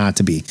talented not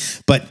to be.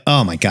 But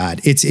oh my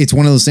God, it's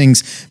one of those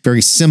things,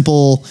 very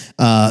simple,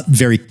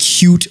 very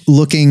cute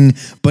looking,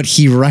 but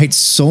he writes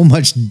so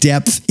much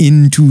depth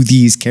into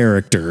these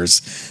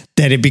characters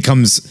that it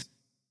becomes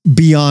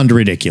beyond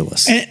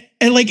ridiculous.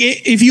 And like,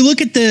 if you look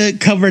at the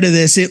cover to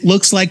this, it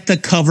looks like the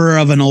cover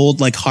of an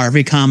old like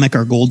Harvey comic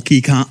or Gold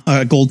Key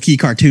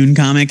cartoon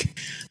comic,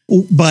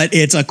 but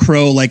it's a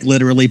crow like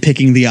literally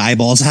picking the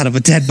eyeballs out of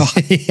a dead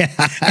body.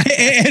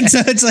 And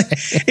so it's like,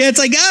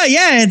 oh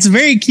yeah, it's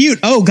very cute.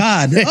 Oh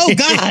God.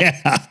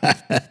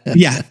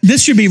 Yeah,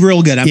 this should be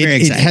real good. I'm very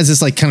excited. It has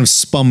this like kind of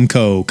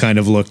Spumco kind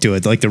of look to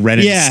it, like the Ren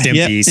and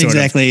Stimpy sort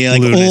exactly. of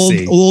like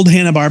lunacy. old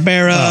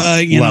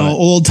Hanna-Barbera,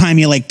 old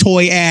timey like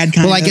toy ad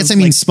kind of. Well, I guess I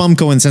mean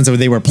Spumco in the sense of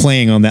they were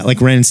playing on that, like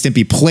Ren and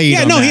Stimpy played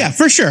on that. Yeah,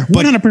 for sure.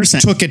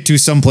 100%. Took it to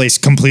someplace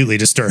completely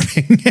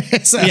disturbing.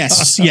 Yes.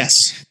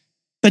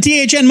 The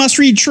THN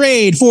must-read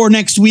trade for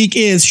next week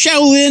is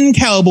Shaolin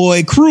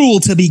Cowboy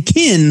Cruel to Be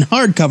Kin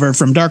hardcover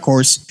from Dark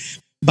Horse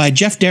by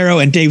Jeff Darrow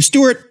and Dave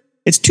Stewart.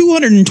 It's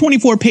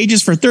 224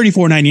 pages for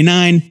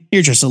 $34.99.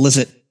 Here's your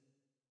solicit.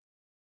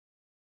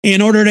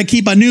 In order to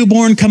keep a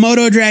newborn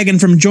Komodo dragon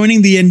from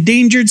joining the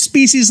endangered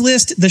species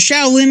list, the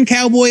Shaolin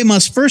Cowboy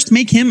must first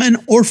make him an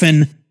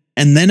orphan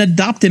and then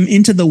adopt him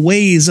into the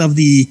ways of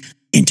the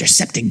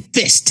Intercepting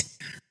Fist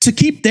to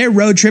keep their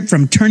road trip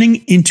from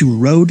turning into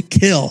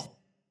roadkill.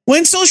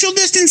 When social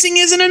distancing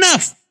isn't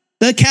enough,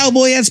 the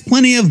cowboy has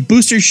plenty of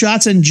booster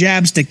shots and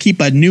jabs to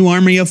keep a new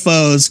army of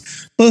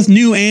foes, both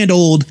new and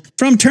old,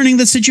 from turning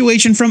the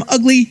situation from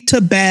ugly to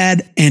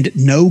bad and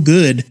no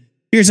good.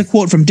 Here's a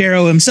quote from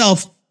Darrow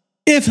himself.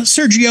 If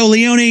Sergio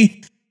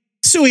Leone,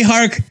 Sui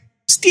Hark,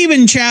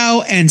 Stephen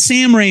Chow, and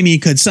Sam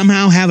Raimi could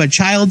somehow have a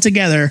child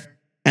together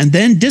and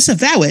then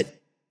disavow it,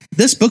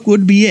 this book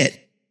would be it.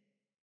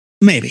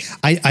 Maybe.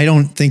 I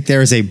don't think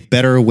there's a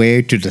better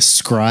way to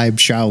describe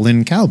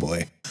Shaolin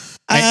Cowboy.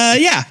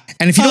 Yeah.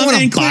 And if you don't want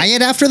to buy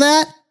it after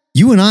that,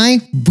 you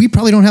and we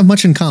probably don't have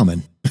much in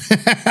common.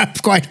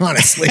 Quite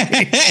honestly.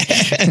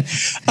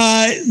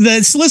 The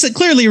solicit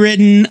clearly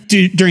written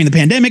during the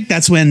pandemic.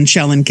 That's when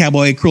Shaolin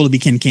Cowboy Cruel to Be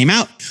Kin came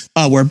out.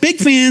 We're big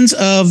fans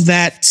of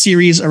that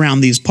series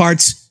around these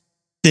parts.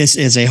 This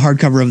is a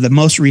hardcover of the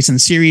most recent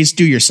series.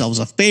 Do yourselves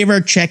a favor.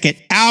 Check it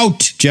out.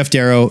 Jeff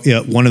Darrow,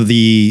 one of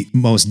the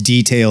most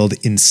detailed,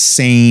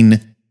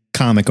 insane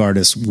comic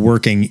artists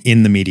working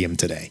in the medium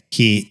today.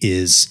 He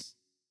is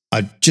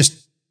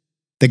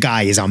the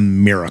guy is a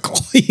miracle.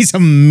 He's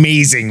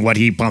amazing what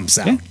he pumps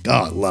out. Yeah.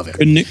 Oh, I love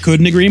it.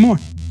 Couldn't agree more.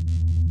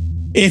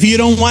 If you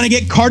don't want to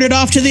get carted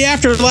off to the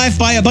afterlife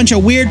by a bunch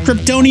of weird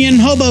Kryptonian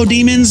hobo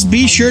demons,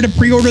 be sure to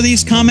pre-order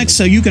these comics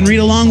so you can read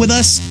along with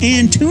us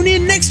and tune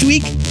in next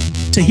week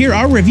to hear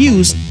our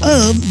reviews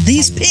of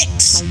these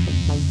picks.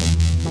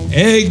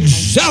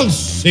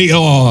 Excelsior!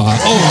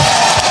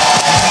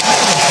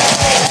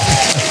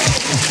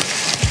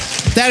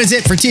 That is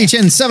it for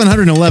THN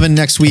 711.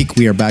 Next week,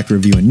 we are back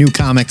reviewing new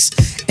comics,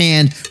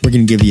 and we're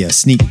going to give you a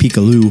sneak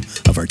peek-a-loo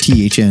of our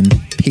THN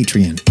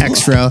Patreon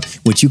Extra,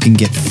 which you can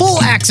get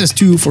full access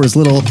to for as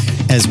little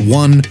as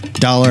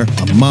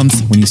 $1 a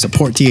month when you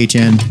support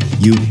THN,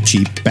 you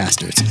cheap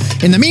bastards.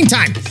 In the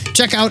meantime,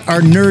 check out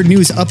our Nerd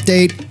News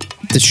Update.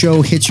 The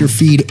show hits your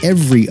feed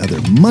every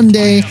other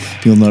Monday.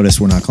 You'll notice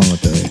we're not calling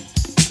it the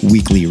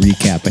weekly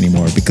recap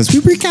anymore because we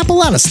recap a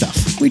lot of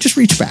stuff. We just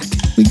reach back.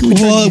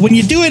 When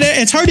you do it,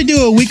 it's hard to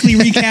do a weekly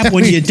recap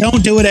when you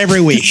don't do it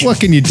every week. What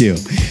can you do?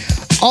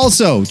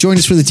 Also, join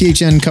us for the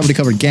THN Cover to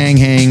Cover Gang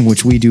Hang,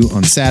 which we do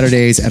on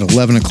Saturdays at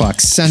 11 o'clock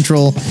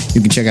Central.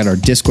 You can check out our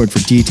Discord for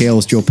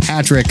details. Joe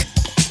Patrick,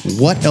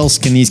 what else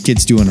can these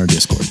kids do on our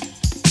Discord?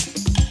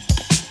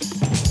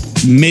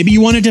 Maybe you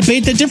want to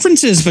debate the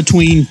differences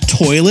between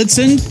toilets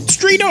and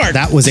street art.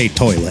 That was a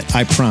toilet.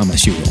 I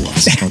promise you it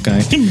was.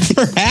 Okay.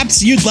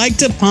 Perhaps you'd like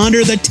to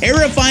ponder the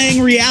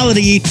terrifying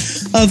reality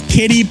of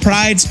Kitty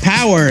Pryde's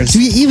powers.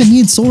 Do you even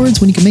need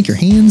swords when you can make your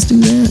hands do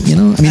that? You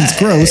know, I mean, it's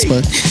gross,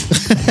 but.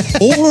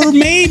 Or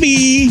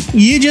maybe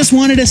you just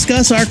want to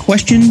discuss our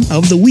question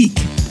of the week.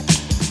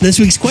 This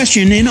week's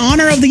question, in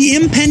honor of the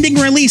impending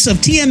release of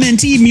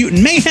TMNT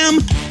Mutant Mayhem,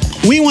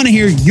 we want to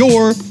hear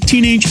your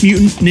Teenage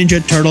Mutant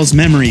Ninja Turtles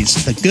memories,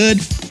 the good,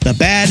 the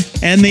bad,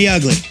 and the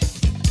ugly.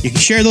 You can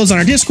share those on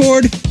our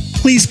Discord.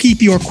 Please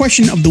keep your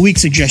question of the week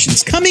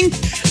suggestions coming,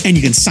 and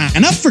you can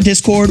sign up for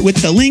Discord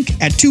with the link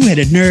at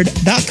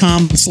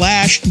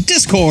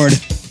twoheadednerd.com/Discord.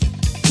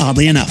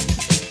 Oddly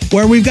enough,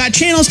 where we've got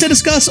channels to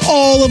discuss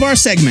all of our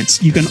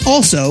segments. You can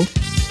also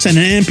send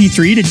an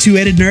MP3 to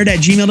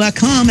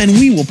twoheadednerd@gmail.com, and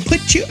we will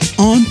put you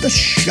on the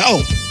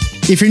show.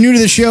 If you're new to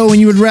the show and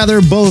you would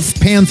rather both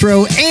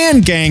Panthro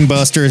and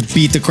Gangbusters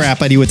beat the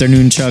crap out of you with their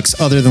nunchucks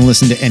other than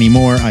listen to any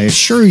more, I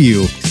assure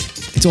you,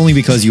 it's only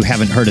because you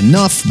haven't heard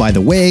enough. By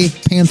the way,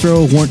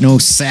 Panthro weren't no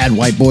sad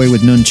white boy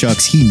with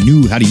nunchucks. He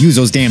knew how to use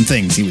those damn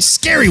things. He was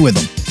scary with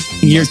them.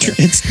 You're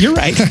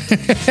right.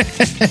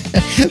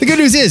 The good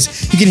news is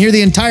you can hear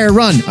the entire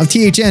run of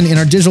THN in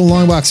our digital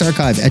longbox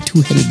archive at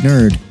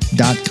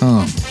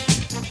twoheadednerd.com.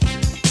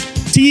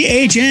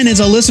 THN is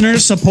a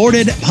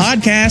listener-supported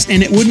podcast,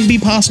 and it wouldn't be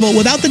possible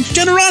without the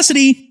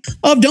generosity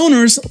of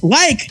donors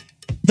like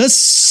the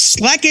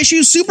Slack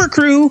Issue Super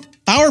Crew,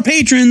 our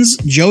patrons,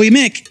 Joey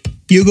Mick,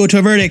 Hugo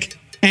Tverdik,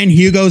 and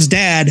Hugo's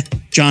dad,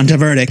 John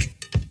Tverdik.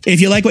 If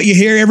you like what you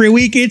hear every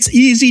week, it's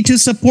easy to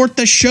support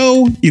the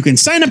show. You can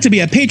sign up to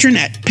be a patron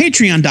at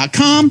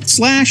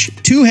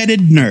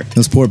patreon.com/twoheadednerd.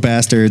 Those poor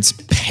bastards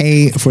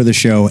pay for the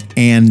show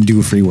and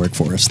do free work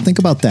for us. Think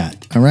about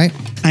that, all right?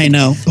 I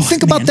know.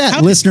 Think about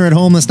that, listener at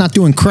home that's not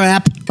doing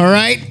crap, all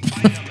right?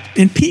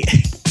 And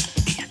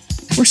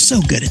we're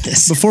so good at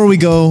this. Before we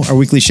go, our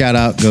weekly shout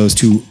out goes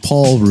to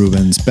Paul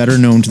Rubens, better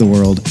known to the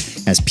world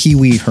as Pee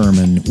Wee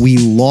Herman. We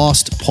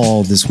lost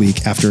Paul this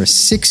week after a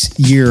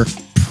 6-year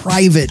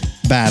private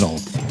battle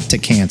to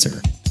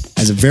cancer.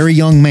 As a very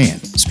young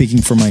man,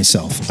 speaking for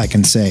myself, I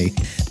can say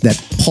that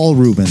Paul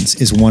Rubens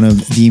is one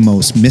of the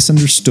most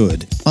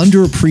misunderstood,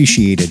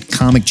 underappreciated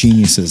comic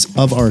geniuses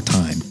of our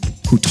time,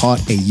 who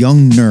taught a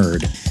young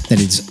nerd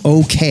that it's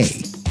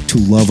okay to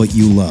love what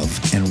you love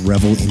and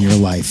revel in your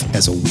life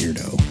as a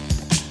weirdo.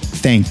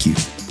 Thank you,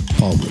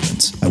 Paul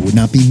Rubens. I would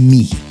not be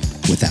me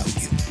without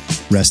you.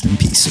 Rest in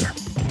peace, sir.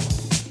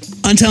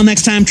 Until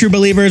next time, true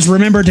believers,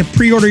 remember to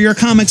pre-order your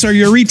comics or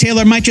your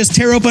retailer might just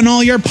tear open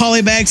all your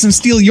polybags and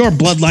steal your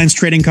Bloodlines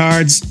trading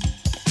cards.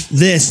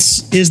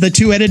 This is the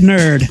Two-Headed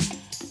Nerd,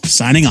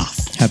 signing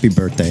off. Happy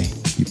birthday,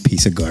 you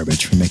piece of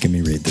garbage, for making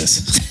me read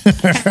this.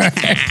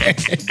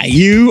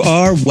 You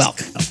are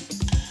welcome.